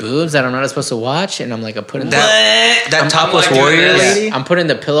 "There's boobs that I'm not supposed to watch," and I'm like, I'm putting that topless warrior lady. Yeah, I'm putting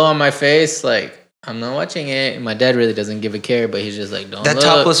the pillow on my face, like. I'm not watching it. My dad really doesn't give a care, but he's just like, don't that look.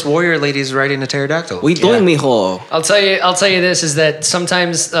 topless warrior lady's riding a pterodactyl. We doing me whole. I'll tell you this is that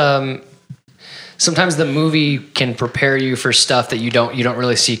sometimes the movie can prepare you for stuff that you don't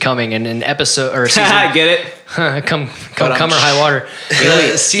really see coming in an episode or season. I get it. come or high water.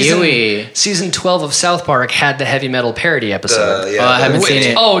 Season 12 of South Park had the heavy metal parody episode. I haven't seen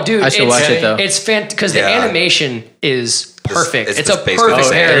it. Oh, dude, I should watch it though. It's because the animation is perfect. It's a based perfect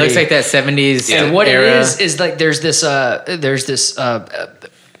on- parody. It looks like that 70s And what era. it is like there's this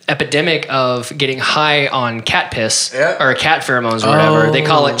epidemic of getting high on cat piss or cat pheromones or whatever. They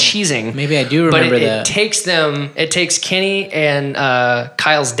call it cheesing. Maybe I do remember but that. It takes Kenny and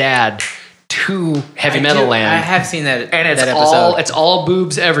Kyle's dad to heavy metal land. I have seen that, and that episode. it's all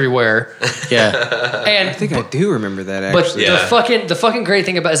boobs everywhere. Yeah. And I think I do remember that but actually. the fucking great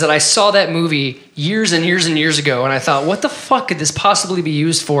thing about it is that I saw that movie years and years and years ago, and I thought, what the fuck could this possibly be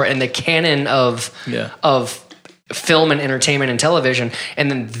used for in the canon of film and entertainment and television?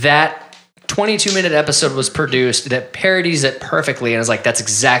 And then that 22-minute episode was produced that parodies it perfectly, and I was like, that's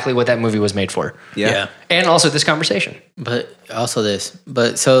exactly what that movie was made for. Yeah. And also this conversation. But also this.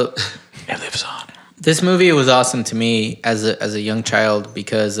 But so It lives on. this movie was awesome to me as a young child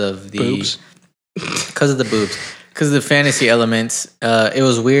because of the Boobs. Because of the boobs. Because of the fantasy elements. It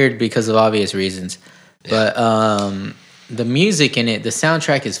was weird because of obvious reasons. But the music in it, the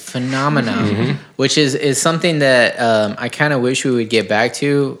soundtrack is phenomenal, which is something that I kind of wish we would get back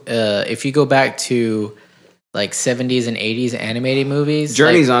to. If you go back to like 70s and 80s animated movies.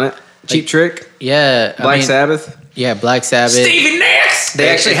 Journey's on it. Cheap Trick. Yeah. Black Sabbath. Yeah, Black Sabbath. Stevie Nicks. They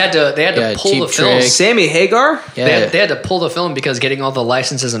actually had to pull Cheap the film. Trick. Sammy Hagar. Yeah. They had to pull the film because getting all the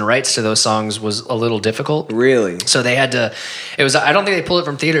licenses and rights to those songs was a little difficult. Really? So they had to. It was. I don't think they pulled it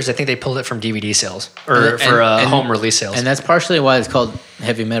from theaters. I think they pulled it from DVD sales or And- home release sales. And that's partially why it's called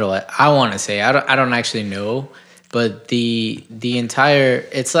heavy metal. I want to say I don't actually know, but the entire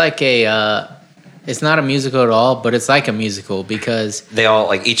it's like a it's not a musical at all, but it's like a musical because They all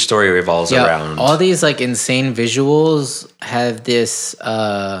like each story revolves around. all these like insane visuals have this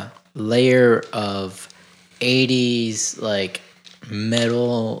layer of 80s like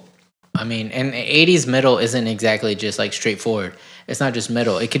metal. I mean, and 80s metal isn't exactly just like straightforward. It's not just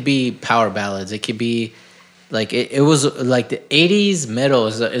metal. It could be power ballads. It could be like it was like the 80s metal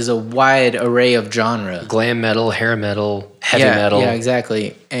is a wide array of genre. Glam metal, hair metal, heavy metal. Yeah,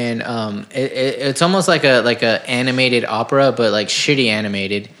 exactly. And it's almost like a animated opera, but like shitty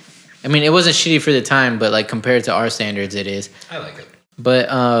animated. I mean, it wasn't shitty for the time, but like compared to our standards, it is. I like it. But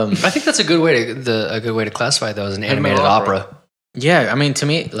I think that's a good way to classify it though as an animated opera. yeah, I mean, to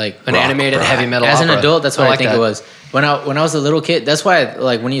me, like An animated heavy metal as opera. an adult, that's what I like think that. it was. When I was a little kid, that's why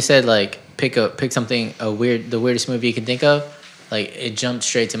like when you said like pick something the weirdest movie you can think of, like it jumped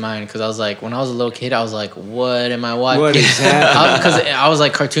straight to mind because I was like, when I was a little kid, I was like, what am I watching? What is happening? Because I was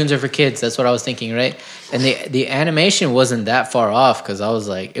like, cartoons are for kids. That's what I was thinking, right? And the animation wasn't that far off because I was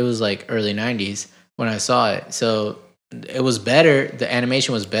like, it was like early 90s when I saw it. So it was better. The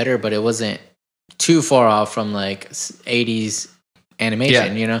animation was better, but it wasn't too far off from like 80s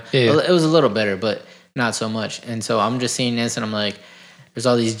animation, you know? Yeah. It was a little better, but not so much. And so I'm just seeing this and I'm like, there's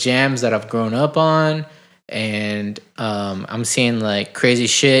all these jams that I've grown up on. And I'm seeing like crazy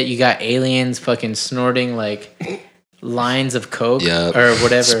shit. You got aliens fucking snorting like lines of coke or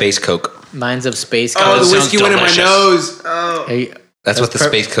whatever. Space coke. Lines of space coke. Oh, the whiskey went in my nose. Oh. That's what the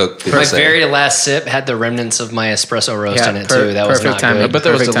space coke people My say. very last sip had the remnants of my espresso roast in it too. That was perfect not timing. good. But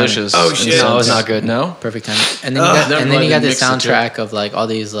that was Perfect timing. delicious. Oh, shit. No, it was not good. No? Perfect timing. And then never you got mind, the mix the two. soundtrack of like all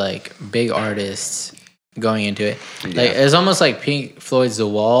these like big artists going into it. Like it's almost like Pink Floyd's The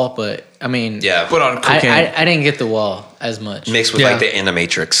Wall, but I mean, Yeah. Put on cocaine. I didn't get The Wall as much. Mixed with Yeah. like the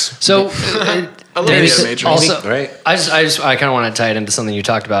Animatrix. So I love maybe the Animatrix. also, Right. I kind of want to tie it into something you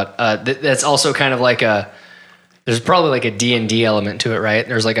talked about. That's also kind of like there's probably like a D&D element to it, right?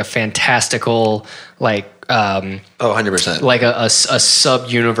 There's like a fantastical, like, Oh, 100%. like a sub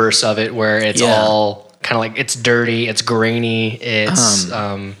universe of it where it's all kind of like it's dirty, it's grainy,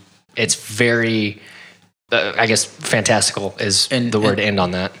 it's very, I guess, fantastical is the word to end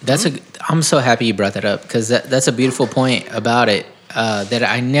on that. I'm so happy you brought that up because that's a beautiful point about it that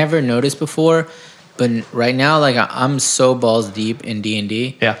I never noticed before, but right now, like I'm so balls deep in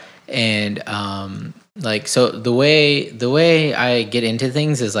D&D. Yeah. And like so the way I get into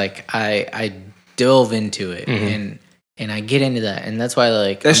things is like I delve into it and I get into that, and that's why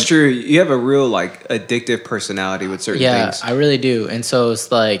like That's true. You have a real like addictive personality with certain things. I really do. And so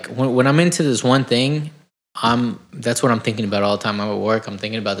it's like when I'm into this one thing, that's what I'm thinking about all the time. I'm at work, I'm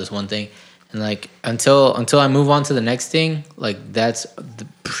thinking about this one thing. And like until I move on to the next thing, like that's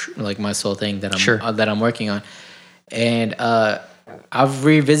like my sole thing that I'm working on. And I've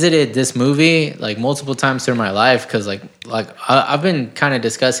revisited this movie like multiple times through my life because like I've been kind of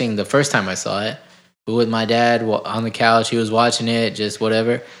discussing the first time I saw it with my dad on the couch. He was watching it, just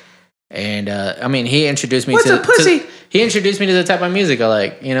whatever. And I mean, he introduced me he introduced me to the type of music I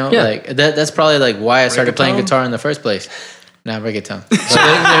like. You know, like that's probably like why I started playing guitar in the first place. Not reggaeton.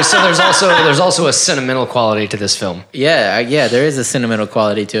 So there's also a sentimental quality to this film. Yeah, there is a sentimental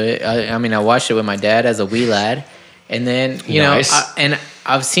quality to it. I mean, I watched it with my dad as a wee lad. And then, you know,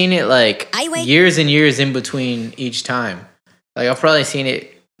 I've seen it like years and years in between each time. Like I've probably seen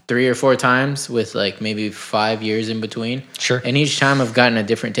it 3 or 4 times with like maybe 5 years in between. Sure. And each time I've gotten a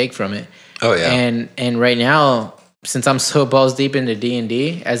different take from it. Oh, yeah. And right now, since I'm so balls deep into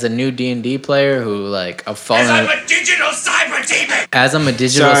D&D, as a new D&D player who like I've fallen... As I'm a digital cyber demon! As I'm a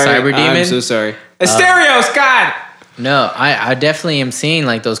digital cyber demon... I'm so sorry. Asterios, God! No, I definitely am seeing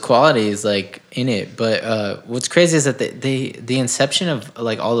like those qualities like in it. But what's crazy is that the inception of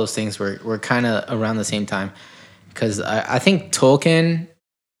like all those things were kind of around the same time. Because I think Tolkien,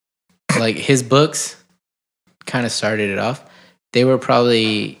 like his books kind of started it off. They were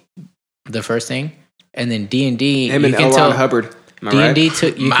probably the first thing. And then D&D, Him and L. Ron Hubbard. D&D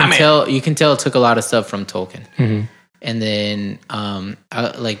took you can tell it took a lot of stuff from Tolkien. Mm-hmm. And then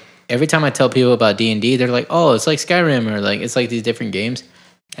like every time I tell people about D&D, they're like, "Oh, it's like Skyrim or like it's like these different games."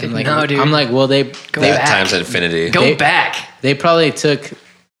 And I'm like, no, dude. I'm like, well, they times infinity. Go back. They probably took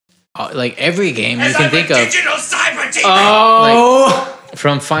like every game you can think of. Digital cyber demon! Oh! Like,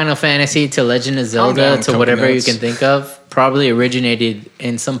 from Final Fantasy to Legend of Zelda down, to Company whatever Notes. you can think of, probably originated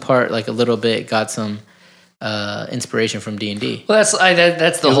in some part, like a little bit, got some inspiration from D&D. Well,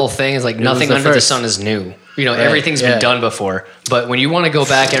 that's the whole thing. Is like nothing the under the first. sun is new. You know, Right, everything's yeah. been done before. But when you want to go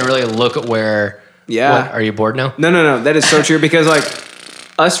back and really look at where, Yeah. what, are you bored now? No. That is so true because like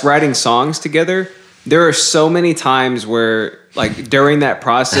us writing songs together, there are so many times where like during that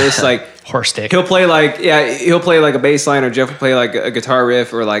process, like Horse stick. he'll play like a bass line or Jeff will play like a guitar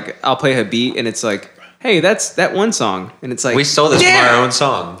riff or like I'll play a beat and it's like, hey, that's that one song. And it's like We stole this from our own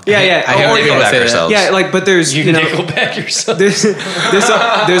song. Yeah. I hate Or- when people Nickelback say that. ourselves. Yeah, like but there's You you know Nickelback yourself.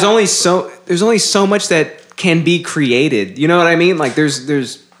 there's only so much that can be created. You know what I mean? Like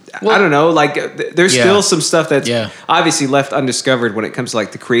there's I don't know, like there's Yeah. still some stuff that's Yeah. obviously left undiscovered when it comes to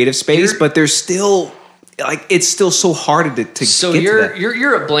like the creative space, but there's still like it's still so hard to So get to you're that.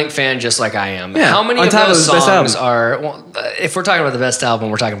 you're a Blink fan just like I am. Yeah. How many of Untitled those is the best songs album. are? Well, if we're talking about the best album,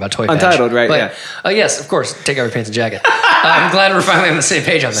 we're talking about Toy Patch. Untitled, right, But, yeah. yes, of course. Take out your pants and jacket. I'm glad we're finally on the same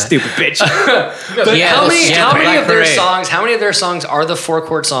page on that. Stupid bitch. But Yeah, how many yeah, how many Black of their Parade. songs? How many of their songs are the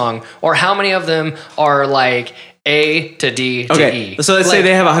 4-chord song, or how many of them are like A to D to Okay, E. so let's say Like,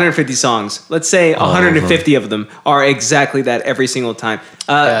 they have 150 songs. Let's say 150 of them are exactly that every single time.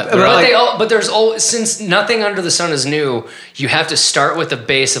 But there's always, since nothing under the sun is new, you have to start with the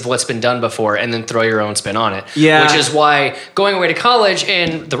base of what's been done before and then throw your own spin on it. Yeah. Which is why Going Away to College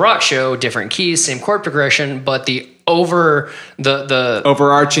and The Rock Show, different keys, same chord progression, but the overarching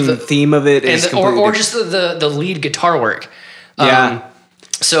theme of it is or just the lead guitar work. Yeah.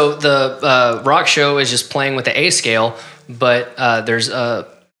 So the Rock Show is just playing with the A scale, but there's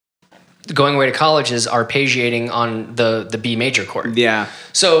Going Away to College is arpeggiating on the B major chord. Yeah.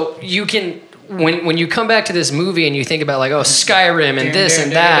 So you can when you come back to this movie and you think about like, oh, Skyrim and this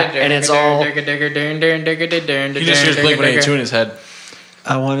and that, and it's all He just hears Blink-182 in his head.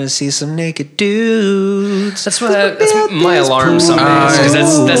 I want to see some naked dudes. that's my alarm some days because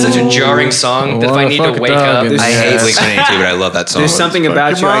that's such a jarring song that if I need to wake up. I hate Blink-182, but I love that song. There's something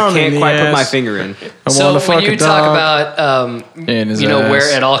about you I can't quite put my finger in. So when you talk about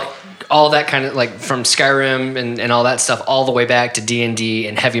where it all that kind of like from Skyrim and all that stuff all the way back to D&D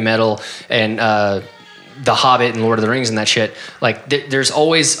and heavy metal and The Hobbit and Lord of the Rings and that shit, like there's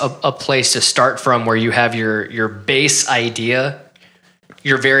always a place to start from where you have your base idea,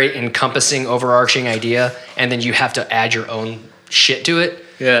 your very encompassing overarching idea, and then you have to add your own shit to it.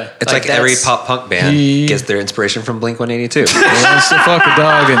 Yeah. It's like every pop punk band gets their inspiration from Blink-182. Wants to fuck a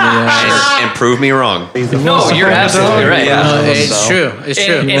dog in the and prove me wrong. No, you're absolutely right. No, it's true. It's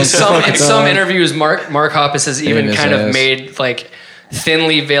true. In some interviews, Mark Hoppus has even kind of made like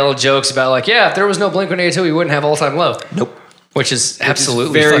thinly veiled jokes about like, yeah, if there was no Blink-182, we wouldn't have All Time Low. Nope. Which is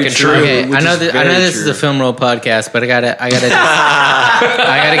absolutely very fucking true. Okay, I know this true. is a film roll podcast, but I gotta I gotta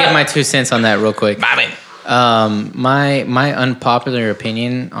get my 2 cents on that real quick. My unpopular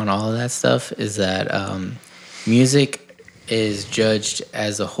opinion on all of that stuff is that music is judged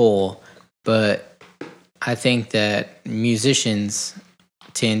as a whole, but I think that musicians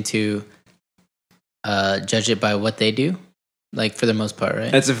tend to judge it by what they do, like for the most part,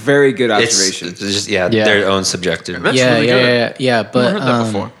 right? That's a very good observation. It's just their own subjective. That's really good. Yeah. But I've heard that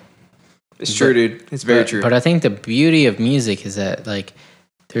before. It's true, dude. It's very true. But I think the beauty of music is that like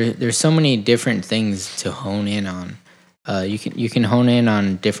there's so many different things to hone in on. You can hone in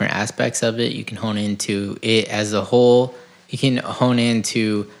on different aspects of it. You can hone into it as a whole. You can hone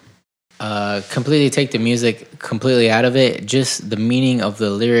into completely take the music completely out of it. Just the meaning of the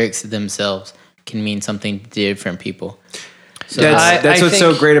lyrics themselves can mean something to different people. So that's what's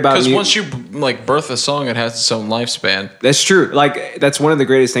so great about because music. once you like birth a song, it has its own lifespan. That's true. Like that's one of the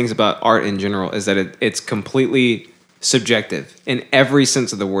greatest things about art in general is that it's completely subjective in every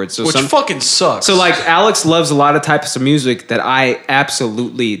sense of the word. So Which fucking sucks. So like Alex loves a lot of types of music that I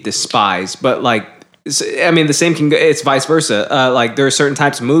absolutely despise, but like I mean the same can go, it's vice versa. Like there are certain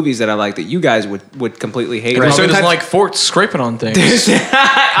types of movies that I like that you guys would completely hate. Right. So doesn't like forks scraping on things.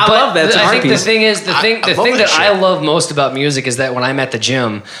 I love that. It's I think piece. the thing is the thing that I love most about music is that when I'm at the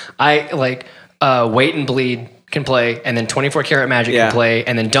gym, I like Wait and Bleed can play, and then 24 Karat Magic can play,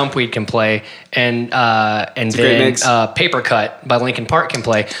 and then Dumpweed can play, and then Paper Cut by Linkin Park can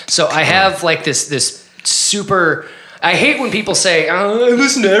play. So I have like this super. I hate when people say, "Oh, I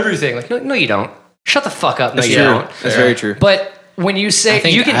listen to everything." Like, no, you don't. Shut the fuck up. No, you don't. That's very true. But when you say,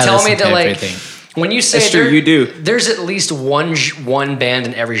 you can tell me that like. When you say that's true, you do. There's at least one band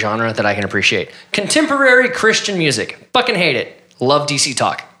in every genre that I can appreciate. Contemporary Christian music. Fucking hate it. Love DC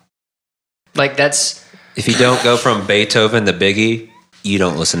Talk. Like that's. If you don't go from Beethoven to Biggie, you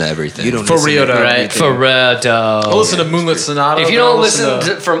don't listen to everything. You don't For real, right? For real, I'll listen to Moonlit Sonata. If you don't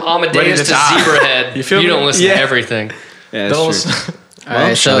listen from Amadeus to Zebrahead, you don't listen to everything. Yeah, that's true. Well,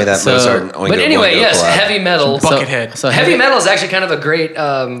 right, show me that Mozart and Oingo but anyway, Boingo yes, collab. heavy metal. Buckethead. So heavy metal is actually kind of a great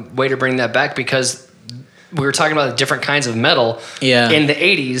way to bring that back because we were talking about the different kinds of metal in the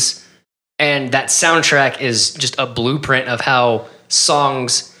 80s, and that soundtrack is just a blueprint of how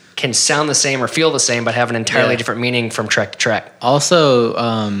songs can sound the same or feel the same but have an entirely different meaning from track to track. Also,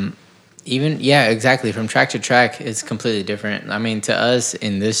 exactly. From track to track, it's completely different. I mean, to us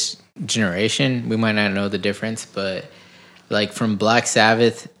in this generation, we might not know the difference, but like from Black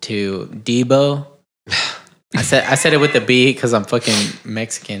Sabbath to Devo, I said it with the B because I'm fucking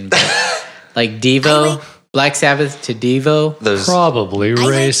Mexican. But like Devo, Black Sabbath to Devo, those probably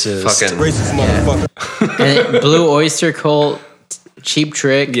racist. Fucking Racist motherfucker. and Blue Oyster Cult, Cheap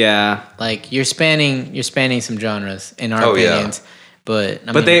Trick. Yeah, like you're spanning some genres in our opinions. But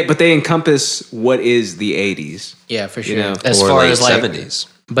I mean, they encompass what is the 80s. Yeah, for sure. You know? As or far late as like 70s.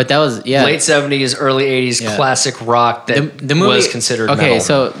 But that was late 70s, early 80s classic rock that the movie was considered okay. metal.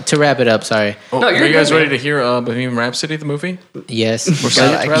 So to wrap it up, sorry. Oh, are you guys ready to hear Bohemian Rhapsody, the movie? Yes.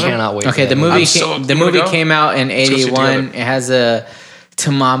 I cannot wait. Okay, the movie came out in Let's go see it 81. together. It has a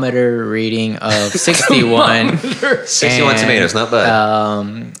thermometer reading of 61. 61 tomatoes, not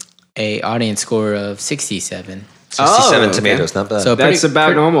bad. A audience score of 67. 67 okay. tomatoes, not bad. So That's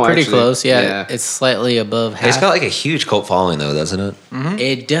about normal, Pretty actually. close, yeah. Yeah. It's slightly above half. It's got like a huge cult following, though, doesn't it?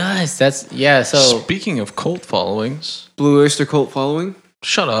 It does. That's yeah. So Speaking of cult followings, Blue Oyster Cult following.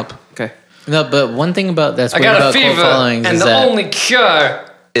 shut up. Okay. no, but one thing about that's I weird got a about cult fever, followings and is the that only cure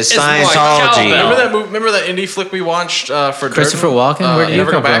It's is more Scientology. cowbell. Remember that indie flick we watched for Christopher Durden? Walken. Where did you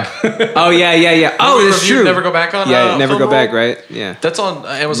Never come Go Back. from? Oh yeah. Oh, We that's reviewed true. Never Go Back on. Yeah, Never Film Go Back, Roll? right? Yeah. That's on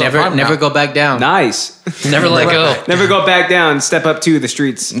Amazon Never, Prime never now. go back down. Nice. Never let go. Never go back down. Step up to the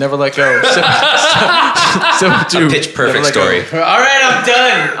streets. Never let go. Step two. Pitch perfect Never let go. story. All right, I'm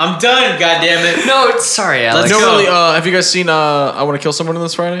done. I'm done. God damn it. No, sorry, Alex. Let's No, go. really. Have you guys seen I Want to Kill Someone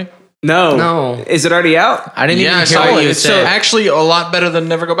this Friday? No. No. Is it already out? I didn't Yeah, I even hear saw what it. you It's said. actually a lot better than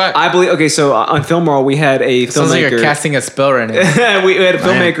Never Go Back. I believe. Okay, so on Filmroll we had a Sounds like you're filmmaker. casting a spell right now. we had a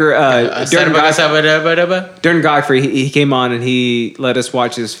filmmaker. Darren Godfrey. He came on and he let us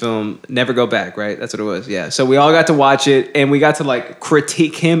watch this film, Never Go Back. Right, that's what it was. Yeah. So we all got to watch it and we got to like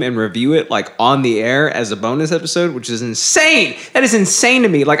critique him and review it like on the air as a bonus episode, which is insane. That is insane to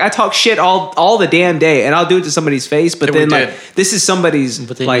me. Like I talk shit all the damn day and I'll do it to somebody's face, but Yeah, we then like did. this is somebody's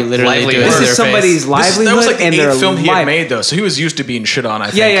But then like you literally do it this to their is somebody's face. livelihood That was like the and their eighth film he life. had made, though, so he was used to being shit on. I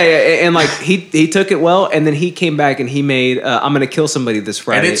think. Yeah, and like he took it well, and then he came back and he made "I'm Gonna Kill Somebody" this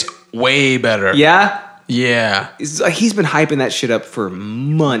Friday. And it's way better. yeah, Yeah. like he's been hyping that shit up for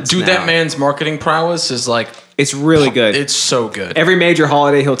months. Dude, now. that man's marketing prowess is like, it's really good. it's so good. Every major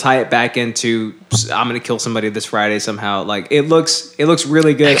holiday, he'll tie it back into "I'm Gonna Kill Somebody" this Friday somehow. Like it looks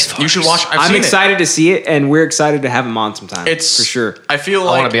really good. You should watch. I'm seen excited to see it, and we're excited to have him on sometime. It's for sure. I feel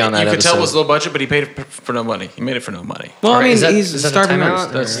wanna like be on that you could tell it was episode. low budget, but he paid it for no money. He made it for no money. Well, I Alright, mean, is that- he's is a that a starving timeout?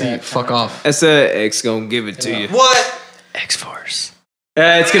 artist. That's the fuck off. That's the X gonna give it to you. What? X-Force.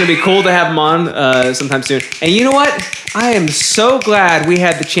 It's going to be cool to have him on sometime soon. And you know what? I am so glad we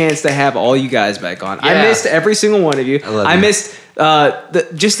had the chance to have all you guys back on. I Yeah. missed every single one of you. love I you. missed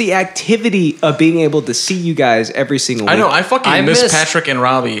just the activity of being able to see you guys every single week. I know. I fucking I miss miss- Patrick and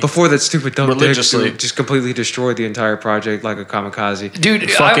Robbie. Before that stupid dumb Religiously. dick just completely destroyed the entire project like a kamikaze. Dude,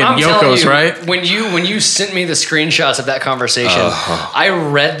 Fucking I'm telling Yoko's, you, right? When you sent me the screenshots of that conversation, I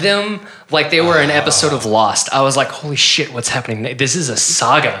read them like they were an episode of Lost. I was like, "Holy shit, what's happening? This is a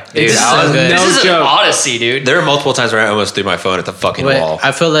saga. This is I was good. this No is an joke. odyssey, dude." There were multiple times where I almost threw my phone at the fucking Wait, wall.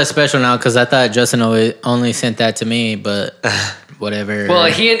 I feel less special now because I thought Justin only sent that to me, but whatever. Well,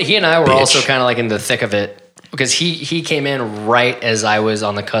 he and I were Bitch. also kind of like in the thick of it because he came in right as I was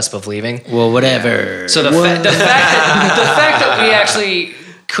on the cusp of leaving. well, whatever. So the fact that we actually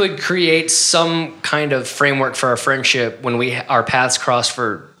could create some kind of framework for our friendship when our paths crossed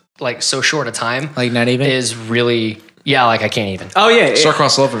for like so short a time, Like, not even? is really like I can't even. Oh, yeah.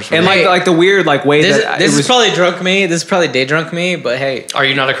 Star-crossed lovers. And right? like the weird like way This, that this it is was probably drunk me. This is probably day drunk me. But hey, Are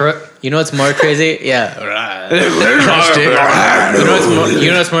you not a crook? you know what's more crazy? Yeah. Crushed it.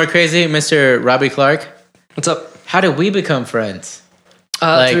 You know what's more crazy, Mr. Robbie Clark? What's up? How did we become friends?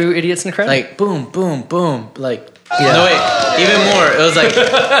 Like- Through Idiots in the Crowd? Like boom, boom, boom. Like no wait, even more.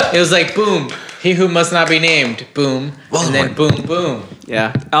 It was like boom. He who must not be named. Boom. And then boom, boom.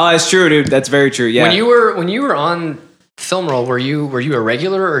 yeah. Oh, that's true, dude. That's very true. Yeah. when you were on Film Roll, were you a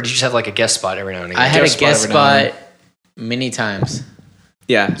regular or did you just have like a guest spot every now and again? I had a Guest guest spot every now and spot many times.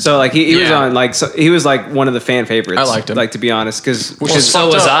 Yeah. So like he was Yeah. on like he was like one of the fan favorites. I liked him. Like to be honest, because Which Well, is so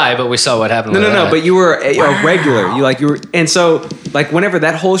fucked was up. I, but we saw what happened. with No, that. but you were a regular. You were, and so like whenever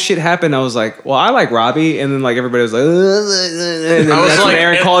that whole shit happened, I was like, well, I like Robbie, and then like everybody was like, and then I was that's when like-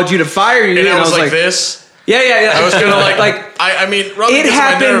 Aaron and- called you to fire you, And I was like this. yeah. I was gonna like I mean, Robbie It gets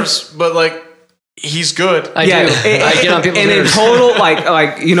happened- my nerves, but like, he's good. I do. I get on people's and nerves. in total,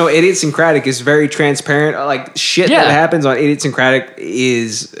 like Idiosyncratic is very transparent. Like shit Yeah. that happens on Idiosyncratic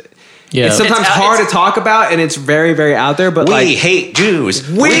is. Yeah. It's sometimes It's- hard to talk about, and it's very, very out there. But we like, hate Jews.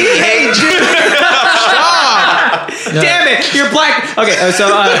 we hate Jews. Stop! Damn it! You're black. Okay, so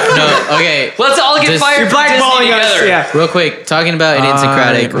No, okay. Let's all get Just- fired you're from Disney blackballing us. together. Yeah. Real quick, talking about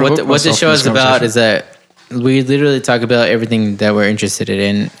Idiosyncratic, I what revoked this myself show from is this about conversation. is that we literally talk about everything that we're interested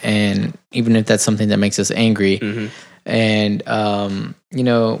in, and even if that's something that makes us angry. And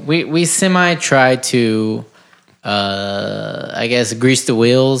we semi try to I guess grease the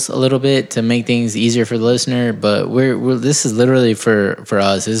wheels a little bit to make things easier for the listener, but we're this is literally for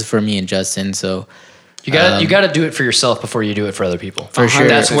us. This is for me and Justin, so You gotta do it for yourself before you do it for other people. For sure.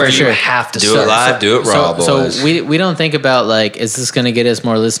 That's where For you sure. have to Do start. it live, do it raw, boys. So we don't think about like, is this going to get us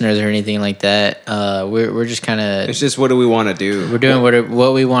more listeners or anything like that? We're just kind of, It's just, what do we want to do? we're doing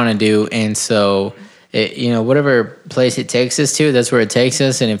what we want to do, and so whatever place it takes us to, that's where it takes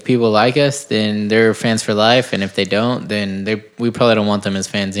us. And if people like us, then they're fans for life, and if they don't, then we probably don't want them as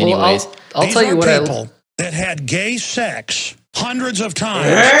fans anyways. I'll tell you what people that had gay sex hundreds of times.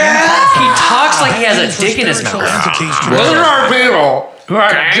 He talks like he has a dick in his mouth.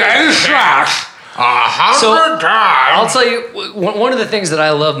 So I'll tell you one of the things that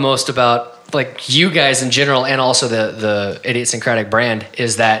I love most about like you guys in general, and also the Idiosyncratic brand,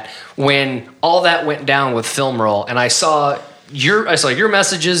 is that when all that went down with Film Roll, and I saw your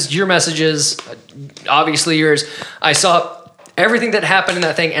messages, obviously yours. I saw everything that happened in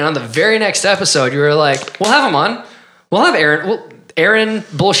that thing, and on the very next episode, you were like, "We'll have him on. We'll have Aaron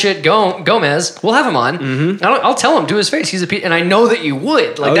bullshit Gomez. We'll have him on. Mm-hmm. I'll tell him to his face. He's a piece." And I know that you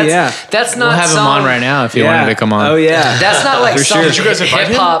would. Like that's not. We'll have him on right now if you wanted to come on. Oh yeah, that's not like some Did you guys invite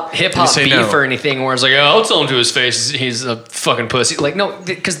hip hop say beef no? or anything where it's like, "Oh, I'll tell him to his face. He's a fucking pussy." Like no,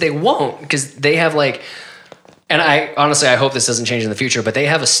 because they won't. Because they have like. And I honestly, I hope this doesn't change in the future, but they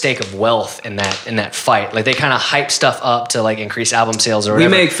have a stake of wealth in that fight. Like they kind of hype stuff up to like increase album sales or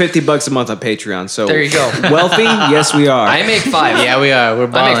whatever. We make $50 a month on Patreon, so there you go. Wealthy, yes we are. I make 5. Yeah, we are. We're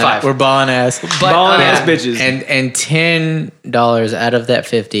balling. I make 5. We're balling ass. Balling ass bitches. And $10 out of that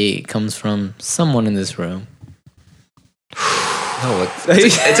 50 comes from someone in this room. No, it's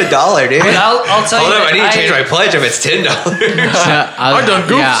 $1, dude. But I'll tell you. Hold up, I need to change my pledge if it's $10. I done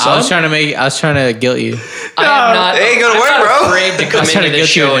goofed, I was son. trying to guilt you. I am not. it ain't gonna work, I'm not bro. afraid to come trying into to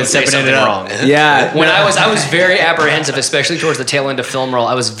this guilt you show and and say stepping something it up. wrong. Yeah. When I was very apprehensive, especially towards the tail end of Film Roll.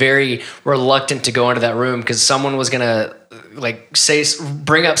 I was very reluctant to go into that room because someone was gonna like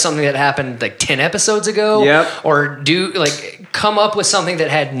bring up something that happened like 10 episodes ago. Yep. Or come up with something that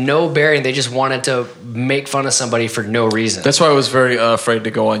had no bearing. They just wanted to make fun of somebody for no reason. That's why I was very afraid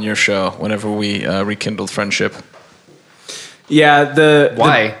to go on your show whenever we rekindled friendship. Yeah,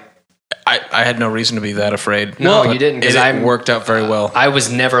 Why? I had no reason to be that afraid. No, But you didn't, 'cause it worked out very well. I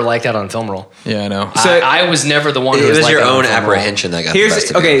was never like that on Film Roll. Yeah, I know. So- I was never the one who It was was like your that on own Film Roll. apprehension that got the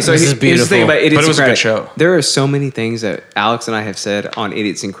best of you. Okay, so This is here's the thing beautiful. about Idiosyncratic. But it was a good show. There are so many things that Alex and I have said on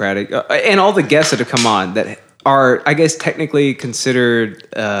Idiosyncratic, and all the guests that have come on that are, I guess, technically considered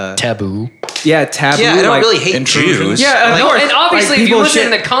Taboo. taboo. Yeah, I don't really hate intrusion. Jews. Yeah, No, and obviously, if you people listen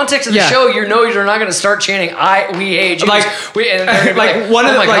shit- in the context of the Yeah. show, you know you're not going to start chanting "we hate Jews." Like- and they're gonna be like, one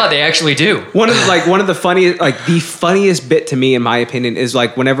of oh the- my like- god, they actually do. One of the funniest, the funniest bit to me, in my opinion, is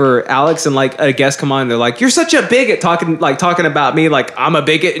like whenever Alex and like a guest come on, they're like, "You're such a bigot," talking about me, like I'm a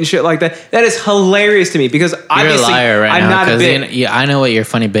bigot and shit like that. That is hilarious to me because You're obviously a liar right I'm now. not a 'Cause bigot. I know what your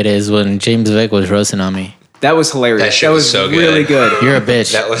funny bit is when James Vick was roasting on me. That was hilarious. That shit was so good. really good. You're a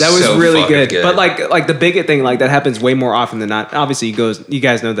bitch. That was So really fucking good. But like the bigot thing, like that happens way more often than not. Obviously, you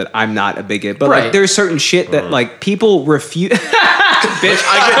guys know that I'm not a bigot, but Right. like there's certain shit that like people refuse.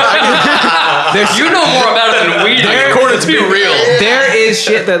 Bitch, You know more about it than we do. Let's be real. there is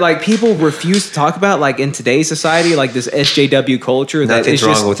shit that like people refuse to talk about, like in today's society, like this SJW culture. That Nothing's is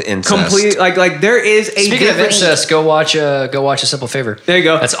just wrong with incest. Completely, like there is a Speaking of different- incest, go watch A Simple Favor. There you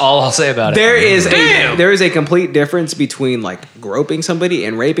go. That's all I'll say about it. There is a complete difference between like groping somebody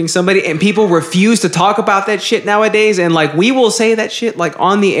and raping somebody, and people refuse to talk about that shit nowadays. And like we will say that shit like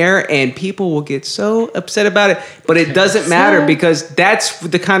on the air, and people will get so upset about it, but it doesn't matter because that's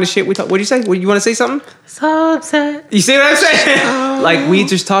the kind of shit we talk. What do you say? What, you want to say something? So upset. You see what I'm saying? Like we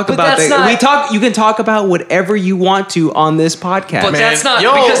just talk But about that's that. not- You can talk about whatever you want to on this podcast. But that's not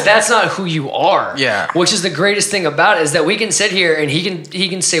yo. because that's not who you are. Yeah. Which is the greatest thing about it is that we can sit here and he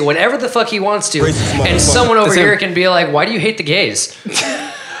can say whatever the fuck he wants to, and someone over That's here him. can be like, "Why do you hate the gays?"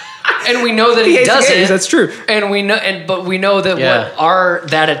 And we know that he hates the doesn't. gays, that's true. And we know, but we know that Yeah.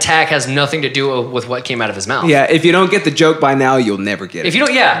 that attack has nothing to do with what came out of his mouth. Yeah, if you don't get the joke by now, you'll never get it. If you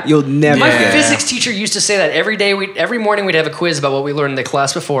don't, yeah, You'll never My get it. physics teacher used to say that every morning we'd have a quiz about what we learned in the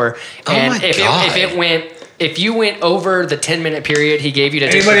class before, and my if God. if you went over the 10-minute period he gave you to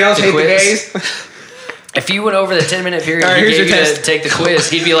Anybody take else the hate the quiz, gays? if you went over the 10-minute period All right, he here's gave you your to test. take the quiz,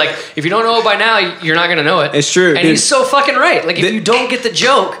 he'd be like, if you don't know it by now, you're not going to know it. It's true, And dude. he's so fucking right. Like, if you don't get the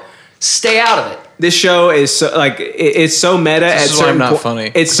joke, stay out of it. This show is so, like it's so meta at is why I'm certain not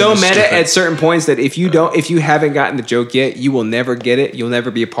funny. It's so I'm just meta stupid. at certain points that if you haven't gotten the joke yet, you will never get it. You'll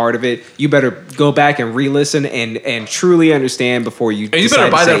never be a part of it. You better go back and re-listen and truly understand before you. And you decide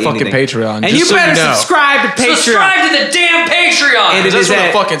better buy to say that fucking anything. Patreon. And just you so better know. subscribe to Patreon. Subscribe to the damn Patreon. And it That's is what at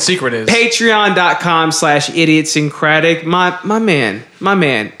the fucking secret is. Patreon.com/idiotsyncratic. My man.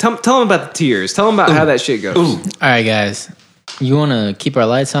 Tell him about the tiers. Tell him about how that shit goes. All right, guys. You want to keep our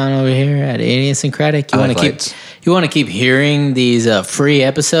lights on over here at Idiosyncratic? You want to keep hearing these free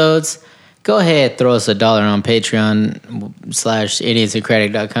episodes? Go ahead, throw us $1 on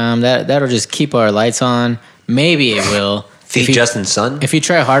Patreon/idiosyncratic.com. That'll just keep our lights on. Maybe it will. Feed Justin's son. If you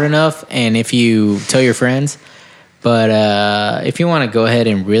try hard enough and if you tell your friends. But if you want to go ahead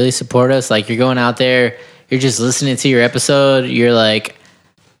and really support us, like you're going out there, you're just listening to your episode, you're like,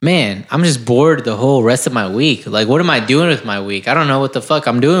 man, I'm just bored the whole rest of my week. Like, what am I doing with my week? I don't know what the fuck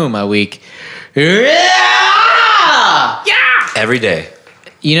I'm doing with my week. Yeah! Every day.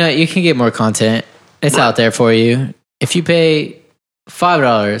 You know, you can get more content. It's out there for you. If you pay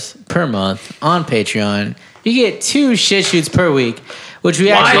 $5 per month on Patreon, you get 2 shit shoots per week, which we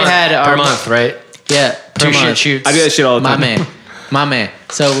actually had per month, right? Yeah, per 2 month. shit shoots. I do that shit all the time. My man.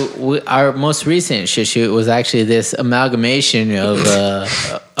 So our most recent shit shoot was actually this amalgamation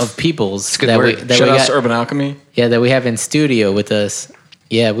of peoples good that word. we that Shout we out got. to Urban Alchemy. Yeah, that we have in studio with us.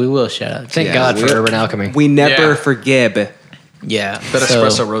 Yeah, we will shout out. Thank Yeah, God for we- Urban Alchemy. We never Yeah. forgive. Yeah, That so-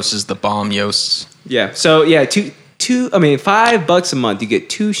 espresso roast is the bomb, Yosts. Yeah. So yeah, $5 a month, you get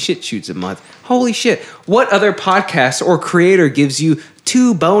 2 shit shoots a month. Holy shit! What other podcast or creator gives you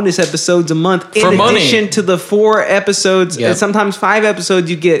 2 bonus episodes a month in For money. addition to the 4 episodes Yep. and sometimes 5 episodes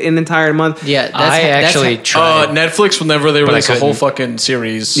you get an entire month? Yeah, that's, I actually tried. Netflix, whenever they But I release a whole couldn't. fuking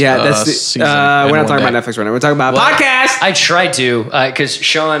series. Yeah, that's the. season We're in not one talking day. about Netflix right now. We're talking about podcast. I tried to, because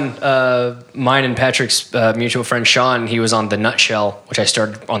Sean, mine and Patrick's mutual friend Sean, he was on The Nutshell, which I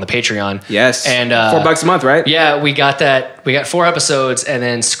started on the Patreon. Yes. And $4 a month, right? Yeah, we got that. We got 4 episodes, and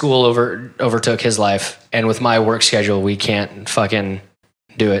then school overtook his life. And with my work schedule, we can't fucking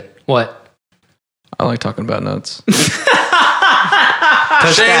do it. What? I like talking about nuts.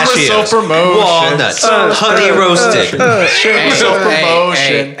 Pistachios, self-promotion. walnuts, honey roasted. Shameless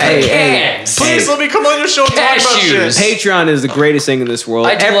self-promotion. Cans. Please let me come on your show and talk about Cashews. shit. Patreon is the greatest thing in this world.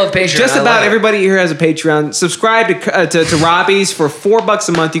 I do love Patreon. Just I about love it. everybody here has a Patreon. Subscribe to Robbie's for $4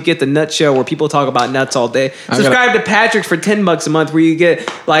 a month. You get the Nut Show where people talk about nuts all day. Subscribe to Patrick's for $10 a month where you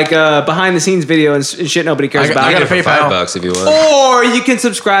get like behind the scenes video and shit nobody cares about. I got For a PayPal. $5 if you want. Or you can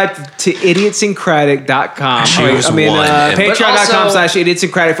subscribe to idiosyncratic.com. Choose one.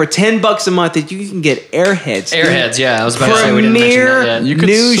 Patreon.com/idiosyncratic for $10 a month that you can get Airheads. Airheads, yeah. I was about to say we didn't mention that yet. You could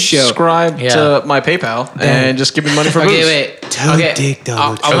News show. subscribe Yeah. to my Paypal and just give me money for booze. Okay, wait. Okay,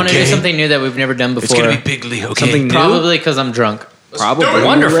 I want to do something new that we've never done before. bigly, okay? Something new? Probably because I'm drunk. Probably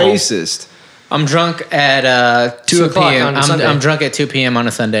Wonderful. racist. I'm drunk at 2 o'clock p.m. on Sunday. I'm drunk at 2 p.m. on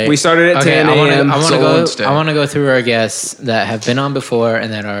a Sunday. We started at 10 a.m. I want So to Wednesday. go. I want to go through our guests that have been on before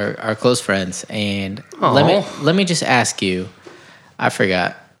and that are our close friends. And let me just ask you. I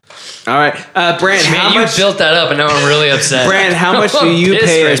forgot. All right, Brand. Man, How you much? built that up, and now I'm really upset. Brand, how much do I'm you pissed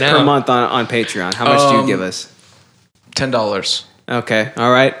pay right us per now. month on Patreon? How much do you give us? $10. Okay,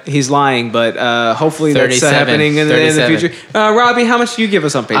 all right. He's lying, but hopefully that's 37, happening in the 37. future. Robbie, how much do you give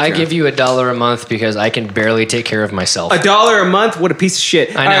us on Patreon? I give you $1 a month because I can barely take care of myself. $1 a month. What a piece of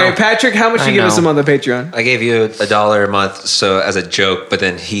shit! I know. All right, Patrick, how much do I you give us know. on the Patreon? I gave you $1 a month, so as a joke, but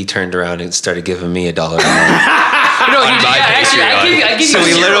then he turned around and started giving me $1 a month. No, on my actually, I Patreon. give So you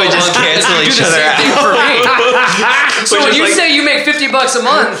we $0 literally a just month, and cancel you do each the other same out. thing for me. So Which when is you like- say you make $50 a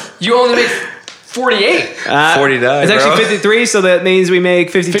month, you only make 48. $49. It's actually bro. 53, so that means we make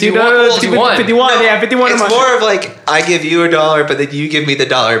 52. 51. Well, 51. 51. Yeah, 51 a It's month. more of like I give you $1, but then you give me the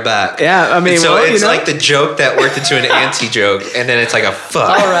 $1 back. Yeah, I mean, And so well, it's you know. like the joke that worked into an anti-joke, and then it's like a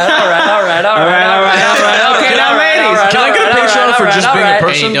fuck. All right. Okay, now, ladies, Can I get a Patreon for just being a And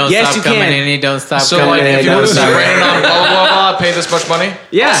person? you don't Yes, stop you coming can. and you don't stop So coming. like, if you no, lose sorry. rain on blah blah blah, pay this much money.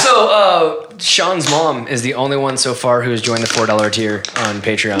 Yeah. Also, Sean's mom is the only one so far who has joined the $4 tier on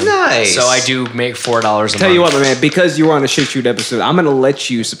Patreon. Nice. So I do make $4 a month. Tell you what, my man, because you were on a shit shoot episode, I'm gonna let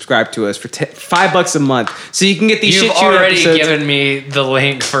you subscribe to us for $5 a month, so you can get these You've shit shoot already episodes. given me the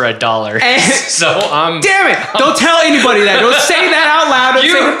link for $1. So I'm. Damn it! Don't tell anybody that. Don't say that out loud.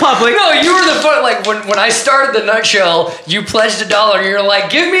 Don't say it in public. No, you were the fun. Like when I started the Nutshell, you pledged $1. And you're like,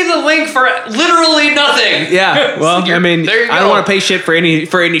 give me the link for literally nothing. Yeah. Well, I mean, there you I don't go. want to pay shit for any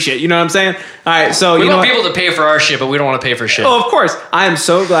shit. You know what I'm saying? right, so We you know want what? people to pay for our shit, but we don't want to pay for shit. Oh, of course. I am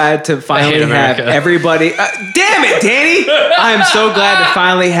so glad to finally have America. everybody. Damn it, Danny! I am so glad to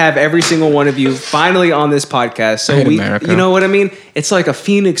finally have every single one of you finally on this podcast. So hate America. you know what I mean? It's like a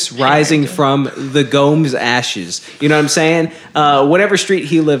phoenix rising from the Gomes ashes. You know what I'm saying? Whatever street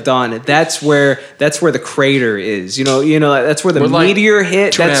he lived on, that's where the crater is. You know, that's where the We're like meteor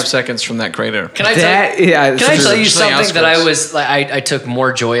hit. 2.5 seconds from that crater. Can I that, tell, yeah, can I tell you Just the something that I outskirts. was like, I took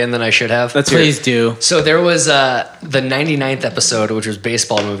more joy in than I should have? Let's hear it. Please do. So there was the 99th episode, which was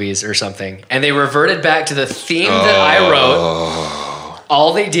baseball movies or something, and they reverted back to the theme that I wrote.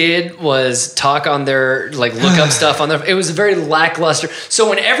 All they did was talk on their look up stuff on their. It was very lackluster. So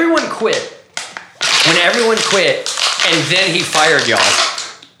when everyone quit, and then he fired y'all.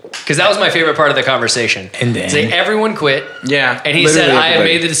 Because that was my favorite part of the conversation. And then? Say everyone quit. Yeah. And he Literally said, I have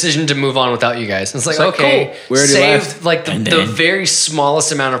everybody. made the decision to move on without you guys. And it's like, like, okay, cool. We already saved left. like the then? very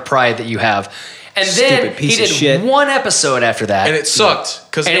smallest amount of pride that you have. And Stupid then piece he of did shit. one episode after that. And it sucked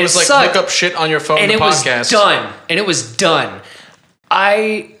because And it it was like sucked. look up shit on your phone and in it the was podcast. done. And it was done.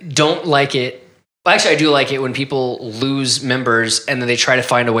 I don't like it. Actually, I do like it when people lose members and then they try to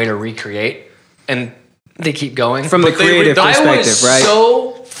find a way to recreate and they keep going. From the But they creative redone- I perspective, was right?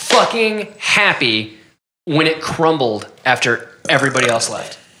 so fucking happy when it crumbled after everybody else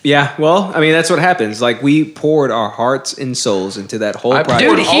left. Yeah, well, I mean, that's what happens. Like, we poured our hearts and souls into that whole I project.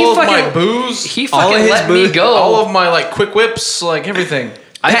 poured Dude, he all of my fucking- booze, He All of fucking his let me booze- go. all of my like quick whips, like everything.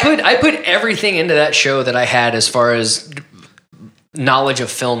 I put everything into that show that I had as far as knowledge of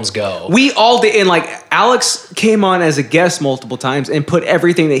films go. We all did, and like Alex came on as a guest multiple times and put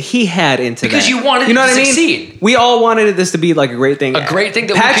everything that he had into Because that. you wanted it know to what I mean? succeed. We all wanted this to be like a great thing. A great thing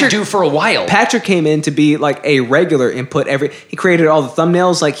that we could do for a while. Patrick came in to be like a regular and put he created all the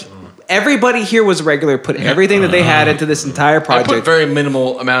thumbnails. Like everybody here was a regular, put everything that they had into this entire I project. put very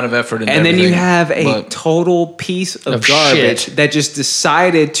minimal amount of effort into And then you everything, have a but- total piece of Of garbage shit. that just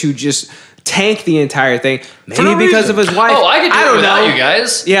decided to just tank the entire thing. Maybe no because reason. of his wife. Oh, I could do it don't without know. you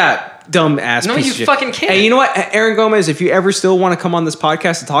guys. Yeah, dumb ass. No, piece you of shit. fucking can't. Hey, you know what, Aaron Gomez? If you ever still want to come on this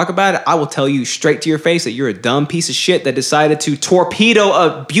podcast and talk about it, I will tell you straight to your face that you're a dumb piece of shit that decided to torpedo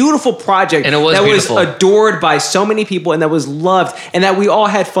a beautiful project And it was that beautiful. was adored by so many people and that was loved and that we all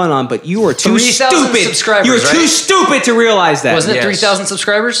had fun on. But you were too 3,000 stupid. subscribers, You were too right? stupid to realize that. Wasn't it Yes. 3,000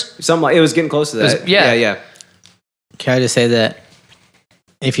 subscribers? Something like it was getting close to that. was- yeah. yeah. Can I just say that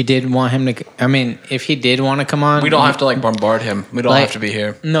if you did want him to, I mean, if he did want to come on, we don't have to like bombard him. We don't Like- have to be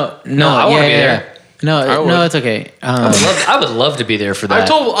here. No, I wanna be there. No, would. it's okay. I would love to be there for that.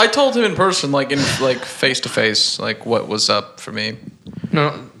 I told him in person, like in like face to face, like what was up for me.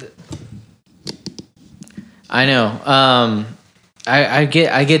 No, I know. I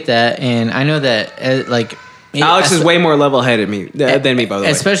get that, and I know that like Alex is way more level-headed than me, by the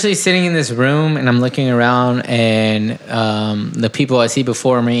way. Especially sitting in this room and I'm looking around and the people I see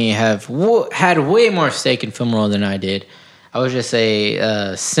before me have had way more stake in Film World than I did. I was just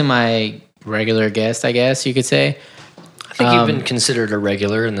a semi-regular guest, I guess you could say. I think you've been considered a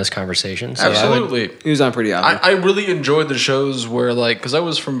regular in this conversation. So Absolutely. He was on pretty often. I really enjoyed the shows where like because I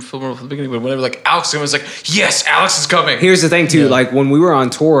was from Film World from the beginning, but whenever like Alex was like, yes, Alex is coming. Here's the thing, too. Like, when we were on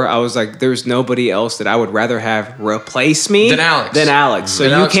tour, I was like, there's nobody else that I would rather have replace me Than Alex. So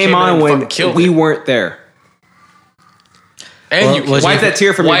Then you Alex came came in on and when fucking killed we it. weren't there. And you was Wipe that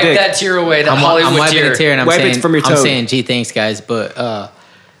tear from your wipe dick. that tear away. That I'm Hollywood wiping tear. a tear and I'm Wipe it saying, from your I'm toe. saying, gee, thanks, guys. But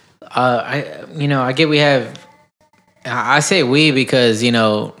I get we have. I say we because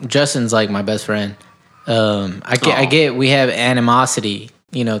Justin's like my best friend. I get we have animosity,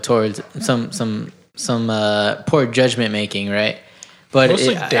 towards some poor judgment making, right? But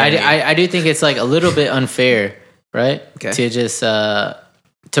Mostly Danny. I do think it's like a little bit unfair, right? Okay. To just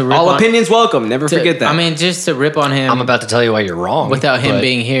to rip All on, opinions welcome. Never forget that. I mean, just to rip on him. I'm about to tell you why you're wrong. without him but-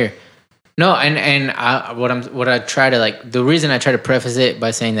 being here. No, and what I try to like the reason I try to preface it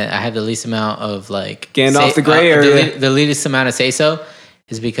by saying that I have the least amount of like Gandalf the gray area. the least amount of say so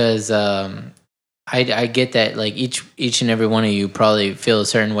is because I get that like each and every one of you probably feel a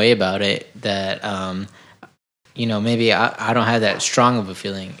certain way about it that maybe I don't have that strong of a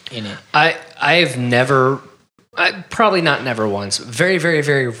feeling in it. I've never, probably not never once, very, very,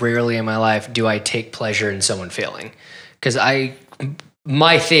 very rarely in my life do I take pleasure in someone failing. Because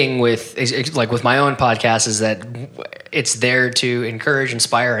my thing with my own podcast is that it's there to encourage,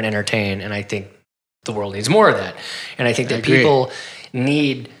 inspire, and entertain. And I think the world needs more of that. And I think that agree. people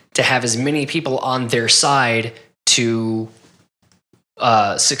need to have as many people on their side to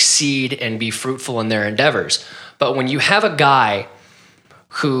succeed and be fruitful in their endeavors. But when you have a guy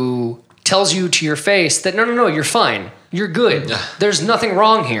who tells you to your face that no, you're fine, you're good, there's nothing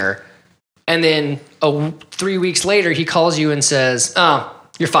wrong here, And then 3 weeks later, he calls you and says, "Oh,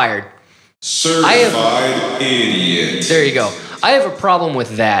 you're fired." Certified idiot. There you go. I have a problem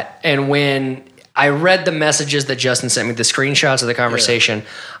with that. And when I read the messages that Justin sent me, the screenshots of the conversation,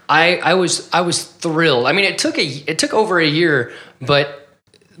 I was thrilled. I mean, it took over a year, but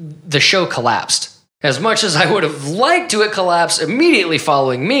the show collapsed. As much as I would have liked to it collapse immediately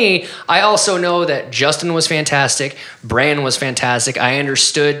following me, I also know that Justin was fantastic, Bran was fantastic. I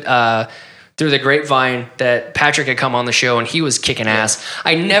understood through the grapevine that Patrick had come on the show and he was kicking ass.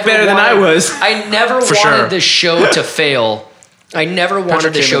 I never than I was. I never wanted the show to fail. I never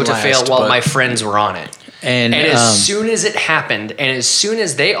wanted the show to fail while my friends were on it. And as soon as it happened, and as soon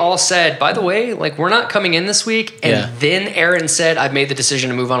as they all said, by the way, like, we're not coming in this week, and then Aaron said, I've made the decision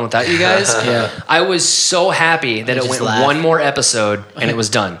to move on without you guys, I was so happy that it went one more episode and it was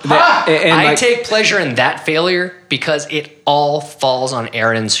done. I take pleasure in that failure because it all falls on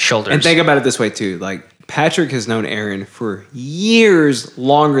Aaron's shoulders. And think about it this way, too. Like, Patrick has known Aaron for years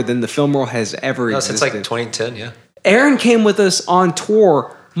longer than the film world has ever existed. Since like 2010, yeah. Aaron came with us on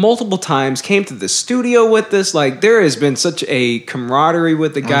tour multiple times, came to the studio with us. Like, there has been such a camaraderie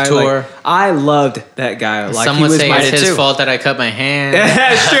with the guy. Tour. Like, I loved that guy. Like, some would say it's his fault that I cut my hand.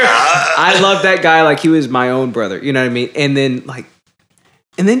 That's true. I love that guy like he was my own brother. You know what I mean? And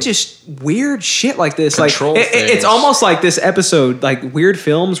then just weird shit like this. Control like it's almost like this episode, like weird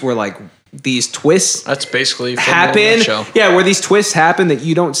films where like these twists that's basically happen. Show. Yeah, where these twists happen that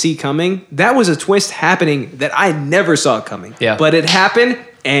you don't see coming. That was a twist happening that I never saw coming. Yeah. But it happened,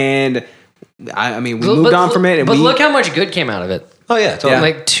 and I mean, we moved on from it. And but look how much good came out of it. Oh yeah, totally. Yeah.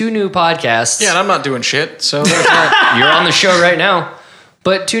 Like 2 new podcasts. Yeah, and I'm not doing shit, so you're on the show right now.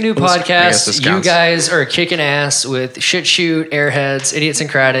 But 2 new podcasts. You counts. guys are kicking ass with Shit Shoot, Airheads,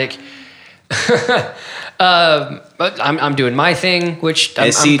 Idiosyncratic. But I'm doing my thing, which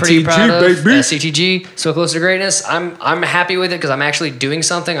I'm pretty proud of. Baby. SCTG, So Close to Greatness. I'm happy with it because I'm actually doing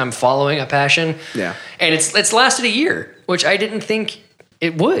something. I'm following a passion. Yeah. And it's lasted a year, which I didn't think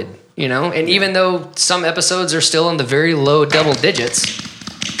it would, you know? And even though some episodes are still in the very low double digits,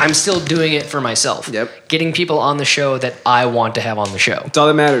 I'm still doing it for myself. Yep. Getting people on the show that I want to have on the show. It's all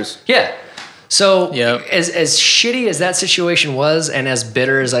that matters. Yeah. So as shitty as that situation was, and as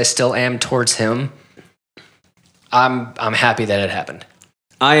bitter as I still am towards him, I'm happy that it happened.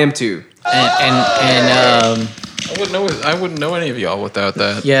 I am too. And I wouldn't know any of y'all without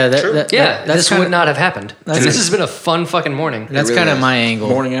that. yeah, this would not have happened. And this has been a fun fucking morning. That's really kind of is. my angle.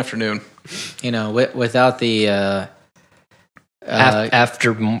 Morning, afternoon. You know, without the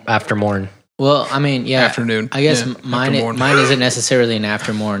after morn. well, I mean, yeah, Afternoon. I guess Yeah, mine aftermorn. isn't necessarily an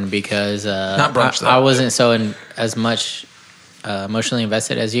aftermorn because Not brunch, though. I wasn't so as much emotionally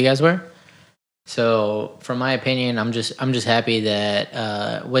invested as you guys were. So, from my opinion, I'm just happy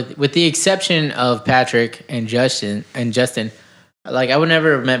that with the exception of Patrick and Justin, like I would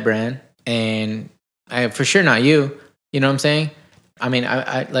never have met Bran, and I for sure not you. You know what I'm saying? I mean,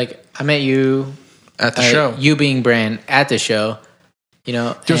 I met you At the show. You being Bran at the show. You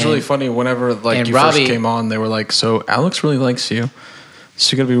know, It was really funny whenever like and you Robbie- first came on, they were like, so Alex really likes you.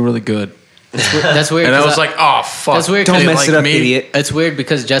 So you're going to be really good. That's weird. And I 'cause was like, oh, fuck. That's weird. Don't They mess like it up, me. idiot. It's weird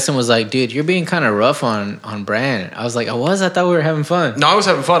because Justin was like, dude, you're being kind of rough on Bran. I was like, I thought we were having fun. No, I was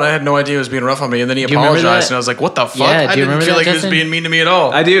having fun. I had no idea he was being rough on me. And then he Do you remember apologized. that? And I was like, what the fuck? Yeah, do I you didn't remember feel that, like he was Justin? being mean to me at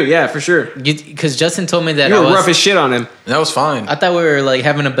all. I do, yeah, for sure. Because Justin told me that You were rough as shit on him. That was fine. I thought we were like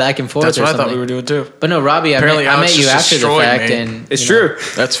having a back and forth. That's or what I something. thought we were doing too. But no, Robbie, I Apparently met Alex you just after the destroyed fact, me. and It's you know, true.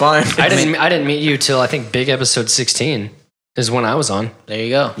 That's fine. I didn't meet you till I think big episode 16 is when I was on. There you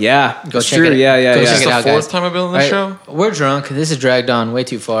go. Yeah, Go it's check true. it. Yeah, Go This check is it the out, fourth guys. time I've been on the All right, show. we're drunk. This is dragged on way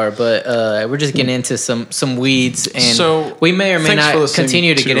too far, but we're just getting into some weeds, and So, we may or may thanks for not listening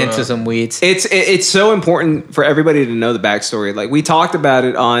continue to to, get into some weeds. It's so important for everybody to know the backstory. Like we talked about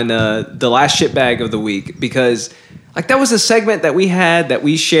it on the last shitbag of the week because like that was a segment that we had that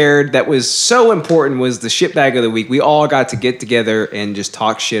we shared that was so important was the shitbag of the week. We all got to get together and just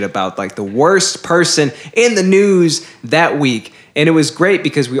talk shit about like the worst person in the news that week. And it was great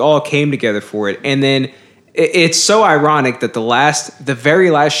because we all came together for it. And then it's so ironic that the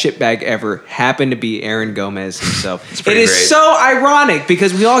very last shitbag ever happened to be Aaron Gomez himself. It is great. so ironic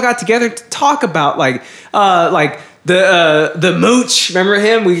because we all got together to talk about like the mooch. Remember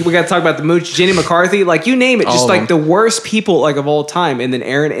him? We got to talk about the mooch, Jenny McCarthy, like you name it, All just of like the them. worst people like of all time. And then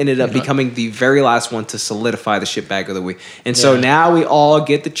Aaron ended up becoming the very last one to solidify the shitbag of the week. And so now we all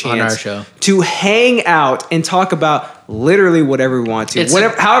get the chance our show. to hang out and talk about literally whatever we want to.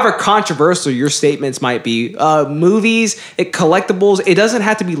 However controversial your statements might be, movies, collectibles, it doesn't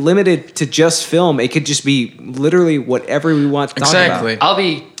have to be limited to just film. It could just be literally whatever we want to talk Exactly. about.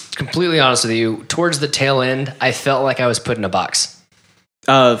 completely honest with you, towards the tail end, I felt like I was put in a box.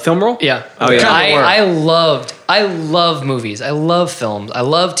 Film roll? Yeah. Oh, yeah. I love movies. I love films. I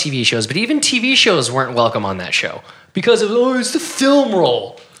love TV shows, but even TV shows weren't welcome on that show because of, it's the film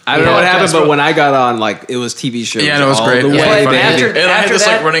roll. I don't know what happened, but when I got on, like, it was TV shows. Yeah, no, it was great. And I had this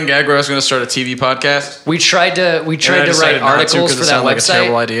like running gag where I was going to start a TV podcast. We tried to write articles for that website. Like a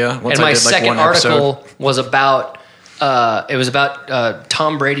terrible idea. And my second article was about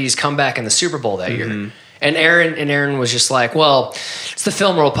Tom Brady's comeback in the Super Bowl that year. And Aaron was just like, well, it's the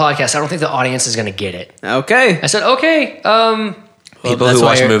Film Roll podcast. I don't think the audience is going to get it. Okay. I said, okay. People who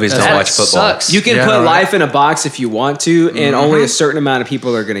watch movies don't watch football. Sucks. You can put life in a box if you want to, and only a certain amount of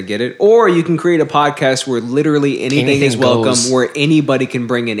people are going to get it. Or you can create a podcast where literally anything is welcome, goes. where anybody can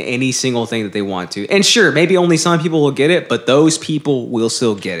bring in any single thing that they want to. And sure, maybe only some people will get it, but those people will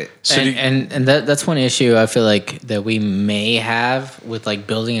still get it. So and that's one issue I feel like that we may have with like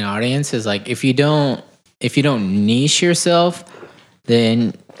building an audience is like if you don't niche yourself,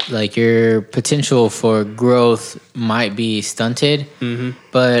 then like your potential for growth might be stunted.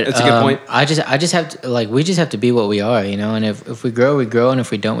 But that's a good point. I just have to like we just have to be what we are, you know. And if we grow, we grow, and if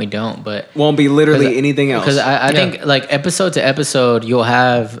we don't, we don't. But won't be literally anything else. Because I think like episode to episode, you'll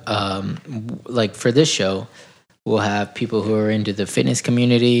have like for this show, we'll have people who are into the fitness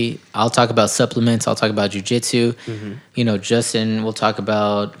community. I'll talk about supplements. I'll talk about jujitsu. You know, Justin will talk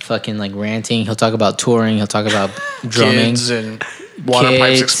about fucking like ranting. He'll talk about touring. He'll talk about drumming. Kids and water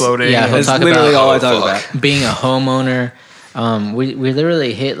pipes exploding. Yeah, he'll That's talk literally about all I talk about. being a homeowner. We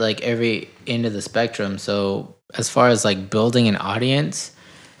literally hit like every end of the spectrum. So as far as like building an audience,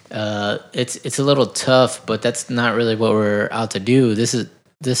 it's a little tough, but that's not really what we're out to do. This is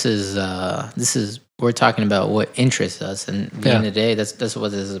we're talking about what interests us, and at the end of the day, that's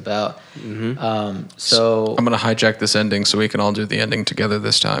what this is about. So I'm gonna hijack this ending so we can all do the ending together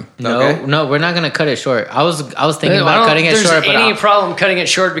this time. No, we're not gonna cut it short. I was thinking about cutting it short, but any problem cutting it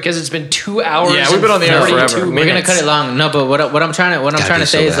short because it's been 2 hours. Yeah, we've been on the air forever. We're gonna cut it long. No, but what I'm trying to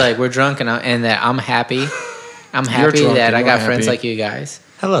say is like we're drunk and that I'm happy. I'm happy drunk that and I got we're friends happy. like you guys.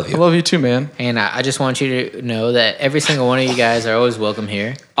 I love you. I love you too, man. And I just want you to know that every single one of you guys are always welcome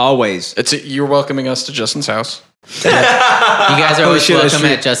here. Always. You're welcoming us to Justin's house. You guys are always shit, that's welcome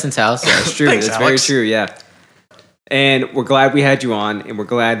true. at Justin's house. That's true. Thanks, That's Alex. very true. Yeah. And we're glad we had you on, and we're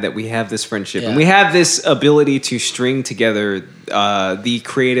glad that we have this friendship, and Yeah. we have this ability to string together the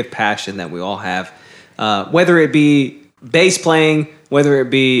creative passion that we all have, whether it be bass playing, whether it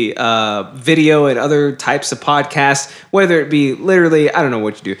be video and other types of podcasts, whether it be literally, I don't know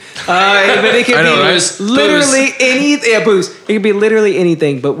what you do, but it can be literally anything. Yeah, booze. It can be literally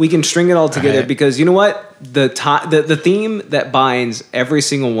anything, but we can string it all together because you know what? The theme that binds every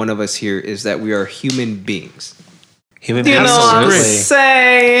single one of us here is that we are human beings. Human You beings. know what I'm Absolutely.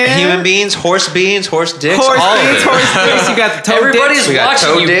 saying? Human beings, horse dicks, Horse all beans, of it. horse dicks. You got the toe Everybody's dicks. We got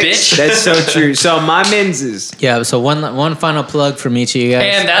toe watching you, dicks. bitch. That's so true. So my menses. Yeah. So one final plug from each of you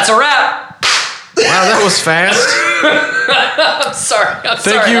guys. And that's a wrap. Wow, that was fast. I'm sorry.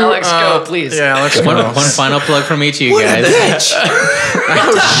 Thank you, Alex. Go, please. Yeah, Alex. one go. final plug from each of you guys.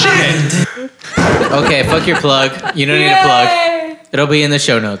 Okay, fuck your plug. You don't need a plug. It'll be in the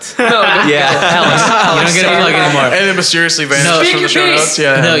show notes. You don't get a plug anymore. And then mysteriously vanished No. from the show notes.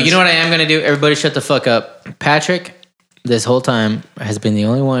 Yeah. No, you know what I am gonna do? Everybody, shut the fuck up. Patrick, this whole time has been the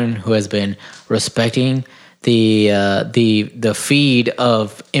only one who has been respecting the feed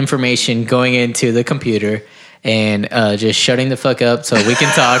of information going into the computer and just shutting the fuck up so we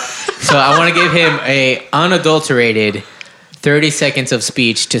can talk. So I want to give him a unadulterated 30 seconds of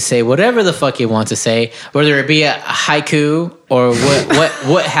speech to say whatever the fuck he wants to say, whether it be a haiku or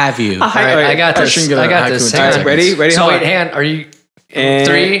what have you. All right, I got this. Shouldn't get I a got haiku this. in Hang 10 on. Ready? Ready? So Hold wait, on. hand. Are you? And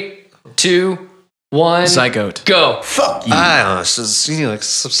 3, 2, 1. Zygote. Go. I don't know. So, you know, like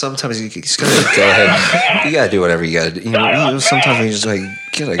sometimes you just gotta go ahead. You gotta do whatever you gotta do. You know, sometimes you just like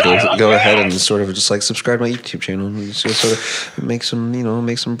gotta go ahead and sort of just like subscribe to my YouTube channel and just sort of make some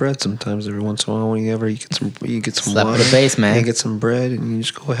bread. Sometimes every once in a while, whenever you get some Slap wine, with the bass, man. You get some bread and you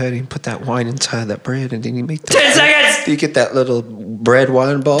just go ahead and put that wine inside that bread, and then you make 10 seconds. You get that little bread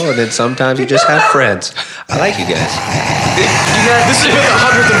wine ball, and then sometimes you just have friends. I like you guys. This has been the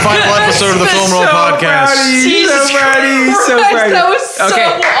 100th and final episode of the Film Roll Podcast. Jesus So proud of you. So Christ, proud of you. that was so Okay.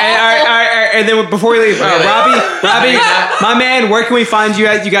 And, all right. And then before we leave, Robbie, my man, where can we find you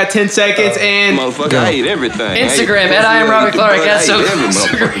at? You got 10 seconds and Motherfucker, I eat everything. Instagram at I am Robbie Clark. That's so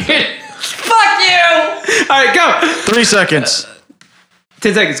great. Fuck you. all right, go. 3 seconds.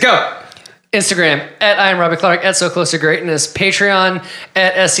 10 seconds, go. Instagram at I am Robbie Clark, at So Close to Greatness, Patreon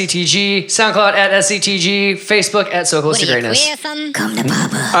at SCTG, SoundCloud at SCTG, Facebook at So Close to Greatness. Come to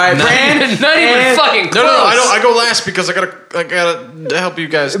Papa. All right, Brand. Not even fucking close. No, I go last because I gotta help you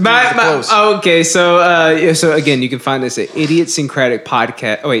guys. Okay, so again, you can find us at Idiosyncratic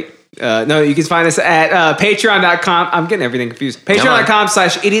Podcast. Oh wait. No, you can find us at patreon.com. I'm getting everything confused.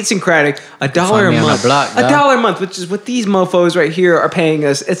 Patreon.com/idiosyncratic. $1 a month. $1 a month, which is what these mofos right here are paying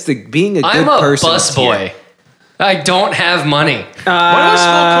us. It's the being a good person. I'm a bus boy. I don't have money. Why do I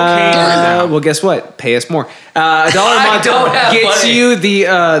smell cocaine right now? Well, guess what? Pay us more. $1 a month gets you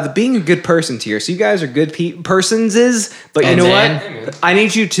the being a good person tier. So you guys are good personses, but you know what? I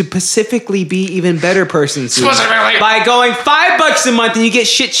need you to specifically be even better persons by going $5 a month, and you get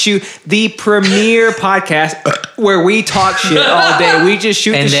Shit Shoot, the premier podcast where we talk shit all day. We just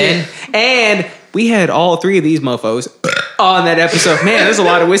shoot the shit, and we had all three of these mofos on that episode. Man, there's a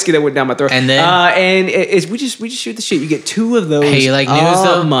lot of whiskey that went down my throat. And then we just shoot the shit. You get 2 of those. Hey, you like news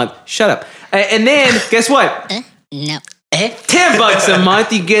though? A month. Shut up. And then guess what? No. $10 a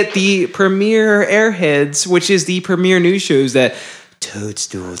month, you get the premier Airheads, which is the premier news shows that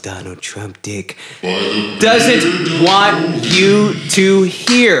Toadstool Donald Trump Dick doesn't want you to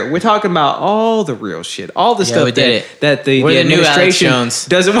hear. We're talking about all the real shit, all the stuff that the administration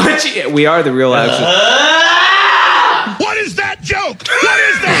doesn't want you. We are the real Alex Jones. What is that joke? What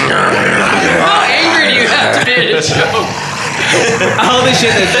is that? How angry do you have to be at a joke? All the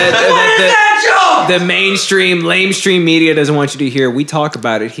shit the mainstream, lamestream media doesn't want you to hear. We talk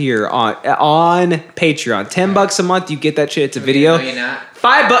about it here on Patreon. $10 a month, you get that shit. It's a video. No, you're not.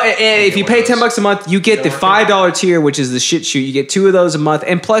 $5, and if you pay $10 a month, you get the $5 tier, which is the Shit Shoot. You get 2 of those a month,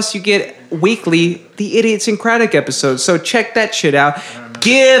 and plus you get weekly the Idiosyncratic episodes. So check that shit out.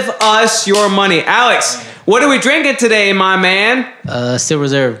 Give us your money, Alex. What are we drinking today, my man? Still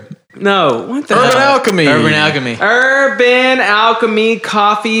Reserve. No, what the Urban Alchemy. Urban Alchemy. Urban Alchemy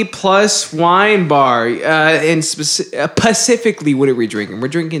Coffee Plus Wine Bar. And specifically, what are we drinking? We're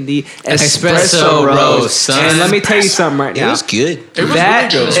drinking the Espresso Roast. And let me tell you something right now. It was good. It was really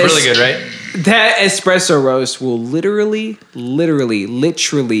good. It's really good, right? That Espresso Roast will literally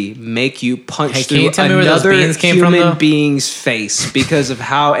make you punch through another human being's face because of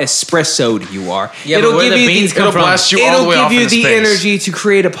how espressoed you are. Yeah, it'll give you the energy to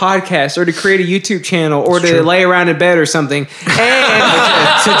create a podcast or to create a YouTube channel or to lay around in bed or something. And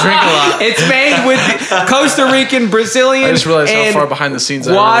to drink a lot. It's made with Costa Rican, Brazilian, I just realized and how far behind the scenes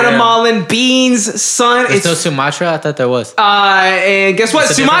I Guatemalan beans, son. There's no Sumatra? I thought there was. And guess what?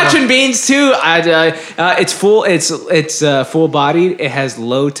 Sumatran beans too. It's full. It's full bodied. It has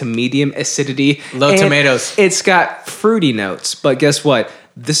low to medium acidity. Low tomatoes. It's got fruity notes. But guess what?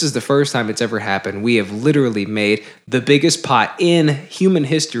 This is the first time it's ever happened. We have literally made the biggest pot in human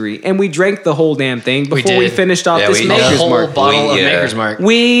history, and we drank the whole damn thing before we finished off this Maker's Mark. Bottle of Maker's Mark.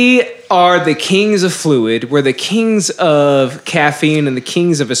 We are the kings of fluid. We're the kings of caffeine and the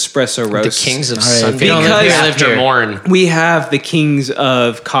kings of espresso roast. The kings of Sunday. Because after morn, we have the kings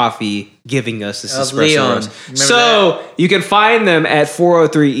of coffee giving us this espresso roast. So you can find them at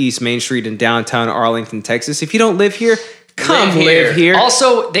 403 East Main Street in downtown Arlington, Texas. If you don't live here, come live here.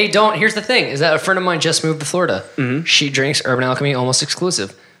 Also, they don't. Here's the thing: is that a friend of mine just moved to Florida. Mm-hmm. She drinks Urban Alchemy almost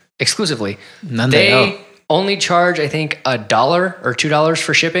exclusively. They only charge, I think, $1 or $2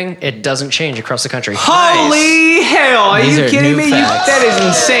 for shipping. It doesn't change across the country. Holy hell! Are These you are kidding me? new facts. That is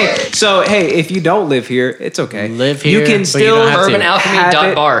insane. So hey, if you don't live here, it's okay. Live here, you can but still you don't have to.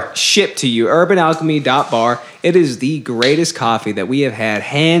 UrbanAlchemy.bar shipped to you. UrbanAlchemy.bar. It is the greatest coffee that we have had,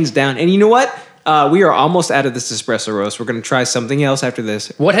 hands down. And you know what? We are almost out of this espresso roast. We're going to try something else after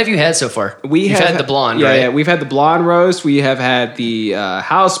this. What have you had so far? You've had the blonde, right? Yeah, we've had the blonde roast. We have had the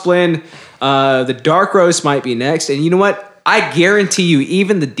house blend. The dark roast might be next. And you know what? I guarantee you,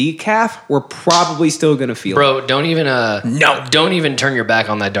 even the decaf, we're probably still going to feel it. Don't even don't even turn your back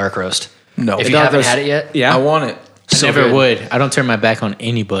on that dark roast. No. If you haven't had it yet. Yeah. I want it. I never would. I don't turn my back on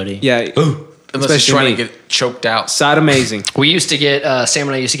anybody. Yeah. Unless he's trying to get choked out. Side amazing. We used to get, Sam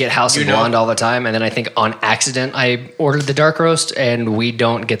and I used to get House and Blonde all the time. And then I think on accident, I ordered the dark roast and we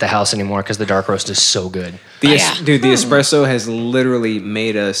don't get the House anymore because the dark roast is so good. Dude, the espresso has literally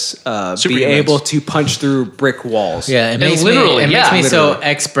made us be able to punch through brick walls. Yeah, it makes me so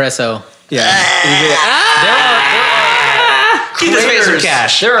espresso. Keep this face some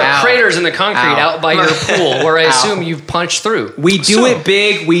cash. There are craters in the concrete out by your pool where I assume you've punched through. We do it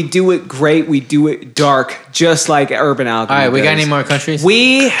big, we do it great, we do it dark, just like Urban Alchemy. All right, we got any more countries?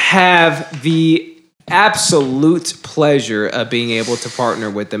 We have the absolute pleasure of being able to partner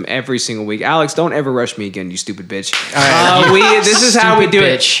with them every single week. Alex, don't ever rush me again, you stupid bitch. All right, this is how we do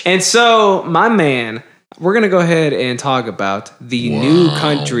it. And so, my man, we're going to go ahead and talk about the new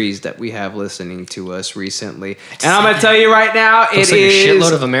countries that we have listening to us recently. And I'm going to tell you right now, it is like a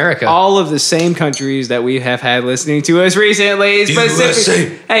shitload of America. All of the same countries that we have had listening to us recently.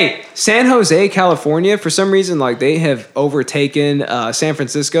 Specifically, hey, San Jose, California, for some reason, like they have overtaken San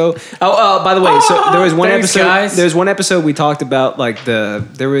Francisco. By the way, so there was one episode. Guys. There's one episode we talked about like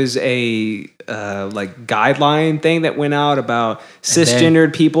there was a like guideline thing that went out about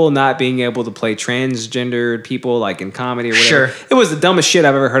cisgendered people not being able to play transgendered people like in comedy or whatever. Sure. It was the dumbest shit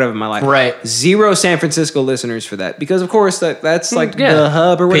I've ever heard of in my life. Right. 0 San Francisco listeners for that because of course that's like the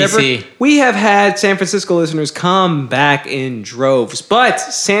hub or whatever. PC. We have had San Francisco listeners come back in droves, but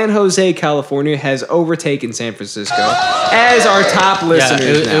San Jose, California has overtaken San Francisco as our top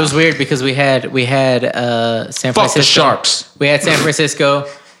listeners. It was weird because we had San Francisco. Fuck the Sharks. We had San Francisco.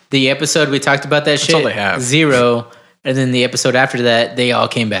 The episode we talked about that shit. all they have. 0. And then the episode after that, they all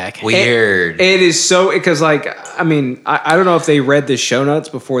came back. Weird. It is so because like I mean I don't know if they read the show notes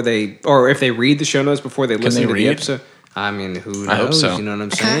before they or if they read the show notes before they listen to the episode. I mean, who knows? I hope so. You know what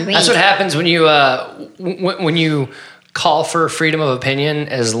I'm saying? That's what happens when you when you call for freedom of opinion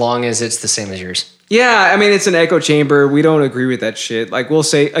as long as it's the same as yours. Yeah, I mean, it's an echo chamber. We don't agree with that shit. Like, we'll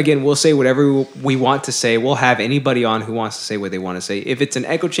say whatever we want to say. We'll have anybody on who wants to say what they want to say. If it's an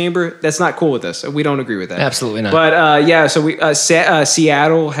echo chamber, that's not cool with us. We don't agree with that. Absolutely not. But yeah, so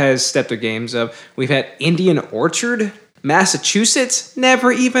Seattle has stepped their games up. We've had Indian Orchard, Massachusetts,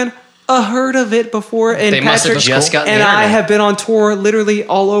 never even heard of it before. And They must have just gotten the and I internet. have been on tour literally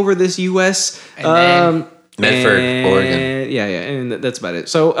all over this U.S. Medford, Oregon. Yeah, and that's about it.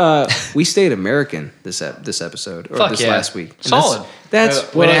 So we stayed American this episode or Fuck this yeah. last week. And Solid. That's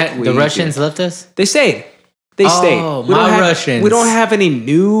what we the Russians did. left us? They stayed. They stayed. We my don't have- Russians. We don't have any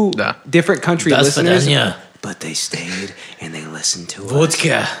new different country Das listeners. Vidanya. But they stayed and they listened to us.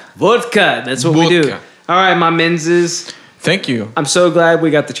 Vodka. Vodka. That's what we do. Vodka. All right, my menses. Thank you. I'm so glad we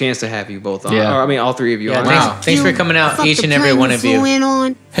got the chance to have you both on. Yeah. Or, I mean, all three of you Yeah, on. Wow. thanks for coming out, Fuck each the and every plane one of flew you. in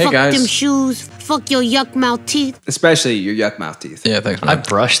on. Hey, Fuck guys. them shoes. Fuck your yuck mouth teeth. Especially your yuck mouth teeth. Yeah, thanks, I man.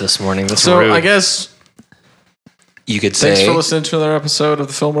 brushed this morning. That's So rude. I guess You could thanks say for listening to another episode of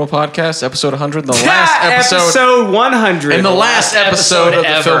the Film Roll Podcast, episode 100, the last episode. Episode 100. And the last episode of the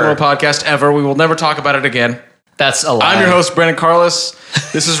ever. Film Roll Podcast ever. We will never talk about it again. That's a lie. I'm your host, Brandon Carlos.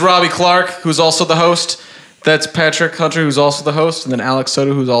 This is Robbie Clark, who's also the host. That's Patrick Hunter, who's also the host. And then Alex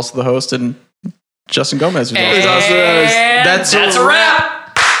Soto, who's also the host. And Justin Gomez, who's also the host. That's a wrap.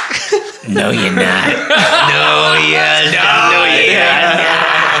 No, you're not. No, you're not.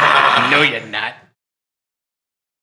 No, you're not.